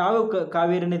 ಯಾವ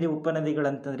ಕಾವೇರಿ ನದಿ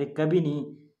ಉಪನದಿಗಳಂತಂದರೆ ಕಬಿನಿ,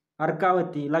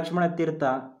 ಅರ್ಕಾವತಿ, ಲಕ್ಷ್ಮಣ ತೀರ್ಥ,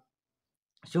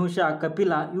 ಶಿಂಷಾ,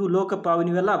 ಕಪಿಲ ಇವು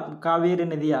ಲೋಕಪಾವನಿ ಇವೆಲ್ಲ ಕಾವೇರಿ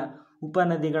ನದಿಯ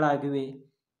ಉಪನದಿಗಳಾಗಿವೆ.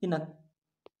 ಇನ್ನು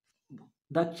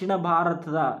ದಕ್ಷಿಣ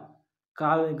ಭಾರತದ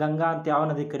ಗಂಗಾ ಅಂತ ಯಾವ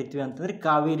ನದಿ ಕರಿತೀವಿ ಅಂತಂದರೆ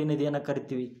ಕಾವೇರಿ ನದಿಯನ್ನು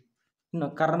ಕರಿತೀವಿ. ಇನ್ನು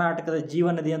ಕರ್ನಾಟಕದ ಜೀವ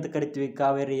ನದಿ ಅಂತ ಕರಿತೀವಿ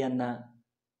ಕಾವೇರಿಯನ್ನು.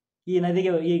 ಈ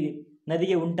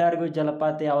ನದಿಗೆ ಉಂಟಾಗಿರುವ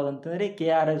ಜಲಪಾತ ಯಾವುದಂತಂದರೆ ಕೆ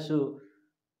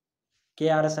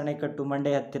ಆರ್ ಎಸ್ ಅಣೆಕಟ್ಟು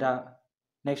ಮಂಡ್ಯ ಹತ್ತಿರ.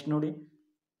 ನೆಕ್ಸ್ಟ್ ನೋಡಿ.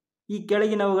 ಈ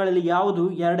ಕೆಳಗಿನವುಗಳಲ್ಲಿ ಯಾವುದು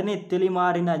ಎರಡನೇ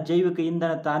ತಲೆಮಾರಿನ ಜೈವಿಕ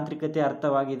ಇಂಧನ ತಾಂತ್ರಿಕತೆ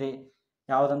ಅರ್ಥವಾಗಿದೆ?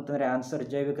 ಯಾವುದಂತಂದರೆ ಆನ್ಸರ್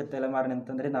ಜೈವಿಕ ತಲೆಮಾರಿನ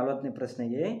ಅಂತಂದರೆ 40ನೇ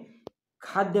ಪ್ರಶ್ನೆಗೆ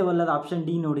ಖಾದ್ಯವಲ್ಲದ ಆಪ್ಷನ್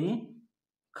ಡಿ ನೋಡಿ.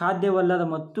 ಖಾದ್ಯವಲ್ಲದ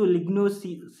ಮತ್ತು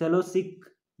ಲಿಗ್ನೋಸೆಲೋಸಿಕ್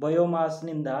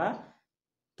ಬಯೋಮಾಸ್ನಿಂದ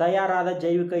ತಯಾರಾದ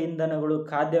ಜೈವಿಕ ಇಂಧನಗಳು.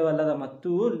 ಖಾದ್ಯವಲ್ಲದ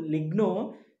ಮತ್ತು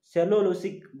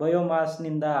ಲಿಗ್ನೋಸೆಲೋಸಿಕ್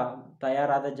ಬಯೋಮಾಸ್ನಿಂದ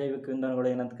ತಯಾರಾದ ಜೈವಿಕ ಇಂಧನಗಳು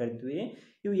ಏನಂತ ಕರಿತೀವಿ.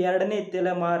 ಇವು ಎರಡನೇ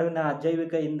ತಲೆಮಾರಿನ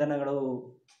ಜೈವಿಕ ಇಂಧನಗಳು.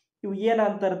 ಇವು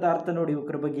ಏನಂತ ಅರ್ಥ ನೋಡಿ.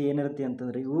 ಇವಕ್ರ ಬಗ್ಗೆ ಏನಿರುತ್ತೆ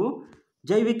ಅಂತಂದರೆ ಇವು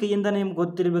ಜೈವಿಕ ಇಂಧನ ನಿಮ್ಗೆ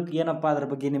ಗೊತ್ತಿರಬೇಕು. ಏನಪ್ಪ ಅದ್ರ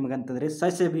ಬಗ್ಗೆ ನಿಮಗಂತಂದರೆ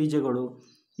ಸಸ್ಯ ಬೀಜಗಳು,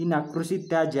 ಇನ್ನು ಕೃಷಿ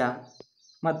ತ್ಯಾಜ್ಯ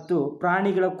ಮತ್ತು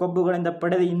ಪ್ರಾಣಿಗಳ ಕೊಬ್ಬುಗಳಿಂದ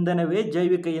ಪಡೆದ ಇಂಧನವೇ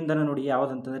ಜೈವಿಕ ಇಂಧನ ನೋಡಿ.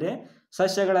 ಯಾವುದಂತಂದರೆ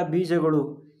ಸಸ್ಯಗಳ ಬೀಜಗಳು,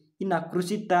 ಇನ್ನು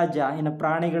ಕೃಷಿ ತ್ಯಾಜ್ಯ, ಇನ್ನು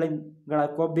ಪ್ರಾಣಿಗಳ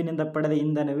ಕೊಬ್ಬಿನಿಂದ ಪಡೆದ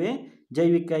ಇಂಧನವೇ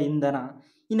ಜೈವಿಕ ಇಂಧನ.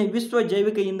 ಇನ್ನು ವಿಶ್ವ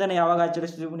ಜೈವಿಕ ಇಂಧನ ಯಾವಾಗ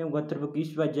ಆಚರಿಸ್ತೀವಿ ನೀವು ಗೊತ್ತಿರಬೇಕು.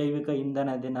 ವಿಶ್ವ ಜೈವಿಕ ಇಂಧನ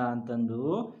ದಿನ ಅಂತಂದು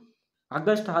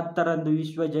ಆಗಸ್ಟ್ 10ರಂದು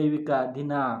ವಿಶ್ವ ಜೈವಿಕ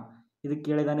ದಿನ. ಇದು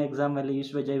ಕೇಳಿದಾನೆ ಎಕ್ಸಾಮಲ್ಲಿ.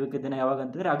 ವಿಶ್ವ ಜೈವಿಕ ದಿನ ಯಾವಾಗ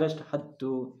ಅಂತಂದರೆ ಆಗಸ್ಟ್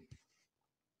 10.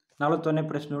 41ನೇ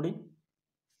ಪ್ರಶ್ನೆ ನೋಡಿ.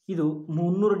 ಇದು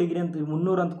 300 ಡಿಗ್ರಿ ಅಂತ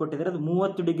 300 ಅಂತ ಕೊಟ್ಟಿದ್ದಾರೆ. ಅದು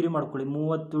 30 ಡಿಗ್ರಿ ಮಾಡ್ಕೊಳ್ಳಿ.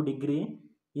 30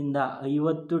 ಡಿಗ್ರಿಯಿಂದ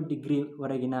 50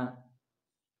 ಡಿಗ್ರಿವರೆಗಿನ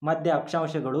ಮಧ್ಯ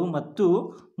ಅಕ್ಷಾಂಶಗಳು ಮತ್ತು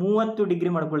 30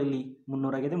 ಡಿಗ್ರಿ ಮಾಡ್ಕೊಳ್ಳಿ. ಇಲ್ಲಿ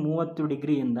 300 ಆಗಿದೆ. 30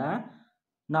 ಡಿಗ್ರಿಯಿಂದ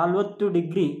 40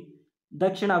 ಡಿಗ್ರಿ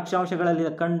ದಕ್ಷಿಣ ಅಕ್ಷಾಂಶಗಳಲ್ಲಿ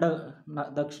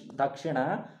ದಕ್ಷಿಣ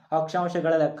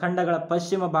ಅಕ್ಷಾಂಶಗಳ ಖಂಡಗಳ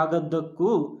ಪಶ್ಚಿಮ ಭಾಗದ್ದಕ್ಕೂ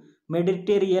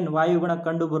ಮೆಡಿಟೇರಿಯನ್ ವಾಯುಗುಣ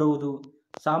ಕಂಡುಬರುವುದು.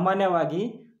 ಸಾಮಾನ್ಯವಾಗಿ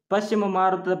ಪಶ್ಚಿಮ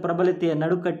ಮಾರುತದ ಪ್ರಬಲತೆಯ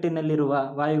ನಡುಕಟ್ಟಿನಲ್ಲಿರುವ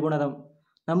ವಾಯುಗುಣದ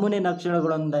ನಮೂನೆ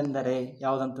ಲಕ್ಷಣಗಳೊಂದೆಂದರೆ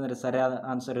ಯಾವುದಂತಂದರೆ ಸರಿಯಾದ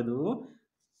ಆನ್ಸರ್ ಇದು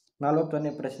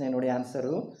 41ನೇ ಪ್ರಶ್ನೆ ನೋಡಿ.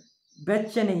 ಆನ್ಸರು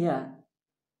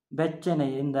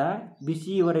ಬೆಚ್ಚನೆಯಿಂದ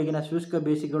ಬಿಸಿಯವರೆಗಿನ ಶುಷ್ಕ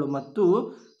ಬೇಸಿಗೆಗಳು ಮತ್ತು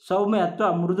ಸೌಮ್ಯ ಅಥವಾ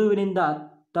ಮೃದುವಿನಿಂದ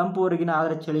ತಂಪುವರೆಗಿನ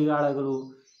ಆದ್ರ ಚಳಿಗಾಲಗಳು.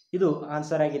 ಇದು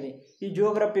ಆನ್ಸರ್ ಆಗಿದೆ. ಈ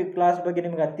ಜಿಯೋಗ್ರಫಿ ಕ್ಲಾಸ್ ಬಗ್ಗೆ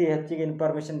ನಿಮಗೆ ಅತಿ ಹೆಚ್ಚಿಗೆ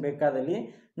ಇನ್ಫಾರ್ಮೇಷನ್ ಬೇಕಾದಲ್ಲಿ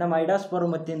ನಮ್ಮ ಐಡಾಸ್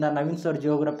ಫೋರಮ್ ವತಿಯಿಂದ ನವೀನ್ ಸರ್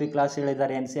ಜಿಯೋಗ್ರಫಿ ಕ್ಲಾಸ್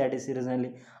ಹೇಳಿದ್ದಾರೆ NCERT ಸೀರೀಸ್ನಲ್ಲಿ.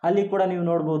 ಅಲ್ಲಿ ಕೂಡ ನೀವು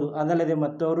ನೋಡ್ಬೋದು. ಅದಲ್ಲದೆ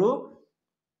ಮತ್ತವರು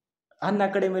ಅನ್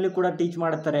ಅಕಾಡೆಮಿಯಲ್ಲಿ ಕೂಡ ಟೀಚ್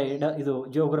ಮಾಡ್ತಾರೆ ಇದು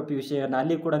ಜಿಯೋಗ್ರಫಿ ವಿಷಯವನ್ನು.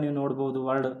 ಅಲ್ಲಿ ಕೂಡ ನೀವು ನೋಡ್ಬೋದು.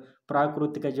 ವರ್ಲ್ಡ್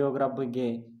ಪ್ರಾಕೃತಿಕ ಜಿಯೋಗ್ರಫಿ ಬಗ್ಗೆ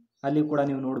ಅಲ್ಲಿ ಕೂಡ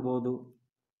ನೀವು ನೋಡ್ಬೋದು.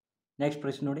 ನೆಕ್ಸ್ಟ್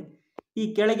ಪ್ರಶ್ನೆ ನೋಡಿ. ಈ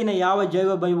ಕೆಳಗಿನ ಯಾವ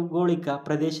ಜೈವ ಭೌಗೋಳಿಕ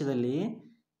ಪ್ರದೇಶದಲ್ಲಿ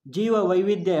ಜೀವ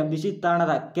ವೈವಿಧ್ಯ ಬಿಸಿ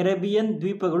ತಾಣದ ಕೆರೆಬಿಯನ್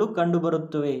ದ್ವೀಪಗಳು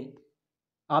ಕಂಡುಬರುತ್ತವೆ?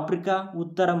 ಆಫ್ರಿಕಾ,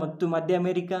 ಉತ್ತರ ಮತ್ತು ಮಧ್ಯ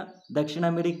ಅಮೆರಿಕ, ದಕ್ಷಿಣ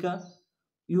ಅಮೆರಿಕ,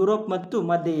 ಯುರೋಪ್ ಮತ್ತು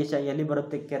ಮಧ್ಯ ಏಷ್ಯಾ. ಎಲ್ಲಿ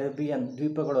ಬರುತ್ತೆ ಕೆರೆಬಿಯನ್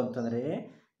ದ್ವೀಪಗಳು ಅಂತಂದರೆ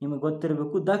ನಿಮಗೆ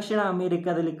ಗೊತ್ತಿರಬೇಕು. ದಕ್ಷಿಣ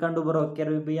ಅಮೆರಿಕಾದಲ್ಲಿ ಕಂಡುಬರುವ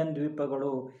ಕೆರೆಬಿಯನ್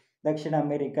ದ್ವೀಪಗಳು ದಕ್ಷಿಣ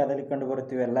ಅಮೆರಿಕಾದಲ್ಲಿ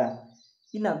ಕಂಡುಬರುತ್ತಿವೆಲ್ಲ.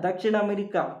 ಇನ್ನು ದಕ್ಷಿಣ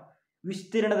ಅಮೆರಿಕಾ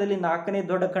ವಿಸ್ತೀರ್ಣದಲ್ಲಿ 4ನೇ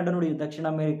ದೊಡ್ಡ ಖಂಡ ನೋಡಿ. ದಕ್ಷಿಣ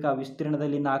ಅಮೆರಿಕ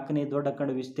ವಿಸ್ತೀರ್ಣದಲ್ಲಿ 4ನೇ ದೊಡ್ಡ ಖಂಡ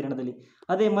ವಿಸ್ತೀರ್ಣದಲ್ಲಿ.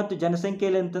 ಅದೇ ಮತ್ತು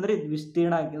ಜನಸಂಖ್ಯೆಯಲ್ಲಿ ಅಂತಂದರೆ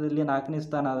ವಿಸ್ತೀರ್ಣದಲ್ಲಿ 4ನೇ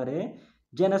ಸ್ಥಾನ, ಆದರೆ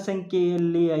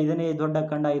ಜನಸಂಖ್ಯೆಯಲ್ಲಿ 5ನೇ ದೊಡ್ಡ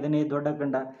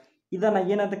ಖಂಡ. ಇದನ್ನು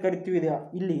ಏನಂತ ಕರಿತೀವಿ?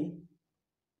 ಇಲ್ಲಿ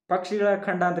ಪಕ್ಷಿಗಳ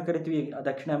ಖಂಡ ಅಂತ ಕರಿತೀವಿ.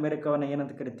 ದಕ್ಷಿಣ ಅಮೆರಿಕವನ್ನು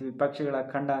ಏನಂತ ಕರಿತೀವಿ? ಪಕ್ಷಿಗಳ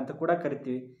ಖಂಡ ಅಂತ ಕೂಡ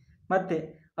ಕರಿತೀವಿ. ಮತ್ತು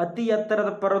ಅತಿ ಎತ್ತರದ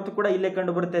ಪರ್ವತ ಕೂಡ ಇಲ್ಲೇ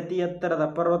ಕಂಡುಬರುತ್ತೆ. ಅತಿ ಎತ್ತರದ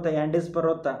ಪರ್ವತ ಆ್ಯಂಡೀಸ್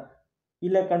ಪರ್ವತ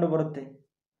ಇಲ್ಲೇ ಕಂಡುಬರುತ್ತೆ.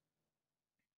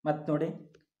 ಮತ್ತು ನೋಡಿ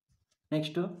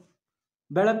ನೆಕ್ಸ್ಟು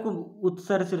ಬೆಳಕು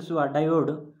ಉತ್ಸರ್ಜಿಸುವ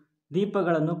ಡಯೋಡ್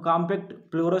ದೀಪಗಳನ್ನು ಕಾಂಪ್ಯಾಕ್ಟ್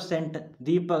ಫ್ಲೋರೋಸೆಂಟ್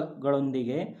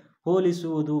ದೀಪಗಳೊಂದಿಗೆ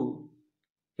ಹೋಲಿಸುವುದು.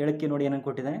 ಹೇಳಿಕೆ ನೋಡಿ ಏನನ್ನು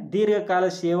ಕೊಟ್ಟಿದ್ದಾನೆ. ದೀರ್ಘಕಾಲ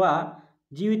ಸೇವಾ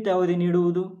ಜೀವಿತಾವಧಿ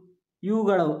ನೀಡುವುದು.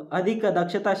 ಇವುಗಳು ಅಧಿಕ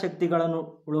ದಕ್ಷತಾ ಶಕ್ತಿಗಳನ್ನು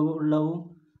ಉಳ್ಳವು.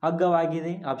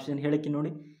 ಅಗ್ಗವಾಗಿದೆ. ಆಪ್ಷನ್ ಹೇಳಿಕೆ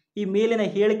ನೋಡಿ. ಈ ಮೇಲಿನ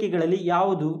ಹೇಳಿಕೆಗಳಲ್ಲಿ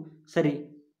ಯಾವುದು ಸರಿ?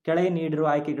 ಕೆಳಗೆ ನೀಡಿರುವ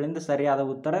ಆಯ್ಕೆಗಳಿಂದ ಸರಿಯಾದ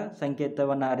ಉತ್ತರ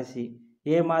ಸಂಕೇತವನ್ನು ಆರಿಸಿ.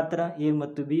 ಎ ಮಾತ್ರ, ಎ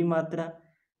ಮತ್ತು ಬಿ ಮಾತ್ರ,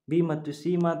 ಬಿ ಮತ್ತು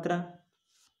ಸಿ ಮಾತ್ರ.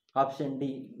 ಆಪ್ಷನ್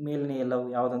ಡಿ ಮೇಲಿನ ಎಲ್ಲವು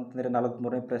ಯಾವುದಂತಂದರೆ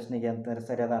 43ನೇ ಪ್ರಶ್ನೆಗೆ ಅಂತಂದರೆ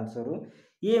ಸರಿಯಾದ ಆನ್ಸರು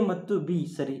ಎ ಮತ್ತು ಬಿ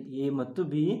ಸರಿ. ಎ ಮತ್ತು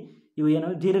ಬಿ ಇವು ಏನು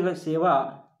ದೀರ್ಘ ಸೇವಾ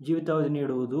ಜೀವಿತಾವಧಿ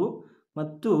ನೀಡುವುದು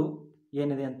ಮತ್ತು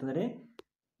ಏನಿದೆ ಅಂತಂದರೆ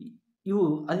ಇವು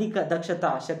ಅಧಿಕ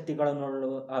ದಕ್ಷತಾ ಶಕ್ತಿಗಳನ್ನು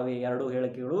ಅವೆ ಎರಡು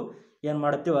ಹೇಳಿಕೆಗಳು ಏನು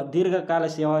ಮಾಡುತ್ತೇವೆ ದೀರ್ಘಕಾಲ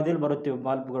ಸೇವಾವಧಿಯಲ್ಲಿ ಬರುತ್ತೇವೆ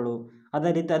ಬಲ್ಬ್ಗಳು. ಅದೇ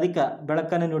ರೀತಿ ಅಧಿಕ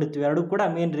ಬೆಳಕನ್ನು ನೀಡುತ್ತೇವೆ. ಎರಡೂ ಕೂಡ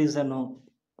ಮೇನ್ ರೀಸನ್ನು.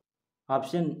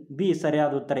 ಆಪ್ಷನ್ ಬಿ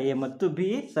ಸರಿಯಾದ ಉತ್ತರ. ಎ ಮತ್ತು ಬಿ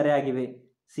ಸರಿಯಾಗಿವೆ.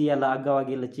 ಸಿ ಅಲ್ಲ,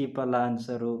 ಅಗ್ಗವಾಗಿಲ್ಲ, ಚೀಪ್ ಅಲ್ಲ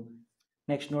ಆನ್ಸರು.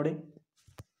 ನೆಕ್ಸ್ಟ್ ನೋಡಿ.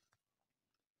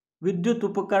 ವಿದ್ಯುತ್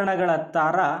ಉಪಕರಣಗಳ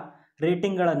ತಾರಾ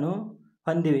ರೇಟಿಂಗ್ಗಳನ್ನು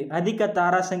ಹೊಂದಿವೆ. ಅಧಿಕ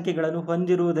ತಾರಾ ಸಂಖ್ಯೆಗಳನ್ನು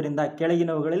ಹೊಂದಿರುವುದರಿಂದ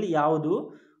ಕೆಳಗಿನವುಗಳಲ್ಲಿ ಯಾವುದು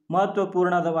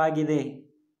ಮಹತ್ವಪೂರ್ಣವಾಗಿದೆ?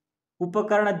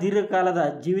 ಉಪಕರಣ ದೀರ್ಘಕಾಲದ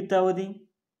ಜೀವಿತಾವಧಿ,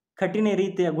 ಕಠಿಣ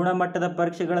ರೀತಿಯ ಗುಣಮಟ್ಟದ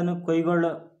ಪರೀಕ್ಷೆಗಳನ್ನು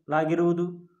ಕೈಗೊಳ್ಳಲಾಗಿರುವುದು,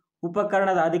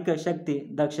 ಉಪಕರಣದ ಅಧಿಕ ಶಕ್ತಿ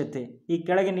ದಕ್ಷತೆ. ಈ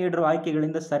ಕೆಳಗೆ ನೀಡಿರುವ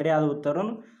ಆಯ್ಕೆಗಳಿಂದ ಸರಿಯಾದ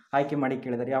ಉತ್ತರವನ್ನು ಆಯ್ಕೆ ಮಾಡಿ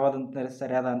ಕೇಳಿದ್ದಾರೆ. ಯಾವುದಂತ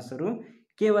ಸರಿಯಾದ ಆನ್ಸರು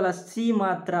ಕೇವಲ ಸಿ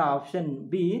ಮಾತ್ರ. ಆಪ್ಷನ್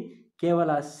ಬಿ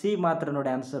ಕೇವಲ ಸಿ ಮಾತ್ರ ನೋಡಿ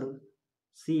ಆನ್ಸರು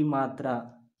ಸಿ ಮಾತ್ರ.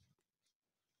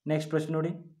 ನೆಕ್ಸ್ಟ್ ಪ್ರಶ್ನೆ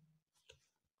ನೋಡಿ.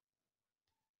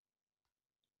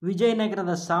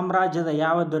 ವಿಜಯನಗರದ ಸಾಮ್ರಾಜ್ಯದ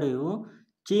ಯಾವ ದೊರೆಯು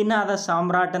ಚೀನಾದ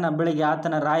ಸಾಮ್ರಾಟನ ಬಳಿಗೆ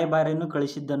ಆತನ ರಾಯಭಾರಿಯನ್ನು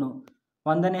ಕಳಿಸಿದ್ದನು?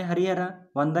 1ನೇ ಹರಿಹರ,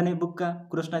 1ನೇ ಬುಕ್ಕ,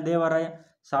 ಕೃಷ್ಣದೇವರಾಯ,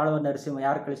 ಸಾಳುವ ನರಸಿಂಹ.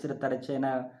 ಯಾರು ಕಳಿಸಿರ್ತಾರೆ ಚೈನಾ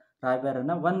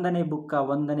ರಾಯಭಾರನ? 1ನೇ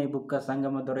ಬುಕ್ಕ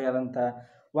ಸಂಗಮ ದೊರೆಯಾದಂಥ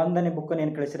 1ನೇ ಬುಕ್ಕನ್ನು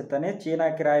ಏನು ಕಳಿಸಿರ್ತಾನೆ?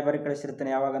 ಚೀನಾಕ್ಕೆ ರಾಯಭಾರಿ ಕಳಿಸಿರ್ತಾನೆ.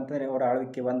 ಯಾವಾಗ ಅಂತಂದರೆ ಅವರ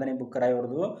ಆಳ್ವಿಕೆ 1ನೇ ಬುಕ್ಕ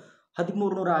ರಾಯವ್ರದ್ದು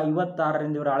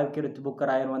 1356ರಿಂದ ಇವರ ಆಳ್ವಿಕೆ ಇರುತ್ತೆ. ಬುಕ್ಕ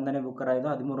ರಾಯರು 1ನೇ ಬುಕ್ಕ ರಾಯದು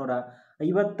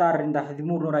 1356ರಿಂದ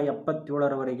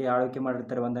 1377ರವರೆಗೆ ಆಳ್ವಿಕೆ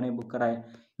ಮಾಡಿರ್ತಾರೆ 1ನೇ ಬುಕ್ಕ ರಾಯ.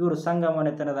 ಇವರು ಸಂಗಮ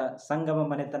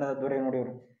ಮನೆತನದ ದೊರೆ ನೋಡಿ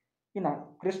ಇವರು. ಇನ್ನು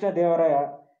ಕೃಷ್ಣದೇವರಾಯ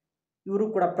ಇವರು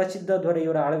ಕೂಡ ಪ್ರಸಿದ್ಧ ದೊರೆ.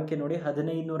 ಇವರ ಆಳ್ವಿಕೆ ನೋಡಿ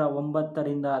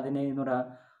 1509ರಿಂದ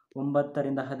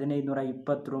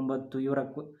 1529. ಇವರ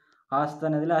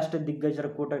ಆಸ್ಥಾನದಲ್ಲಿ ಅಷ್ಟದಿಗ್ಗಜರ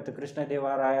ಕೂಟ ಇತ್ತು.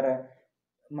 ಕೃಷ್ಣದೇವರಾಯರ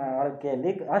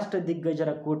ಆಳ್ವಿಕೆಯಲ್ಲಿ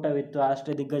ಅಷ್ಟದಿಗ್ಗಜರ ಕೂಟವಿತ್ತು.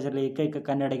 ಅಷ್ಟದಿಗ್ಗಜರಲ್ಲಿ ಏಕೈಕ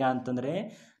ಕನ್ನಡಿಗ ಅಂತಂದರೆ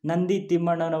ನಂದಿ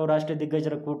ತಿಮ್ಮಣ್ಣನವರು.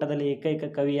 ಅಷ್ಟದಿಗ್ಗಜರ ಕೂಟದಲ್ಲಿ ಏಕೈಕ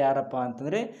ಕವಿ ಯಾರಪ್ಪ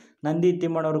ಅಂತಂದರೆ ನಂದಿ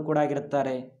ತಿಮ್ಮಣ್ಣವರು ಕೂಡ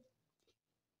ಆಗಿರುತ್ತಾರೆ.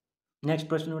 ನೆಕ್ಸ್ಟ್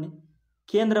ಪ್ರಶ್ನೆ ನೋಡಿ.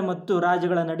 ಕೇಂದ್ರ ಮತ್ತು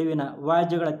ರಾಜ್ಯಗಳ ನಡುವಿನ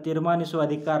ವ್ಯಾಜ್ಯಗಳ ತೀರ್ಮಾನಿಸುವ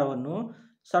ಅಧಿಕಾರವನ್ನು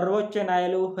ಸರ್ವೋಚ್ಚ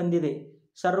ನ್ಯಾಯಾಲಯವು ಹೊಂದಿದೆ.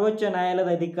 ಸರ್ವೋಚ್ಚ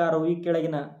ನ್ಯಾಯಾಲಯದ ಅಧಿಕಾರವು ಈ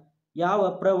ಕೆಳಗಿನ ಯಾವ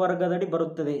ಪ್ರವರ್ಗದಡಿ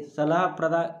ಬರುತ್ತದೆ?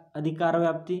 ಸಲಹಾಪ್ರದ ಅಧಿಕಾರ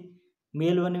ವ್ಯಾಪ್ತಿ,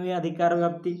 ಮೇಲ್ಮನವಿ ಅಧಿಕಾರ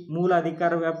ವ್ಯಾಪ್ತಿ, ಮೂಲ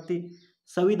ಅಧಿಕಾರ ವ್ಯಾಪ್ತಿ,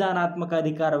 ಸಂವಿಧಾನಾತ್ಮಕ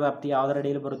ಅಧಿಕಾರ ವ್ಯಾಪ್ತಿ.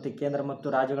 ಯಾವುದರಡಿಯಲ್ಲಿ ಬರುತ್ತೆ? ಕೇಂದ್ರ ಮತ್ತು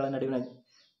ರಾಜ್ಯಗಳ ನಡುವಿನ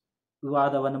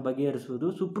ವಿವಾದವನ್ನು ಬಗೆಹರಿಸುವುದು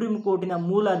ಸುಪ್ರೀಂ ಕೋರ್ಟಿನ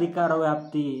ಮೂಲ ಅಧಿಕಾರ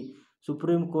ವ್ಯಾಪ್ತಿ.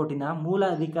 ಸುಪ್ರೀಂ ಕೋರ್ಟಿನ ಮೂಲ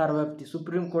ಅಧಿಕಾರ ವ್ಯಾಪ್ತಿ.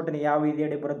 ಸುಪ್ರೀಂ ಕೋರ್ಟಿನ ಯಾವ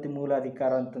ವಿಧಿಯಡಿ ಬರುತ್ತೆ ಮೂಲ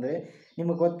ಅಧಿಕಾರ ಅಂತಂದರೆ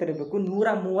ನಿಮಗೆ ಗೊತ್ತಿರಬೇಕು.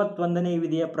 131ನೇ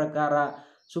ವಿಧಿಯ ಪ್ರಕಾರ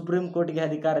ಸುಪ್ರೀಂ ಕೋರ್ಟಿಗೆ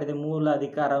ಅಧಿಕಾರ ಇದೆ. ಮೂಲ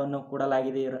ಅಧಿಕಾರವನ್ನು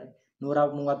ಕೊಡಲಾಗಿದೆ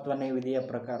 131ನೇ ವಿಧಿಯ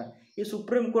ಪ್ರಕಾರ. ಈ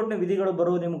ಸುಪ್ರೀಂ ಕೋರ್ಟ್ನ ವಿಧಿಗಳು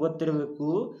ಬರುವುದು ನಿಮ್ಗೆ ಗೊತ್ತಿರಬೇಕು.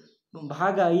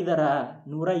 ಭಾಗ 5ರ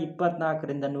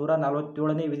 124ರಿಂದ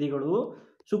 147ನೇ ವಿಧಿಗಳು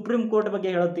ಸುಪ್ರೀಂ ಕೋರ್ಟ್ ಬಗ್ಗೆ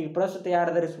ಹೇಳುತ್ತೆ. ಪ್ರಸ್ತುತ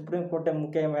ಯಾರಿದ್ದಾರೆ ಸುಪ್ರೀಂ ಕೋರ್ಟ್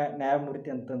ಮುಖ್ಯ ನ್ಯಾಯಮೂರ್ತಿ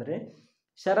ಅಂತಂದರೆ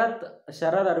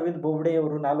ಶರದ್ ಅರವಿಂದ್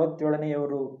ಬೋಬ್ಡೆಯವರು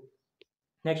 47ನೇಯವರು.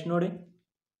 ನೆಕ್ಸ್ಟ್ ನೋಡಿ.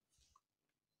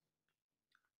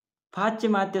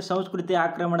 ಪಾಶ್ಚಿಮಾತ್ಯ ಸಂಸ್ಕೃತಿ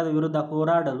ಆಕ್ರಮಣದ ವಿರುದ್ಧ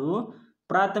ಹೋರಾಡಲು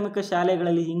ಪ್ರಾಥಮಿಕ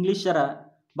ಶಾಲೆಗಳಲ್ಲಿ ಇಂಗ್ಲಿಷ್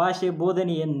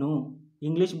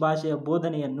ಭಾಷೆಯ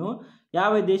ಬೋಧನೆಯನ್ನು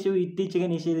ಯಾವ ದೇಶವು ಇತ್ತೀಚೆಗೆ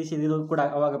ನಿಷೇಧಿಸಿದೆ? ಇದು ಕೂಡ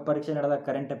ಅವಾಗ ಪರೀಕ್ಷೆ ನಡೆದ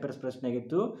ಕರೆಂಟ್ ಅಫೇರ್ಸ್ ಪ್ರಶ್ನೆ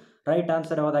ಆಗಿತ್ತು. ರೈಟ್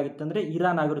ಆನ್ಸರ್ ಯಾವುದಾಗಿತ್ತಂದರೆ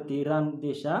ಇರಾನ್ ಆಗಿರುತ್ತೆ. ಇರಾನ್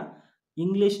ದೇಶ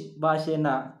ಇಂಗ್ಲಿಷ್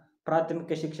ಭಾಷೆಯನ್ನು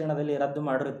ಪ್ರಾಥಮಿಕ ಶಿಕ್ಷಣದಲ್ಲಿ ರದ್ದು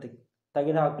ಮಾಡಿರುತ್ತೆ,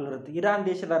 ತೆಗೆದುಹಾಕಲಿರುತ್ತೆ. ಇರಾನ್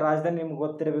ದೇಶದ ರಾಜಧಾನಿ ನಿಮ್ಗೆ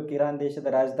ಗೊತ್ತಿರಬೇಕು. ಇರಾನ್ ದೇಶದ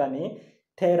ರಾಜಧಾನಿ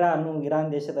ತೆಹರಾನು. ಇರಾನ್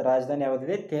ದೇಶದ ರಾಜಧಾನಿ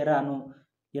ಯಾವುದಿದೆ? ತೆಹರಾನು.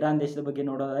 ಇರಾನ್ ದೇಶದ ಬಗ್ಗೆ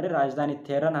ನೋಡೋದಾದರೆ ರಾಜಧಾನಿ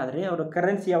ತೆಹರಾನ್. ಆದರೆ ಅವರ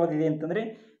ಕರೆನ್ಸಿ ಯಾವುದಿದೆ ಅಂತಂದರೆ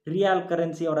ರಿಯಾಲ್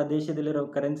ಕರೆನ್ಸಿ. ಅವರ ದೇಶದಲ್ಲಿರೋ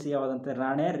ಕರೆನ್ಸಿ ಯಾವುದಂತ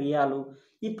ನಾಣ್ಯ ರಿಯಾಲು.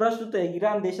 ಈ ಪ್ರಸ್ತುತ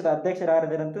ಇರಾನ್ ದೇಶದ ಅಧ್ಯಕ್ಷರು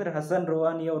ಯಾರಿದ್ದಾರೆ ಅಂತಂದರೆ ಹಸನ್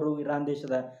ರುಹಾನಿ ಅವರು ಇರಾನ್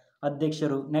ದೇಶದ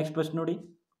ಅಧ್ಯಕ್ಷರು. ನೆಕ್ಸ್ಟ್ ಪ್ರಶ್ನೆ ನೋಡಿ.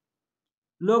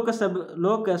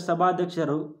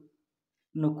 ಲೋಕಸಭಾಧ್ಯಕ್ಷರು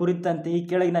ಕುರಿತಂತೆ ಈ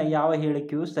ಕೆಳಗಿನ ಯಾವ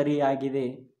ಹೇಳಿಕೆಯು ಸರಿಯಾಗಿದೆ?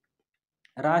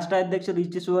 ರಾಷ್ಟ್ರಾಧ್ಯಕ್ಷರು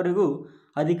ಇಚ್ಛಿಸುವವರೆಗೂ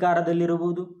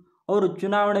ಅಧಿಕಾರದಲ್ಲಿರಬಹುದು. ಅವರು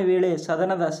ಚುನಾವಣೆ ವೇಳೆ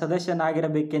ಸದನದ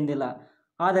ಸದಸ್ಯನಾಗಿರಬೇಕೆಂದಿಲ್ಲ.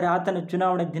 ಆದರೆ ಆತನ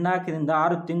ಚುನಾವಣೆ ದಿನಾಂಕದಿಂದ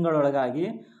 6 ತಿಂಗಳೊಳಗಾಗಿ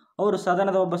ಅವರು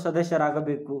ಸದನದ ಒಬ್ಬ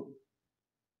ಸದಸ್ಯರಾಗಬೇಕು.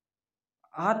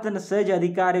 ಆತನ ಸಹಜ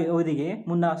ಅಧಿಕಾರಿ ಅವಧಿಗೆ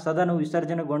ಮುನ್ನ ಸದನವು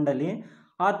ವಿಸರ್ಜನೆಗೊಂಡಲ್ಲಿ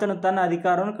ಆತನು ತನ್ನ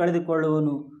ಅಧಿಕಾರವನ್ನು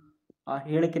ಕಳೆದುಕೊಳ್ಳುವನು.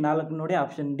 ಹೇಳಿಕೆ 4 ನೋಡಿ.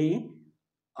 Option D.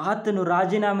 ಆತನು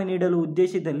ರಾಜೀನಾಮೆ ನೀಡಲು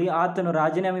ಉದ್ದೇಶಿಸಿದಲ್ಲಿ ಆತನು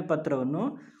ರಾಜೀನಾಮೆ ಪತ್ರವನ್ನು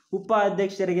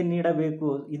ಉಪಾಧ್ಯಕ್ಷರಿಗೆ ನೀಡಬೇಕು.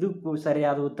 ಇದು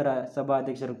ಸರಿಯಾದ ಉತ್ತರ.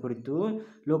 ಸಭಾಧ್ಯಕ್ಷರ ಕುರಿತು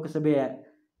ಲೋಕಸಭೆಯ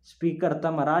ಸ್ಪೀಕರ್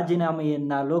ತಮ್ಮ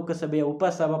ರಾಜೀನಾಮೆಯನ್ನು ಲೋಕಸಭೆಯ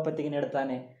ಉಪಸಭಾಪತಿಗೆ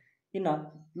ನೀಡ್ತಾನೆ. ಇನ್ನು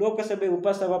ಲೋಕಸಭೆ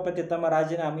ಉಪಸಭಾಪತಿ ತಮ್ಮ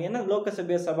ರಾಜೀನಾಮೆಯನ್ನು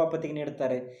ಲೋಕಸಭೆಯ ಸಭಾಪತಿಗೆ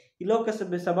ನೀಡ್ತಾರೆ. ಈ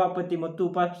ಲೋಕಸಭೆ ಸಭಾಪತಿ ಮತ್ತು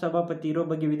ಉಪಸಭಾಪತಿ ಇರೋ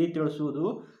ಬಗ್ಗೆ ವಿಧಿ ತಿಳಿಸುವುದು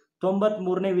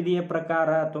 93ನೇ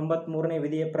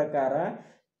ವಿಧಿಯ ಪ್ರಕಾರ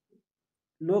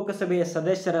ಲೋಕಸಭೆಯ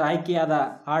ಸದಸ್ಯರ ಆಯ್ಕೆಯಾದ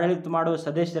ಆಡಳಿತ ಮಾಡುವ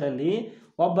ಸದಸ್ಯರಲ್ಲಿ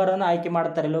ಒಬ್ಬರನ್ನು ಆಯ್ಕೆ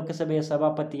ಮಾಡ್ತಾರೆ ಲೋಕಸಭೆಯ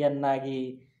ಸಭಾಪತಿಯನ್ನಾಗಿ.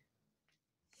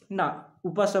 ಇನ್ನು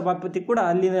ಉಪಸಭಾಪತಿ ಕೂಡ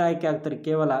ಅಲ್ಲಿಂದ ಆಯ್ಕೆ ಆಗ್ತಾರೆ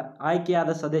ಕೇವಲ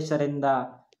ಆಯ್ಕೆಯಾದ ಸದಸ್ಯರಿಂದ.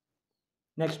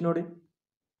 ನೆಕ್ಸ್ಟ್ ನೋಡಿ,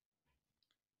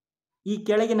 ಈ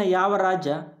ಕೆಳಗಿನ ಯಾವ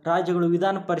ರಾಜ್ಯಗಳು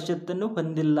ವಿಧಾನ ಪರಿಷತ್ತನ್ನು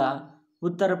ಹೊಂದಿಲ್ಲ?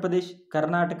 ಉತ್ತರ ಪ್ರದೇಶ್,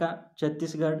 ಕರ್ನಾಟಕ,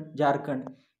 ಛತ್ತೀಸ್ಗಢ, ಜಾರ್ಖಂಡ್.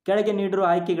 ಕೆಳಗೆ ನೀಡಿರುವ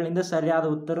ಆಯ್ಕೆಗಳಿಂದ ಸರಿಯಾದ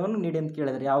ಉತ್ತರವನ್ನು ನೀಡಿ ಅಂತ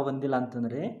ಕೇಳಿದರೆ ಯಾವ ಹೊಂದಿಲ್ಲ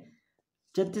ಅಂತಂದರೆ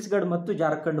ಛತ್ತೀಸ್ಗಢ ಮತ್ತು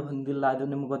ಜಾರ್ಖಂಡ್ ಹೊಂದಿಲ್ಲ. ಅದು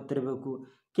ನಿಮ್ಗೆ ಗೊತ್ತಿರಬೇಕು.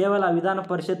 ಕೇವಲ ವಿಧಾನ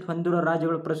ಪರಿಷತ್ ಹೊಂದಿರೋ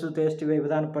ರಾಜ್ಯಗಳು ಪ್ರಸ್ತುತ ಎಷ್ಟಿವೆ?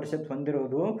 ವಿಧಾನ ಪರಿಷತ್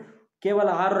ಹೊಂದಿರೋದು ಕೇವಲ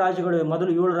 6 ರಾಜ್ಯಗಳು.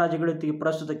 ಮೊದಲು 7 ರಾಜ್ಯಗಳಿತ್ತು,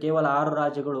 ಪ್ರಸ್ತುತ ಕೇವಲ 6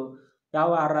 ರಾಜ್ಯಗಳು. ಯಾವ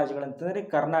 6 ರಾಜ್ಯಗಳು ಅಂತಂದರೆ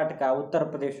ಕರ್ನಾಟಕ, ಉತ್ತರ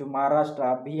ಪ್ರದೇಶ, ಮಹಾರಾಷ್ಟ್ರ,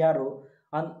 ಬಿಹಾರ,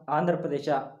 ಆಂಧ್ರ ಪ್ರದೇಶ,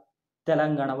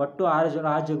 ತೆಲಂಗಾಣ. ಒಟ್ಟು 6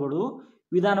 ರಾಜ್ಯಗಳು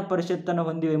ವಿಧಾನ ಪರಿಷತ್ತನ್ನು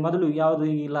ಹೊಂದಿವೆ. ಮೊದಲು ಯಾವುದು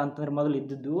ಇಲ್ಲ ಅಂತಂದರೆ ಮೊದಲು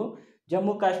ಇದ್ದದ್ದು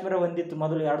ಜಮ್ಮು ಕಾಶ್ಮೀರ ಹೊಂದಿತ್ತು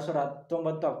ಮೊದಲು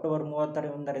 2019 ಅಕ್ಟೋಬರ್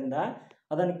 31ರಿಂದ.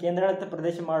 ಅದನ್ನು ಕೇಂದ್ರಾಡಳಿತ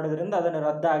ಪ್ರದೇಶ ಮಾಡೋದ್ರಿಂದ ಅದನ್ನು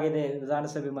ರದ್ದಾಗಿದೆ.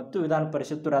 ವಿಧಾನಸಭೆ ಮತ್ತು ವಿಧಾನ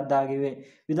ಪರಿಷತ್ತು ರದ್ದಾಗಿವೆ.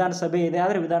 ವಿಧಾನಸಭೆ ಇದೆ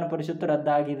ಆದರೆ ವಿಧಾನ ಪರಿಷತ್ತು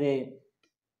ರದ್ದಾಗಿದೆ.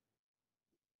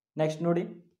 ನೆಕ್ಸ್ಟ್ ನೋಡಿ,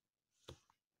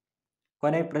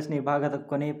 ಕೊನೆಯ ಪ್ರಶ್ನೆ, ಈ ಭಾಗದ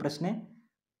ಕೊನೆಯ ಪ್ರಶ್ನೆ.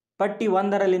 ಪಟ್ಟಿ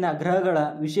 1ರಲ್ಲಿನ ಗ್ರಹಗಳ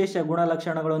ವಿಶೇಷ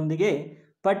ಗುಣಲಕ್ಷಣಗಳೊಂದಿಗೆ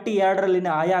ಪಟ್ಟಿ 2ರಲ್ಲಿನ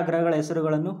ಆಯಾ ಗ್ರಹಗಳ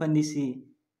ಹೆಸರುಗಳನ್ನು ಹೊಂದಿಸಿ.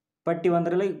 ಪಟ್ಟಿ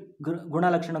 1ರಲ್ಲಿ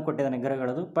ಗುಣಲಕ್ಷಣ ಕೊಟ್ಟಿದ್ದಾನೆ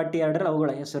ಗ್ರಹಗಳದು, ಪಟ್ಟಿ 2ರಲ್ಲಿ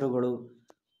ಅವುಗಳ ಹೆಸರುಗಳು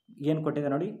ಏನು ಕೊಟ್ಟಿದೆ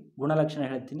ನೋಡಿ. ಗುಣಲಕ್ಷಣ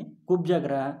ಹೇಳ್ತೀನಿ. ಕುಬ್ಜ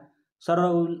ಗ್ರಹ,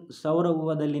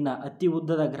 ಸೌರವ್ಯೂಹದಲ್ಲಿನ ಅತಿ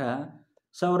ಉದ್ದದ ಗ್ರಹ,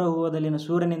 ಸೌರವ್ಯೂಹದಲ್ಲಿನ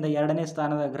ಸೂರ್ಯನಿಂದ 2ನೇ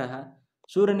ಸ್ಥಾನದ ಗ್ರಹ,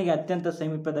 ಸೂರ್ಯನಿಗೆ ಅತ್ಯಂತ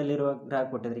ಸಮೀಪದಲ್ಲಿರುವ ಗ್ರಹ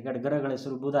ಕೊಟ್ಟಿದ್ದಾರೆ. ಈ ಕಡೆ ಗ್ರಹಗಳ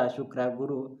ಹೆಸರು ಬುಧ, ಶುಕ್ರ,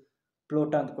 ಗುರು,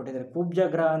 ಪ್ಲೂಟೋ ಅಂತ ಕೊಟ್ಟಿದ್ದಾರೆ. ಕುಬ್ಜ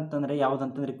ಗ್ರಹ ಅಂತಂದರೆ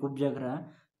ಯಾವುದಂತಂದರೆ ಕುಬ್ಜ ಗ್ರಹ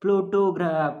ಪ್ಲೂಟೋ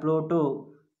ಗ್ರಹ. ಪ್ಲೂಟೋ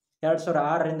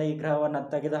 2006ರಿಂದ ಈ ಗ್ರಹವನ್ನು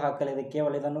ತೆಗೆದು ಹಾಕಲಿದೆ.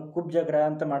 ಕೇವಲ ಇದನ್ನು ಕುಬ್ಜ ಗ್ರಹ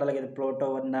ಅಂತ ಮಾಡಲಾಗಿದೆ,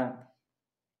 ಪ್ಲೂಟೋವನ್ನು.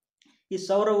 ಈ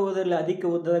ಸೌರವ್ಯೂಹದಲ್ಲಿ ಅಧಿಕ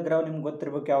ಉದ್ದದ ಗ್ರಹ ನಿಮ್ಗೆ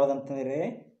ಗೊತ್ತಿರಬೇಕು ಯಾವುದಂತಂದರೆ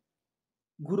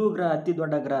ಗುರು ಗ್ರಹ, ಅತಿ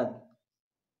ದೊಡ್ಡ ಗ್ರಹ.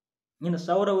 ಇನ್ನು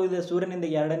ಸೌರವ್ಯೂಹದ ಸೂರ್ಯನಿಂದ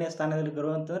 2ನೇ ಸ್ಥಾನದಲ್ಲಿ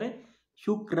ಗ್ರಹ ಅಂತಂದರೆ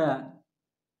ಶುಕ್ರ.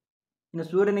 ಇನ್ನು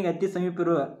ಸೂರ್ಯನಿಗೆ ಅತಿ ಸಮೀಪ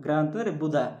ಇರುವ ಗ್ರಹ ಅಂತಂದರೆ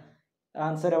ಬುಧ.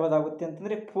 ಆನ್ಸರ್ ಯಾವುದಾಗುತ್ತೆ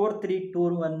ಅಂತಂದರೆ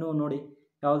 432 ನೋಡಿ.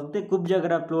 ಯಾವುದಂತೆ ಕುಬ್ಜ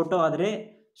ಗ್ರಹ ಪ್ಲೂಟೋ ಆದರೆ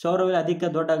ಸೌರವ್ಯೂಹ ಅಧಿಕ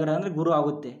ದೊಡ್ಡ ಗ್ರಹ ಅಂದರೆ ಗುರು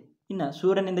ಆಗುತ್ತೆ. ಇನ್ನು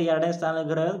ಸೂರ್ಯನಿಂದ 2ನೇ ಸ್ಥಾನದ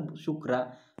ಗ್ರಹ ಶುಕ್ರ,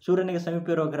 ಸೂರ್ಯನಿಗೆ ಸಮೀಪ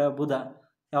ಇರುವ ಗ್ರಹ ಬುಧ.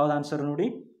 ಯಾವ್ದು ಆನ್ಸರ್ ನೋಡಿ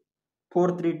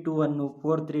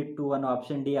 432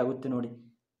 ಆಪ್ಷನ್ ಡಿ ಆಗುತ್ತೆ ನೋಡಿ,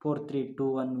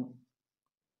 432.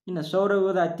 ಇನ್ನು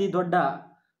ಸೌರವ್ಯೂಹದ ಅತಿ ದೊಡ್ಡ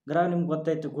ಗ್ರಹ ನಿಮ್ಗೆ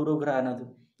ಗೊತ್ತಾಯಿತು ಗುರು ಗ್ರಹ ಅನ್ನೋದು.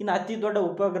 ಇನ್ನು ಅತಿ ದೊಡ್ಡ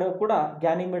ಉಪಗ್ರಹ ಕೂಡ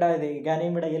ಗ್ಯಾನಿಮಿಡ ಇದೆ.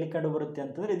 ಗ್ಯಾನಿಮಿಡ ಎಲ್ಲಿ ಕಂಡು ಬರುತ್ತೆ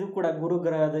ಅಂತಂದರೆ ಇದು ಕೂಡ ಗುರು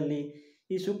ಗ್ರಹದಲ್ಲಿ.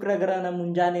 ಈ ಶುಕ್ರ ಗ್ರಹನ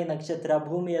ಮುಂಜಾನೆ ನಕ್ಷತ್ರ,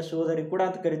 ಭೂಮಿಯ ಸೋದರಿ ಕೂಡ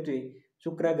ಅಂತ ಕರಿತೀವಿ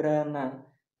ಶುಕ್ರ ಗ್ರಹನ.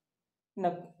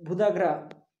 ಇನ್ನು ಬುಧ ಗ್ರಹ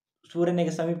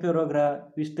ಸೂರ್ಯನಿಗೆ ಸಮೀಪ ಇರುವ ಗ್ರಹ,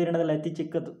 ವಿಸ್ತೀರ್ಣದಲ್ಲಿ ಅತಿ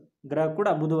ಚಿಕ್ಕದು ಗ್ರಹ ಕೂಡ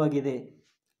ಬುಧವಾಗಿದೆ.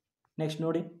 ನೆಕ್ಸ್ಟ್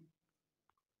ನೋಡಿ,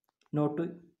 ನೋಟು.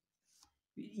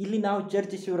 ಇಲ್ಲಿ ನಾವು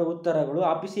ಚರ್ಚಿಸಿರುವ ಉತ್ತರಗಳು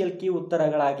ಆಫೀಸಿಯಲ್ ಕೀ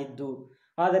ಉತ್ತರಗಳಾಗಿದ್ದು,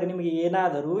 ಆದರೆ ನಿಮಗೆ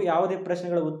ಏನಾದರೂ ಯಾವುದೇ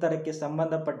ಪ್ರಶ್ನೆಗಳ ಉತ್ತರಕ್ಕೆ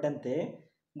ಸಂಬಂಧಪಟ್ಟಂತೆ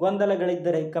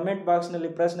ಗೊಂದಲಗಳಿದ್ದರೆ ಕಮೆಂಟ್ ಬಾಕ್ಸ್ನಲ್ಲಿ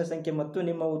ಪ್ರಶ್ನೆ ಸಂಖ್ಯೆ ಮತ್ತು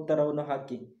ನಿಮ್ಮ ಉತ್ತರವನ್ನು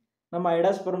ಹಾಕಿ. ನಮ್ಮ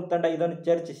ಐಡಾಸ್ ಫೋರಂ ತಂಡ ಇದನ್ನು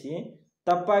ಚರ್ಚಿಸಿ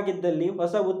ತಪ್ಪಾಗಿದ್ದಲ್ಲಿ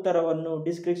ಹೊಸ ಉತ್ತರವನ್ನು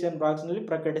ಡಿಸ್ಕ್ರಿಪ್ಷನ್ ಬಾಕ್ಸ್ನಲ್ಲಿ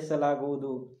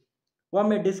ಪ್ರಕಟಿಸಲಾಗುವುದು.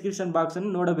 ಒಮ್ಮೆ ಡಿಸ್ಕ್ರಿಪ್ಷನ್ ಬಾಕ್ಸನ್ನು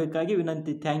ನೋಡಬೇಕಾಗಿ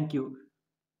ವಿನಂತಿ. Thank you.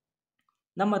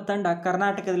 ನಮ್ಮ ತಂಡ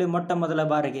ಕರ್ನಾಟಕದಲ್ಲಿ ಮೊಟ್ಟ ಮೊದಲ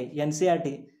ಬಾರಿಗೆ NCERT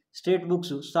ಸ್ಟೇಟ್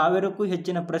ಬುಕ್ಸು 1000ಕ್ಕೂ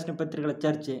ಹೆಚ್ಚಿನ ಪ್ರಶ್ನೆ ಪತ್ರಿಕೆಗಳ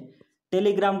ಚರ್ಚೆ,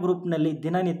 ಟೆಲಿಗ್ರಾಮ್ ಗ್ರೂಪ್ನಲ್ಲಿ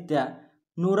ದಿನನಿತ್ಯ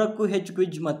 100ಕ್ಕೂ ಹೆಚ್ಚು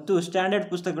ಕ್ವಿಜ್ ಮತ್ತು ಸ್ಟ್ಯಾಂಡರ್ಡ್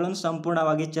ಪುಸ್ತಕಗಳನ್ನು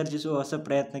ಸಂಪೂರ್ಣವಾಗಿ ಚರ್ಚಿಸುವ ಹೊಸ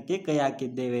ಪ್ರಯತ್ನಕ್ಕೆ ಕೈ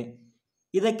ಹಾಕಿದ್ದೇವೆ.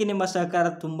 ಇದಕ್ಕೆ ನಿಮ್ಮ ಸಹಕಾರ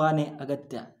ತುಂಬಾ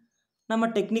ಅಗತ್ಯ. ನಮ್ಮ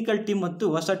ಟೆಕ್ನಿಕಲ್ ಟೀಮ್ ಮತ್ತು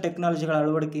ಹೊಸ ಟೆಕ್ನಾಲಜಿಗಳ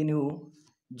ಅಳವಡಿಕೆ ನೀವು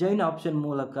ಜೈನ್ ಆಪ್ಷನ್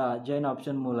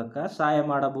ಮೂಲಕ ಸಹಾಯ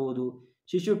ಮಾಡಬಹುದು.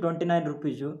 ಶಿಶು 29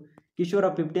 ರೂಪೀಸು, ಕಿಶೋರ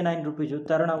 59 ರೂಪೀಸು,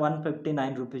 ತರುಣ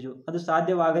 159 ರೂಪೀಸು. ಅದು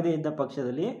ಸಾಧ್ಯವಾಗದೇ ಇದ್ದ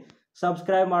ಪಕ್ಷದಲ್ಲಿ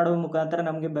ಸಬ್ಸ್ಕ್ರೈಬ್ ಮಾಡುವ ಮುಖಾಂತರ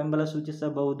ನಮಗೆ ಬೆಂಬಲ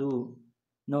ಸೂಚಿಸಬಹುದು.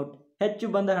 ನೋಟ್: ಹೆಚ್ಚು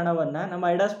ಬಂದ ಹಣವನ್ನು ನಮ್ಮ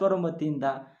ಐಡಾಸ್ ಫೋರಂ ವತಿಯಿಂದ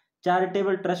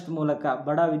ಚಾರಿಟೇಬಲ್ ಟ್ರಸ್ಟ್ ಮೂಲಕ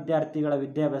ಬಡ ವಿದ್ಯಾರ್ಥಿಗಳ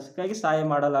ವಿದ್ಯಾಭ್ಯಾಸಕ್ಕಾಗಿ ಸಹಾಯ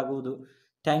ಮಾಡಲಾಗುವುದು.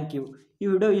 Thank you. ಈ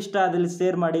ವಿಡಿಯೋ ಇಷ್ಟ ಆದಲ್ಲಿ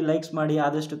ಶೇರ್ ಮಾಡಿ, ಲೈಕ್ಸ್ ಮಾಡಿ,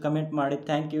 ಆದಷ್ಟು ಕಮೆಂಟ್ ಮಾಡಿ.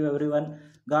 Thank you everyone.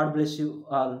 God bless you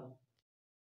all.